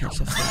has to catch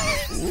a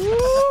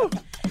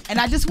flight. And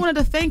I just wanted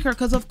to thank her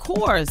because, of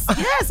course, but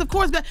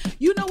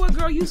you know what,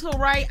 girl, you so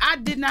right. I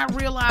did not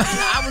realize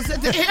that I was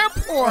at the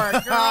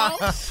airport, girl.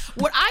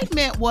 What I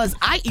meant was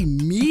I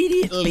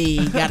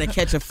immediately got to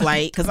catch a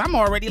flight because I'm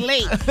already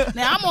late.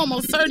 Now, I'm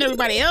almost certain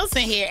everybody else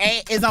in here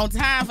is on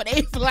time for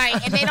their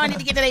flight, and they don't need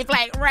to get to their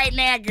flight right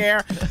now,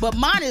 girl. But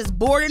mine is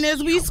boarding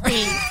as we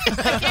speak.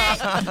 Okay?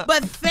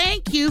 But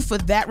thank you for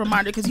that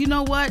reminder because you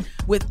know what?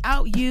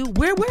 Without you,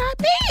 where would I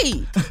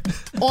be?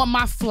 On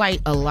my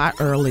flight a lot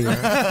earlier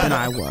than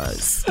I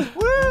was.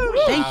 Woo!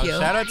 Thank you.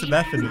 Shout out to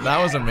Bethany.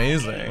 That was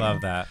amazing.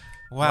 Love that.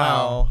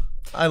 Wow.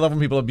 I love when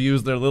people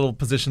abuse their little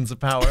positions of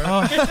power.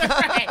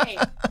 Right.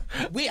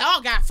 We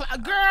all got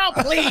girl,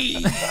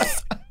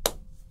 please.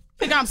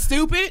 Think I'm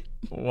stupid?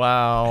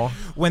 Wow.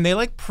 When they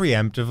like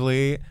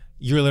preemptively,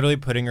 you're literally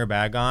putting your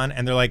bag on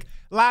and they're like,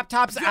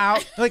 laptop's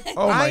out. Like,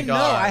 oh my I know,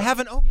 God. I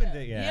haven't opened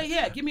it yet.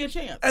 Yeah, give me a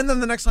chance. And then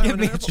the next time Give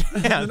me a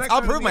chance.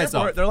 I'll prove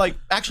myself. They're like,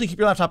 actually keep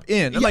your laptop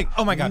in. I'm like,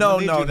 oh my God. No.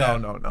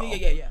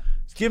 Yeah.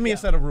 Give me a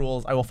set of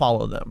rules. I will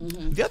follow them.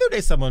 Mm-hmm. The other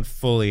day, someone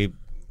fully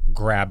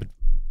grabbed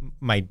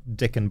my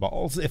dick and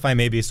balls, if I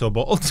may be so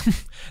bold.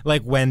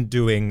 Like when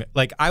doing,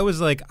 like I was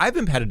like, I've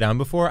been patted down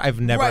before. I've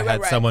never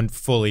had someone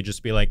fully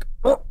just be like,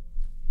 oh.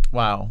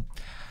 Wow.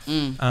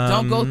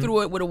 Don't go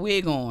through it with a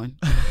wig on.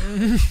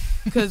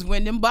 Because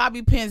when them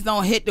bobby pins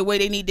don't hit the way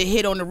they need to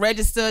hit on the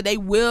register, they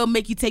will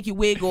make you take your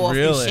wig off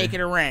and shake it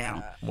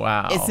around.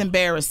 Wow. It's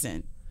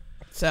embarrassing.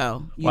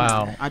 So, you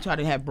know, I try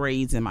to have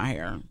braids in my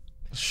hair.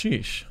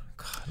 Sheesh.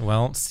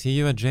 Well, see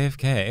you at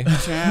JFK.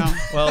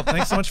 Well,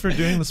 thanks so much for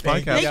doing this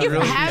podcast. Thank you for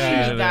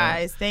having me,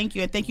 guys. Thank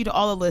you. And thank you to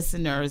all the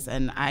listeners.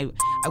 And I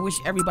wish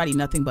everybody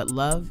nothing but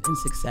love and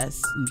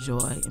success and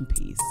joy and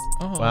peace.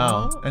 Oh,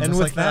 wow. And just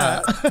with like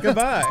that.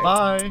 Goodbye.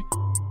 Bye.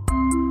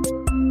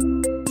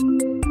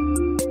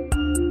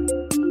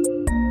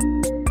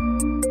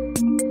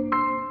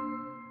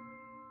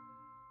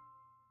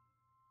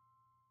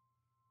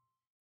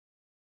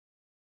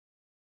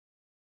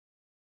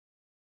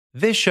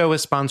 This show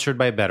is sponsored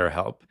by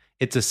BetterHelp.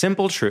 It's a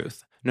simple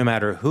truth. No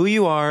matter who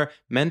you are,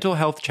 mental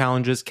health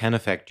challenges can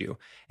affect you,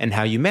 and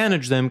how you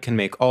manage them can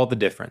make all the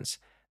difference.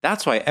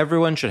 That's why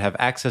everyone should have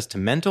access to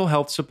mental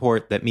health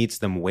support that meets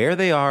them where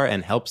they are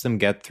and helps them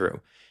get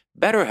through.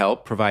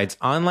 BetterHelp provides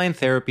online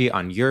therapy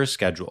on your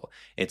schedule.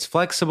 It's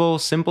flexible,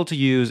 simple to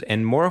use,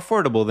 and more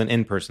affordable than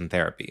in-person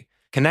therapy.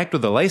 Connect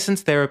with a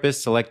licensed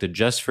therapist selected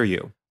just for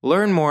you.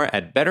 Learn more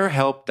at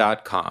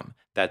betterhelp.com.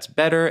 That's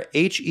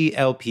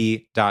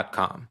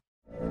betterhelp.com.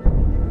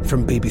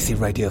 From BBC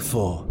Radio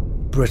 4,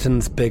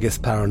 Britain's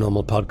biggest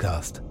paranormal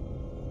podcast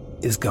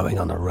is going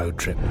on a road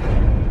trip.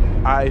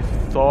 I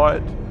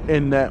thought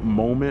in that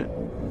moment,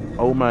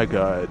 oh my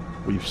God,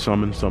 we've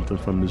summoned something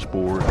from this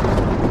board.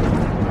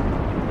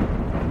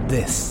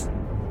 This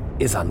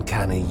is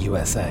Uncanny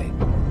USA.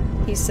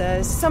 He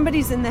says,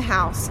 somebody's in the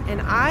house, and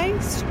I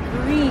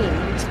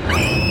screamed.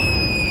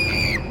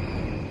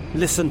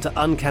 Listen to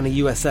Uncanny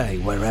USA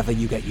wherever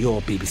you get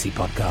your BBC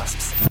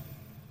podcasts,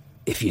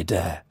 if you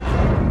dare.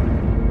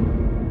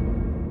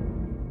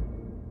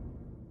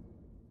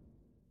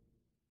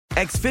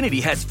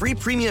 Xfinity has free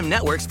premium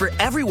networks for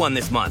everyone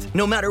this month,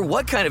 no matter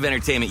what kind of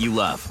entertainment you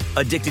love.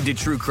 Addicted to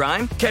true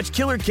crime? Catch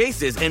killer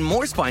cases and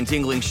more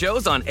spine-tingling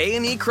shows on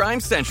A&E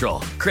Crime Central.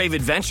 Crave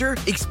adventure?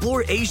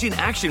 Explore Asian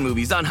action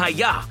movies on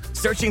Hi-Ya.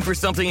 Searching for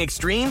something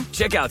extreme?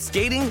 Check out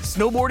skating,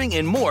 snowboarding,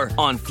 and more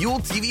on Fuel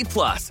TV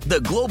Plus, the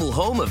global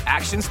home of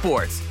action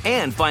sports.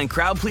 And find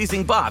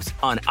crowd-pleasing bops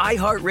on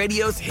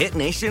iHeartRadio's Hit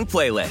Nation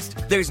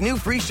playlist. There's new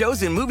free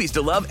shows and movies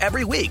to love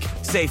every week.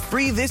 Say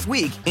free this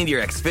week in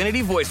your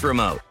Xfinity voice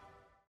remote.